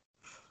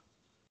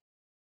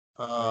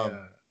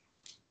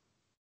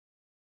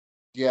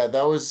 Yeah,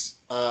 that was.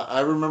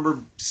 I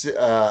remember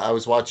I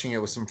was watching it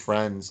with some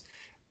friends,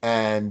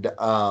 and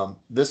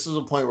this is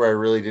a point where I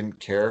really didn't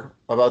care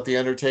about the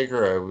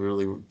Undertaker. I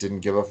really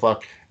didn't give a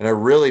fuck, and I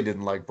really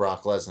didn't like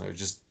Brock Lesnar.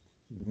 Just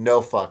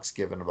no fucks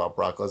given about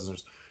Brock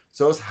Lesnar.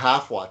 So I was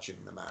half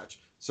watching the match.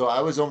 So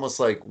I was almost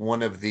like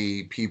one of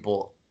the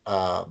people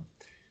that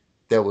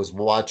was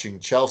watching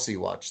Chelsea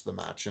watch the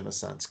match in a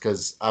sense,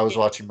 because I was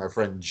watching my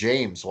friend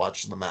James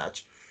watch the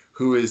match,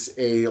 who is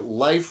a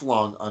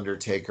lifelong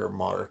Undertaker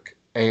mark,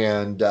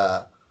 and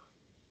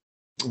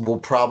will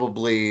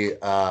probably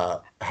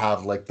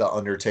have like the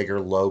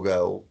Undertaker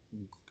logo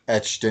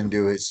etched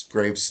into his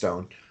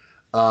gravestone.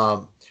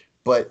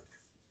 But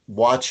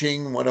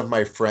watching one of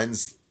my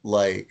friends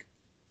like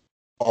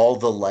all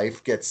the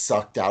life get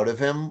sucked out of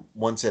him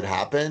once it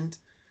happened,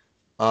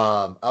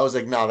 I was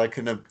like, no,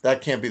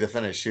 that can't be the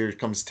finish. Here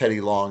comes Teddy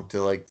Long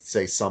to like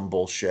say some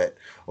bullshit,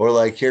 or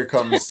like here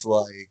comes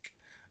like,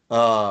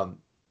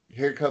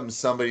 here comes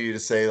somebody to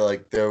say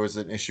like there was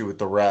an issue with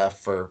the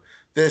ref or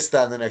this,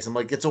 that, and the next. I'm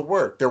like, it's a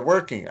work. They're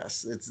working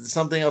us. It's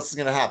something else is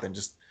gonna happen.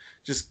 Just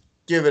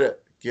give it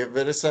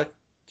a second.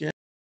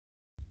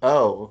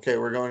 Oh, okay,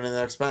 we're going to the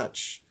next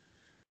match.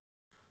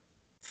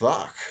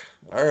 Fuck.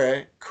 All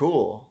right,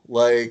 cool.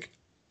 Like,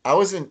 I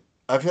feel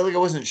like I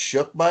wasn't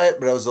shook by it,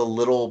 but I was a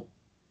little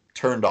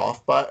turned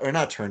off by, or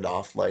not turned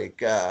off,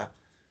 like, what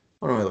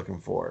am I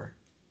looking for?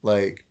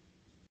 Like,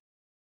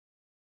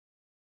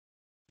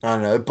 I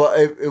don't know, but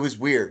it was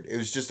weird. It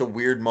was just a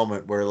weird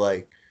moment where,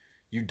 like,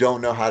 you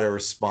don't know how to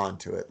respond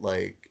to it.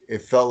 Like,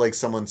 it felt like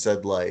someone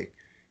said, like,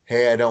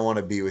 hey, I don't want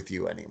to be with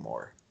you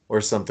anymore,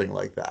 or something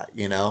like that,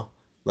 you know?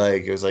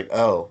 Like, it was like,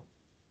 oh,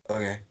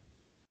 okay,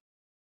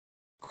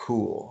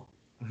 cool.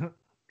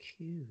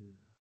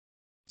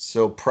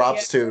 So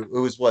props to,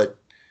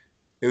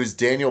 it was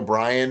Daniel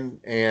Bryan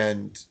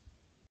and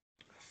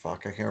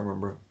fuck, I can't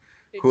remember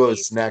who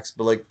was next,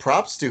 but like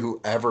props to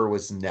whoever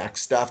was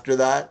next after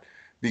that,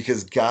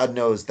 because God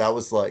knows that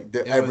was like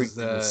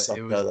everything was sucked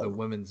it out was of the them.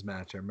 women's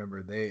match. I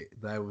remember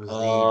that was the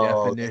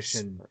Oh,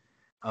 definition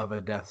of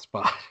a death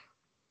spot.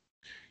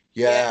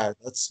 yeah,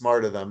 that's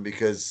smart of them,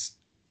 because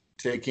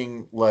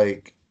taking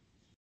like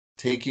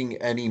taking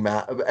any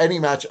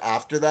match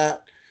after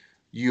that,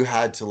 you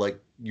had to like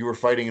you were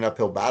fighting an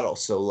uphill battle.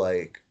 So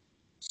like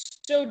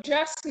So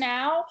just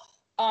now,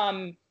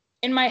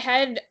 in my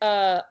head,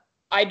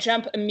 I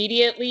jump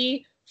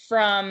immediately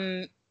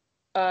from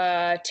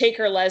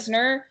Taker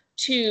Lesnar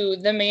to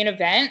the main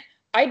event.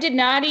 I did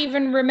not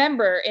even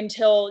remember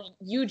until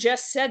you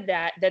just said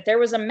that there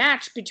was a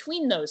match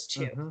between those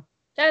two. Mm-hmm.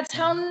 That's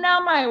how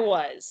numb I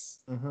was.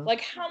 Mm-hmm. Like,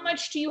 how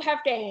much do you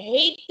have to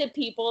hate the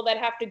people that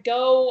have to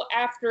go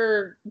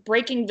after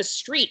breaking the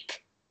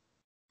streak?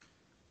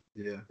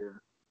 Yeah.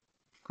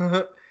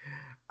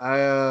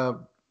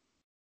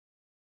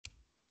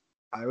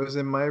 I was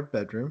in my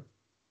bedroom.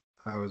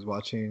 I was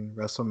watching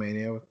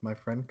WrestleMania with my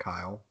friend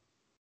Kyle.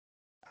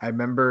 I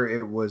remember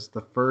it was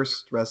the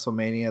first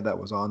WrestleMania that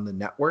was on the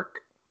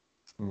network.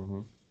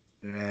 Mm-hmm.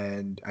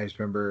 And I just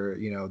remember,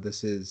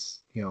 this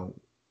is,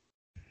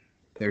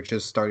 they're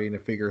just starting to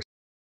figure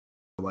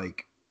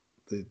like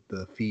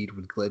the feed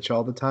would glitch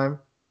all the time.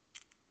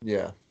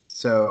 Yeah.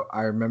 So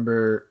I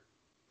remember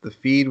the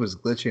feed was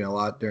glitching a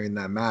lot during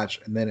that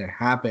match, and then it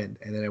happened,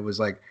 and then it was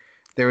like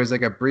there was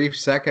like a brief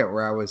second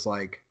where I was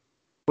like,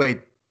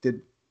 wait,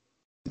 did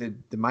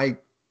my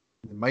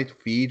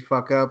feed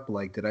fuck up?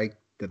 Like did I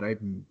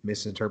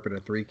misinterpret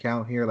a 3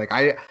 count here? Like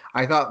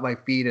I thought my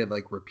feed had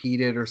like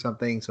repeated or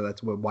something, so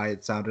that's why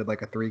it sounded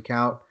like a 3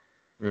 count.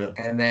 Yeah.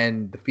 And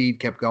then the feed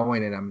kept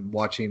going, and I'm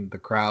watching the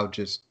crowd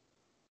just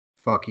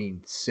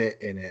fucking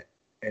sit in it,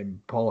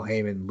 and Paul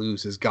Heyman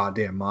lose his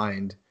goddamn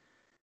mind.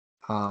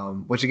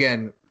 Which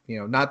again,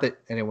 not that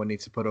anyone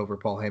needs to put over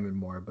Paul Heyman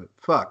more, but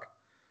fuck,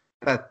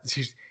 that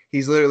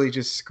he's literally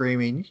just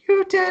screaming,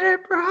 "You did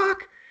it,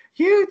 Brock!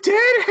 You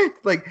did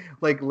it!" Like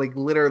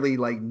literally,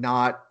 like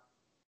not.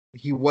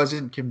 He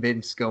wasn't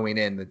convinced going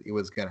in that it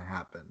was gonna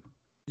happen.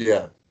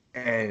 Yeah.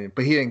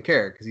 But he didn't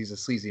care because he's a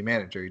sleazy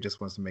manager. He just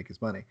wants to make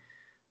his money.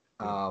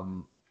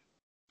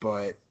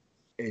 But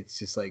it's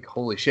just like,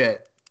 holy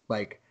shit!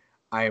 Like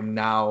I am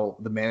now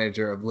the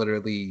manager of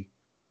literally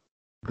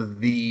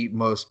the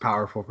most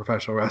powerful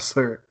professional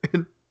wrestler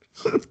in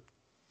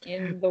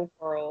the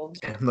world.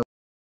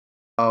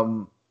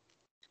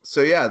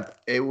 So yeah,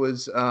 it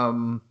was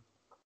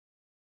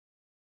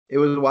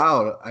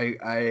wild.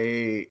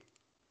 I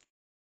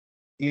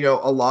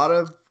a lot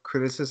of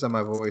criticism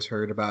I've always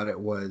heard about it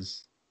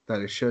was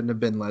that it shouldn't have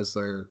been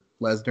Lesnar.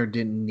 Lesnar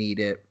didn't need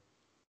it.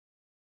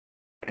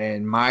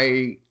 And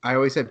I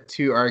always have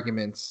 2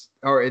 arguments,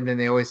 and then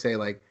they always say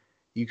like,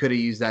 you could have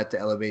used that to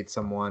elevate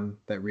someone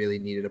that really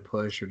needed a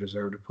push or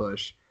deserved a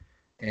push.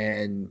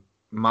 And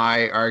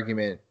my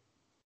argument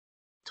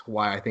to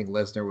why I think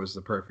Lesnar was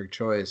the perfect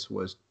choice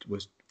was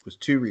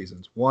 2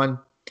 reasons. One,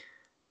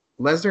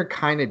 Lesnar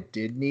kind of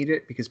did need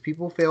it because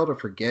people fail to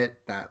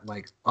forget that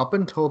like up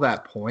until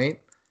that point,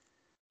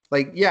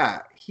 like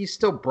yeah, he's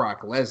still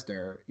Brock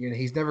Lesnar.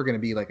 He's never going to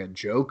be like a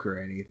joke or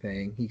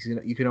anything.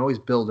 You can always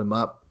build him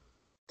up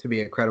to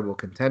be a credible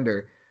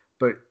contender,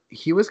 but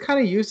he was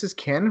kind of used as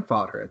cannon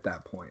fodder at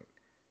that point.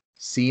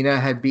 Cena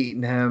had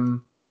beaten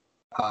him.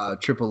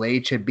 Triple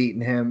H had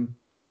beaten him.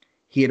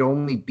 He had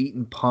only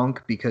beaten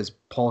Punk because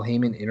Paul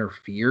Heyman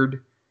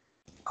interfered.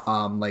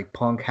 Like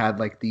Punk had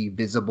like the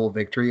visible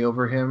victory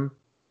over him.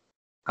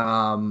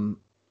 Like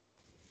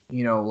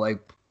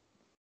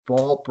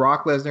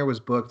Brock Lesnar was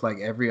booked like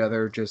every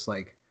other just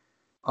like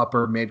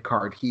upper mid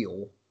card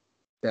heel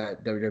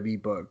that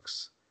WWE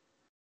books,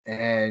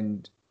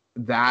 and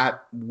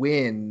that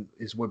win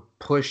is what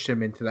pushed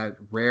him into that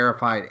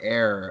rarefied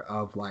air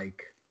of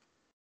like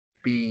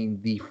being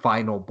the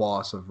final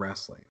boss of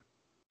wrestling.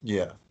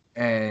 Yeah.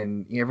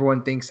 And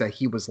everyone thinks that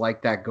he was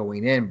like that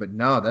going in, but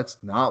no, that's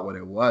not what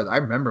it was. I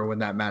remember when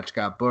that match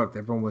got booked,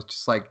 everyone was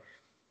just like,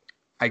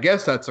 I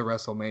guess that's a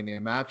WrestleMania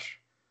match.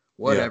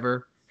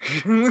 Whatever.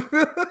 Yeah.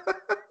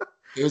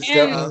 It was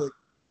definitely.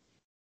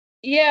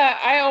 Yeah,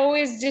 I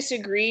always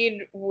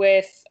disagreed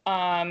with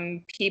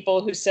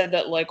people who said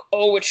that like,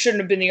 oh, it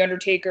shouldn't have been the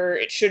Undertaker.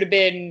 It should have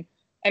been.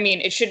 I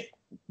mean, it should.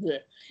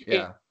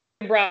 Yeah.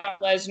 Brock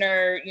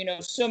Lesnar,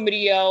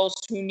 somebody else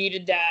who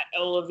needed that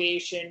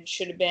elevation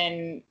should have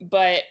been.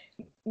 But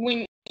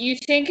when you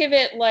think of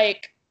it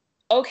like,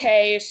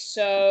 okay,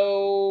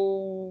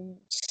 so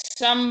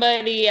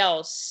somebody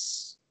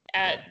else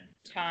at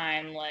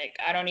time, like,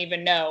 I don't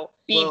even know,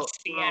 beats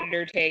the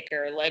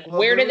Undertaker. Like,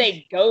 where do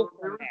they go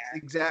from there?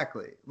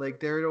 Exactly. Like,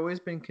 there had always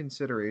been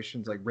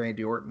considerations. Like,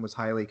 Randy Orton was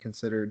highly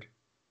considered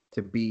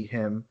to beat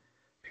him.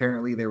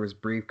 Apparently, there was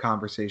brief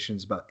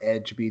conversations about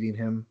Edge beating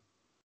him.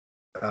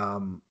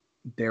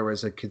 There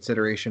was a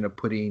consideration of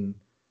putting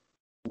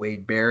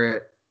Wade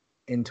Barrett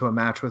into a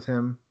match with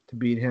him to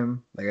beat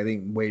him. Like, I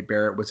think Wade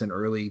Barrett was an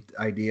early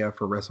idea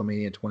for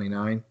WrestleMania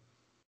 29.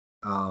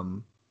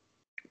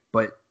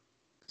 But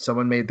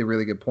someone made the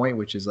really good point,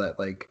 which is that,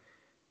 like,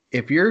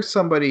 if you're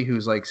somebody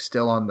who's, like,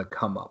 still on the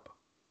come up,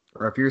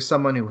 or if you're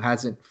someone who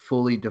hasn't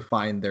fully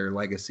defined their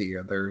legacy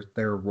or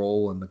their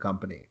role in the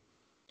company,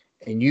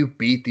 and you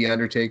beat The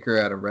Undertaker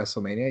at a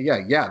WrestleMania,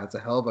 yeah, that's a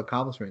hell of an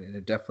accomplishment, and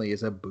it definitely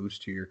is a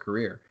boost to your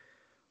career.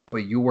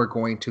 But you are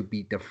going to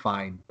be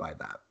defined by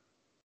that.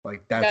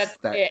 Like, that's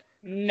it.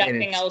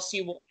 Nothing else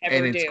you will ever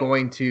do. And it's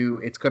going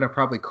to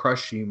probably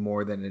crush you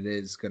more than it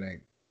is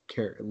going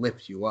to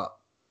lift you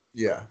up.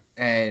 Yeah.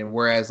 And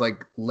whereas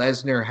like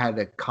Lesnar had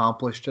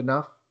accomplished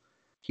enough,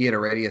 he had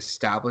already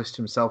established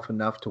himself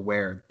enough to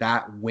where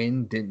that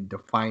win didn't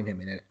define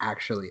him and it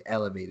actually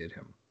elevated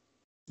him.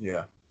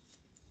 Yeah.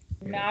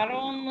 Not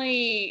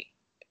only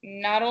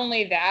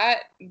that,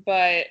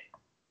 but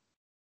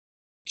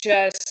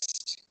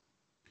just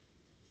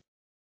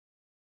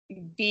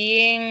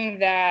being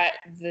that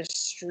the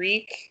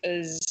streak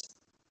is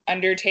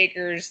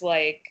Undertaker's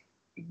like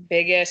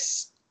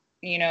biggest,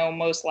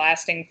 most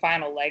lasting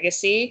final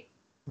legacy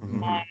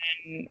on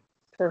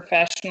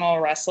professional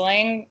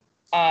wrestling.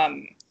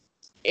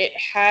 It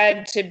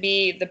had to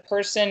be the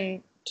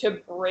person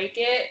to break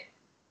it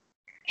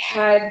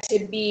had to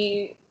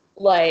be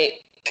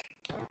like,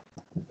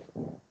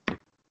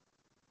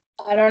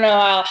 I don't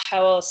know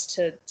how else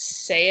to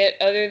say it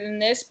other than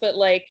this, but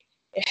like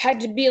it had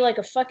to be like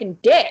a fucking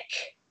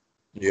dick.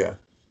 Yeah.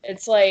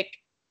 It's like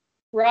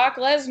Brock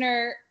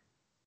Lesnar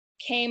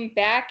came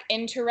back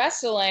into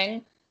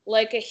wrestling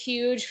like a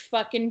huge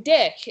fucking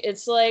dick.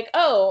 It's like,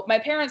 oh, my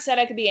parents said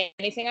I could be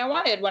anything I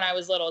wanted when I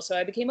was little, so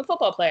I became a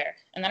football player,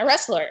 and then a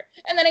wrestler,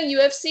 and then a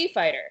UFC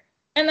fighter,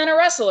 and then a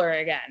wrestler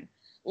again.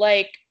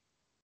 Like,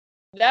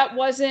 that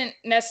wasn't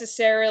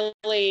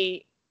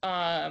necessarily,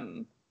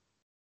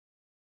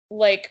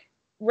 like,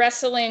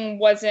 wrestling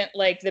wasn't,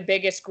 like, the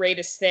biggest,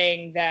 greatest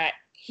thing that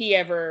he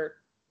ever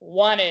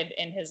wanted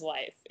in his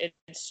life.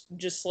 It's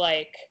just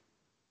like,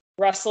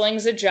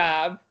 wrestling's a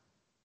job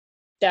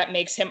that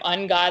makes him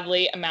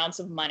ungodly amounts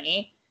of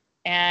money,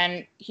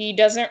 and he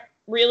doesn't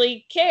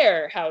really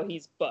care how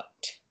he's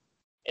booked.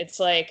 It's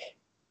like,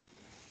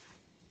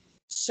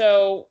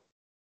 so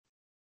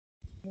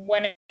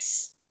when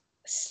it's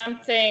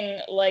something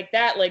like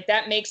that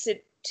makes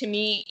it to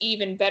me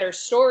even better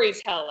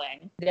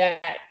storytelling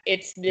that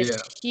it's this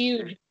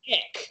huge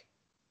dick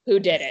who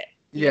did it.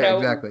 Yeah,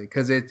 exactly,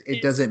 because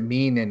it doesn't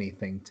mean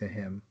anything to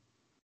him.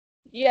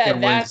 Yeah,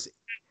 that's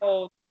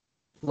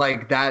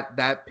like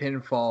that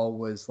pinfall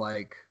was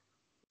like,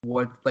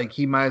 what, like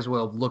he might as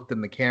well have looked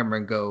in the camera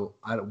and go,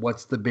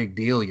 what's the big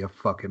deal, you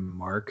fucking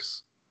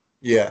marks?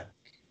 Yeah.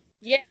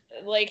 Yeah,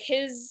 like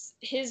his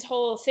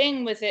whole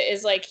thing with it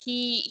is like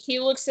he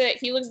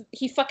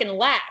fucking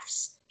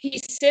laughs. He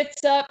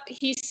sits up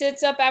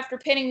after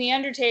pinning the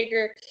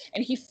Undertaker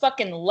and he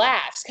fucking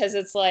laughs because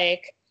it's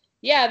like,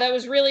 yeah, that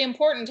was really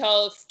important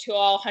to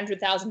all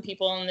 100,000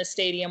 people in the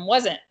stadium,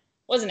 wasn't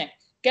it?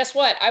 Guess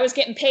what? I was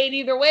getting paid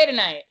either way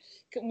tonight.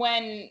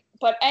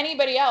 But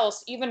anybody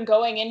else, even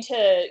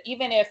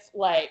if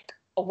like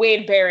a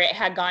Wade Barrett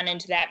had gone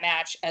into that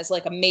match as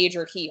like a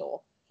major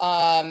heel,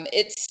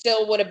 it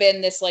still would have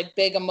been this like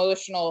big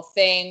emotional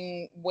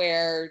thing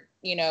where,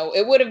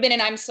 it would have been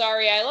an "I'm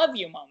sorry, I love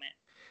you" moment.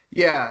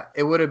 Yeah,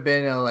 it would have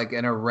been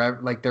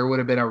there would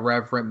have been a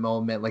reverent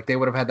moment. Like they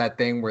would have had that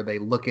thing where they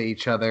look at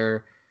each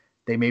other,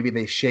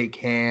 they shake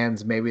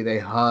hands, maybe they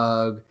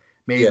hug,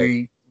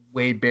 maybe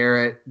Wade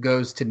Barrett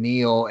goes to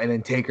kneel, and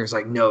then Taker's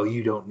like, "No,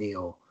 you don't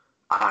kneel,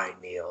 I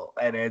kneel,"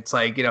 and it's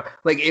like,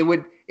 like it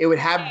would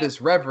have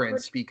this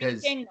reverence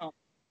because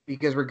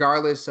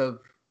regardless of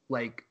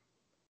like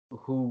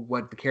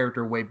what the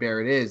character Wade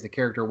Barrett is, the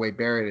character Wade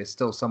Barrett is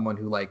still someone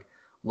who like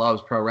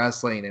loves pro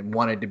wrestling and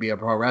wanted to be a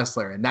pro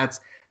wrestler, and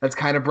that's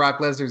kind of Brock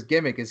Lesnar's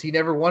gimmick, is he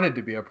never wanted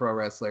to be a pro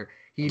wrestler.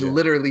 He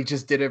literally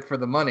just did it for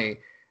the money.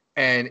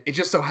 And it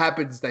just so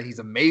happens that he's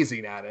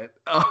amazing at it,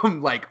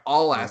 like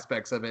all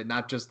aspects of it,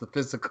 not just the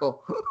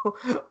physical.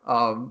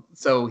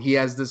 So he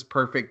has this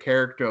perfect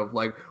character of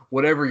like,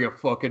 whatever, you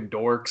fucking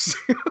dorks.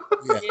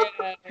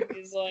 Yeah,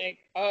 he's like,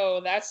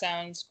 oh, that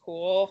sounds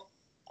cool.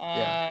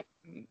 Like,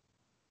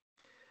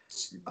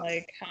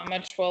 how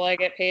much will I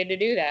get paid to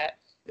do that?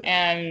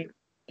 And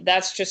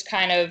that's just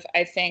kind of,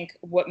 I think,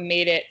 what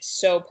made it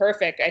so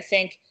perfect. I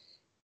think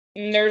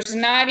there's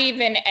not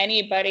even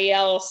anybody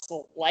else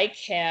like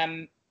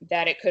him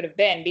that it could have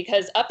been,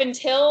 because up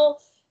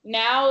until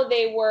now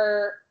they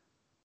were,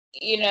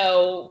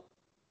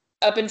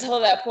 up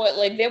until that point,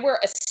 like they were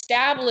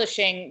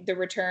establishing the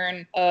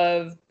return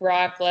of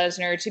Brock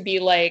Lesnar to be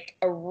like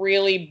a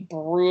really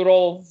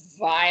brutal,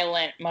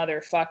 violent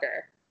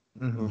motherfucker.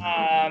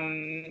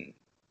 Mm-hmm.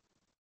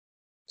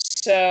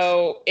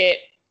 So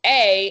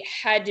it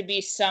had to be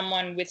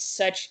someone with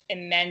such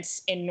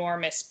immense,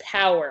 enormous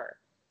power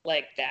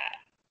like that.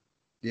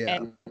 Yeah.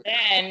 And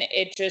then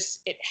it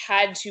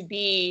had to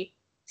be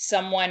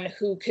someone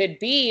who could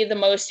be the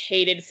most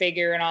hated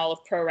figure in all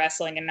of pro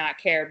wrestling and not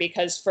care,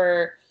 because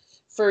for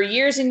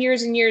years and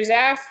years and years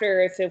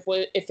after, if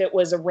it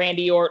was a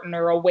Randy Orton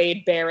or a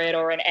Wade Barrett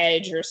or an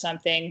Edge or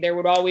something, there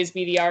would always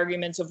be the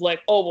arguments of like,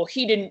 oh, well,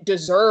 he didn't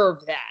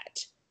deserve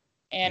that.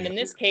 And in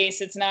this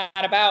case, it's not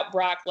about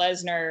Brock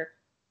Lesnar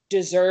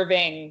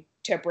deserving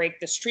to break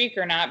the streak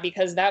or not,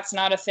 because that's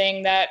not a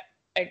thing that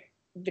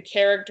the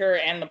character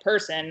and the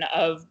person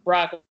of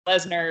Brock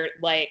Lesnar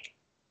like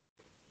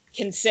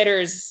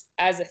considers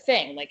as a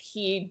thing. Like,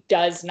 he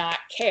does not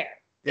care.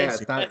 Yeah,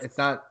 it's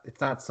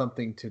not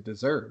something to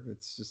deserve.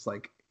 It's just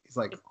like, he's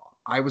like,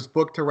 I was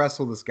booked to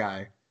wrestle this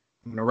guy.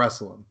 I'm gonna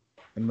wrestle him.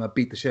 I'm gonna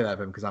beat the shit out of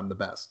him because I'm the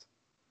best.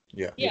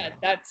 Yeah,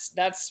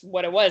 that's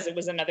what it was. It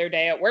was another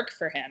day at work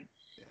for him.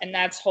 And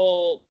that's the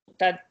whole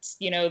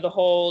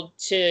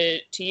to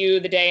you,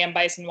 the day M.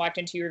 Bison walked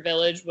into your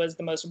village was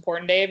the most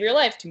important day of your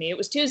life. To me, it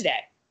was Tuesday.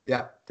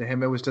 Yeah, to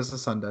him, it was just a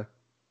Sunday.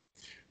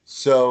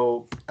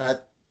 So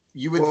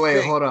you would wait,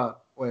 think... hold on.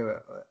 Wait.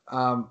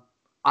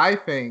 I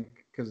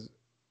think, because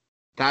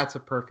that's a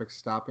perfect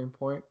stopping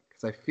point,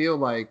 because I feel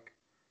like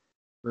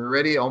we're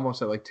already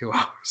almost at like 2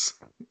 hours.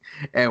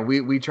 And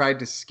we tried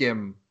to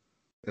skim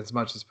as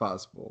much as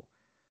possible.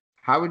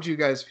 How would you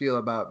guys feel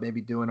about maybe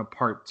doing a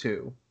part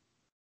 2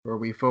 where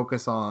we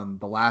focus on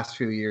the last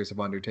few years of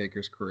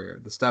Undertaker's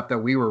career, the stuff that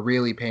we were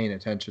really paying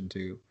attention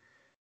to,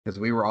 because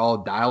we were all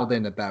dialed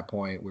in at that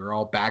point. We were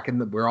all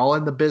we're all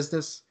in the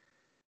business.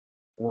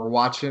 We're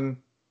watching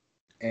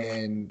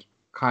and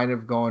kind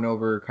of going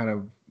over kind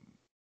of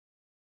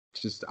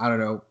just, I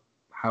don't know,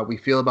 how we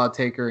feel about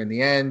Taker in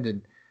the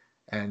end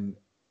and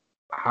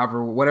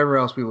however, whatever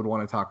else we would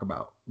want to talk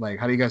about. Like,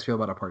 how do you guys feel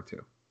about a part 2?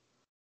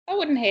 I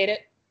wouldn't hate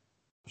it.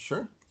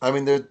 Sure. I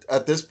mean,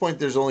 at this point,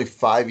 there's only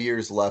 5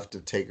 years left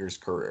of Taker's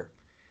career.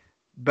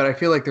 But I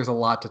feel like there's a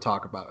lot to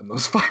talk about in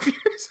those 5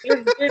 years.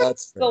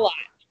 There's a lot.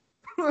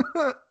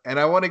 And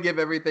I want to give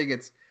everything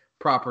its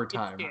proper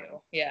time.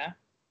 Yeah.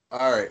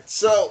 All right.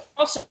 So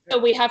also,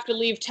 we have to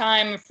leave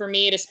time for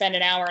me to spend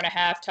an hour and a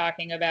half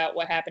talking about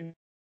what happened in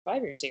the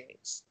Survivor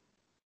Series.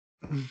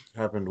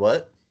 Happened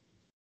what?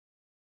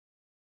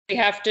 We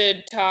have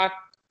to talk.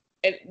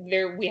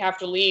 We have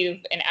to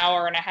leave an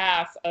hour and a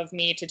half of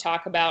me to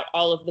talk about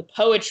all of the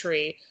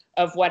poetry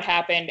of what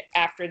happened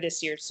after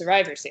this year's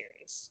Survivor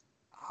Series.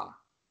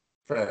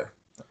 Fair.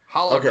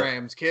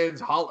 Holograms,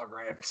 kids,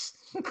 holograms.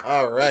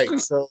 All right.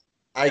 So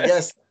I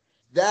guess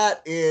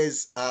that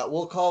is,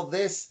 we'll call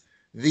this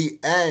the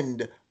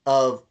end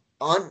of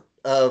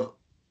the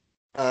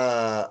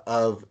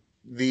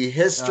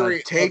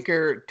history.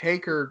 Taker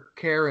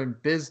care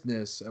and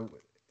business.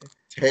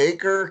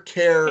 Taker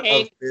care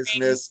of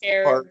business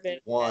part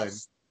 1.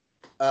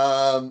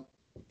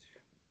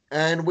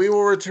 And we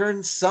will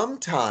return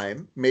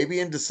sometime, maybe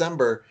in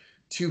December,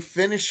 to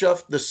finish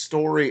up the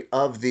story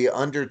of The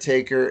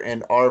Undertaker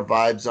and our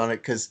vibes on it.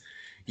 Because,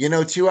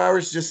 2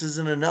 hours just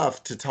isn't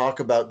enough to talk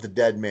about the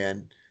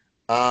Deadman.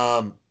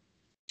 So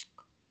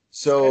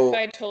what if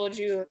I told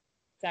you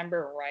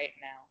December right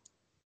now?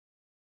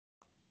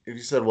 If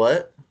you said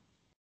what?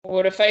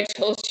 What if I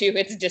told you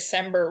it's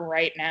December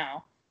right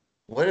now?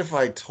 What if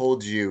I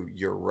told you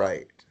you're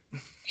right?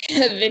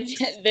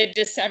 the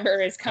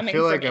December is coming. I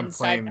feel like I'm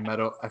playing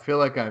Metal. I feel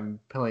like I'm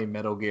playing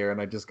Metal Gear,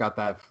 and I just got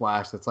that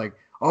flash. That's like,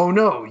 oh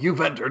no,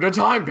 you've entered a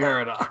time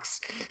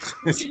paradox.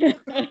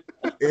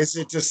 Is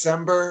it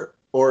December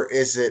or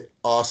is it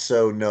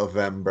also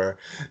November?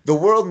 The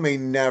world may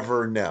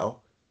never know.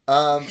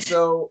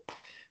 No,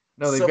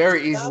 they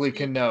very easily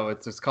can know.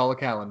 It's just call a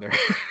calendar.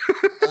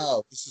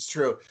 Oh, this is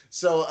true.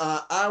 So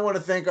I want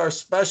to thank our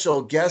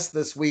special guest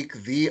this week,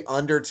 The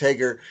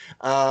Undertaker.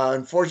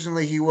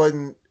 Unfortunately, he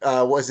wasn't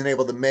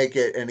able to make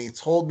it, and he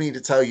told me to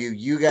tell you,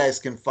 you guys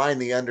can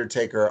find The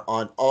Undertaker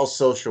on all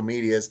social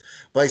medias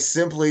by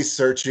simply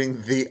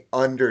searching The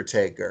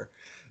Undertaker.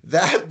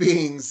 That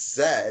being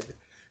said,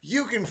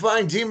 you can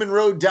find Demon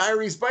Road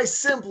Diaries by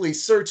simply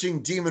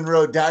searching Demon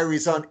Road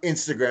Diaries on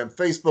Instagram,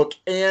 Facebook,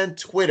 and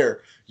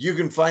Twitter. You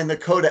can find the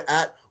Coda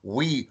at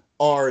We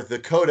Are the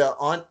Coda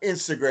on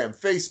Instagram,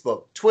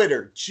 Facebook,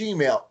 Twitter,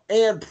 Gmail,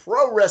 and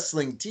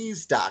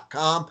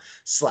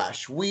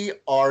ProWrestlingTees.com/We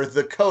Are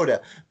the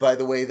Coda. By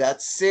the way,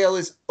 that sale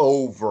is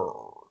over.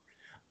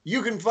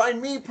 You can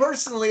find me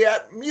personally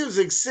at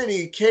Music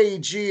City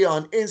KG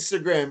on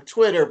Instagram,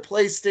 Twitter,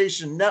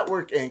 PlayStation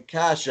Network, and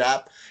Cash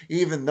App,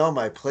 even though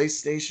my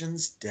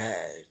PlayStation's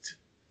dead.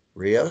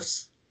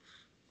 Rios?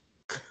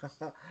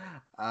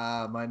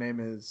 My name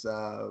is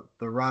the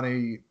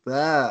Ronnie.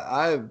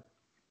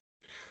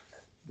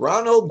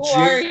 Ronald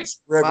James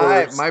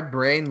Rivers. My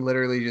brain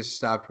literally just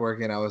stopped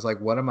working. I was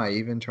like, what am I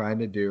even trying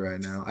to do right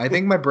now? I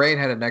think my brain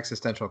had an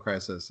existential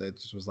crisis. It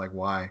just was like,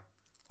 why?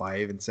 Why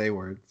even say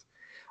words?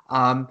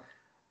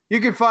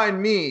 You can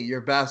find me, your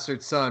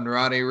bastard son,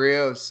 Ronnie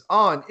Rios,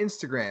 on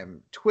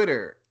Instagram,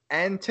 Twitter,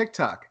 and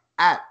TikTok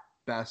at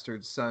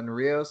bastard son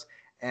Rios,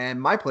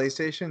 and my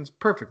PlayStation's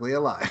perfectly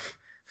alive.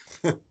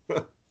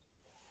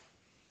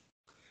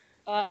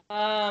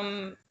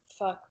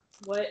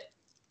 What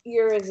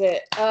year is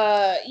it?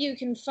 You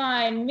can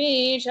find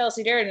me,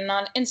 Chelsea Durden,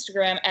 on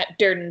Instagram at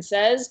Durden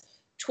Says,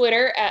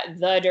 Twitter at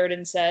The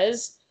Durden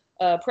Says,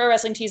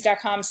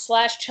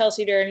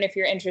 ProWrestlingTees.com/Chelsea Durden if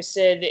you're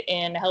interested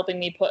in helping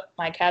me put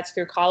my cats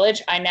through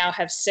college. I now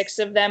have 6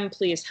 of them.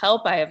 Please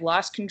help. I have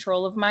lost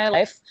control of my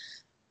life.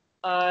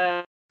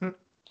 I'm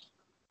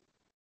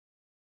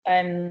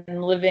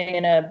living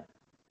in a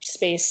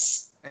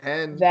space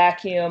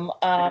vacuum.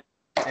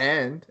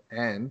 And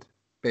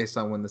based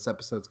on when this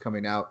episode's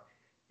coming out,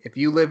 if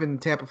you live in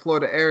the Tampa,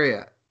 Florida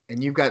area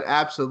and you've got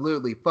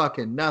absolutely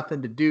fucking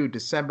nothing to do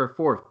December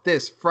 4th,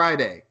 this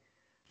Friday,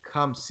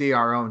 come see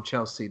our own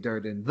Chelsea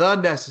Durden, the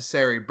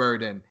necessary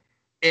burden,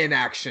 in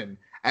action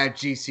at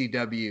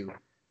GCW,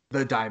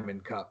 the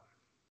Diamond Cup.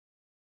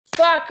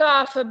 fuck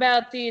off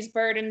about these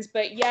burdens,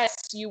 but yes,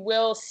 you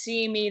will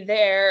see me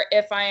there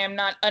if I am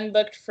not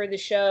unbooked for the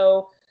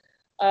show.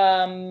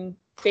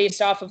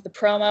 Based off of the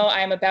promo I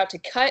am about to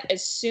cut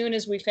as soon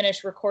as we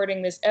finish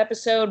recording this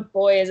episode.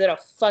 Boy, is it a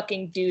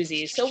fucking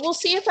doozy. So we'll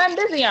see if I'm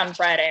busy on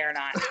Friday or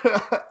not.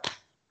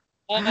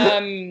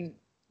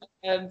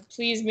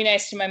 Please be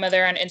nice to my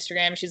mother on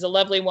Instagram. She's a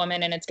lovely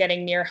woman, and it's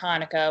getting near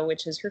Hanukkah,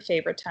 which is her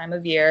favorite time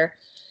of year.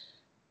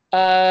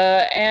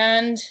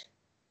 And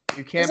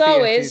you can't as be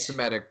always,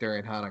 anti-Semitic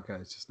during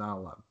Hanukkah. It's just not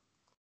allowed.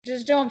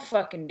 Just don't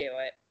fucking do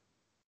it.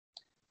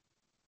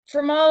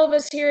 From all of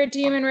us here at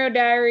Demon Road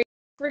Diary,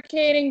 for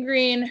Caden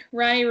Green,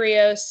 Ronnie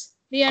Rios,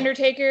 The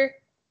Undertaker,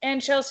 and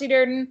Chelsea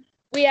Durden,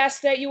 we ask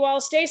that you all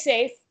stay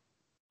safe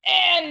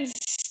and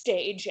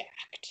stay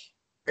jacked.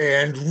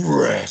 And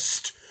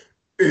rest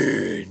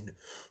in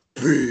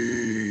peace.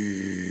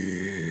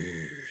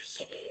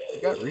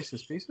 You got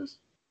Reese's Pieces?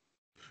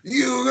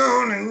 You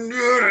gonna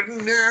do it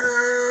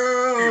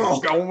now.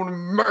 You're gonna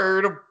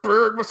murder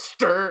bird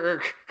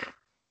mistake.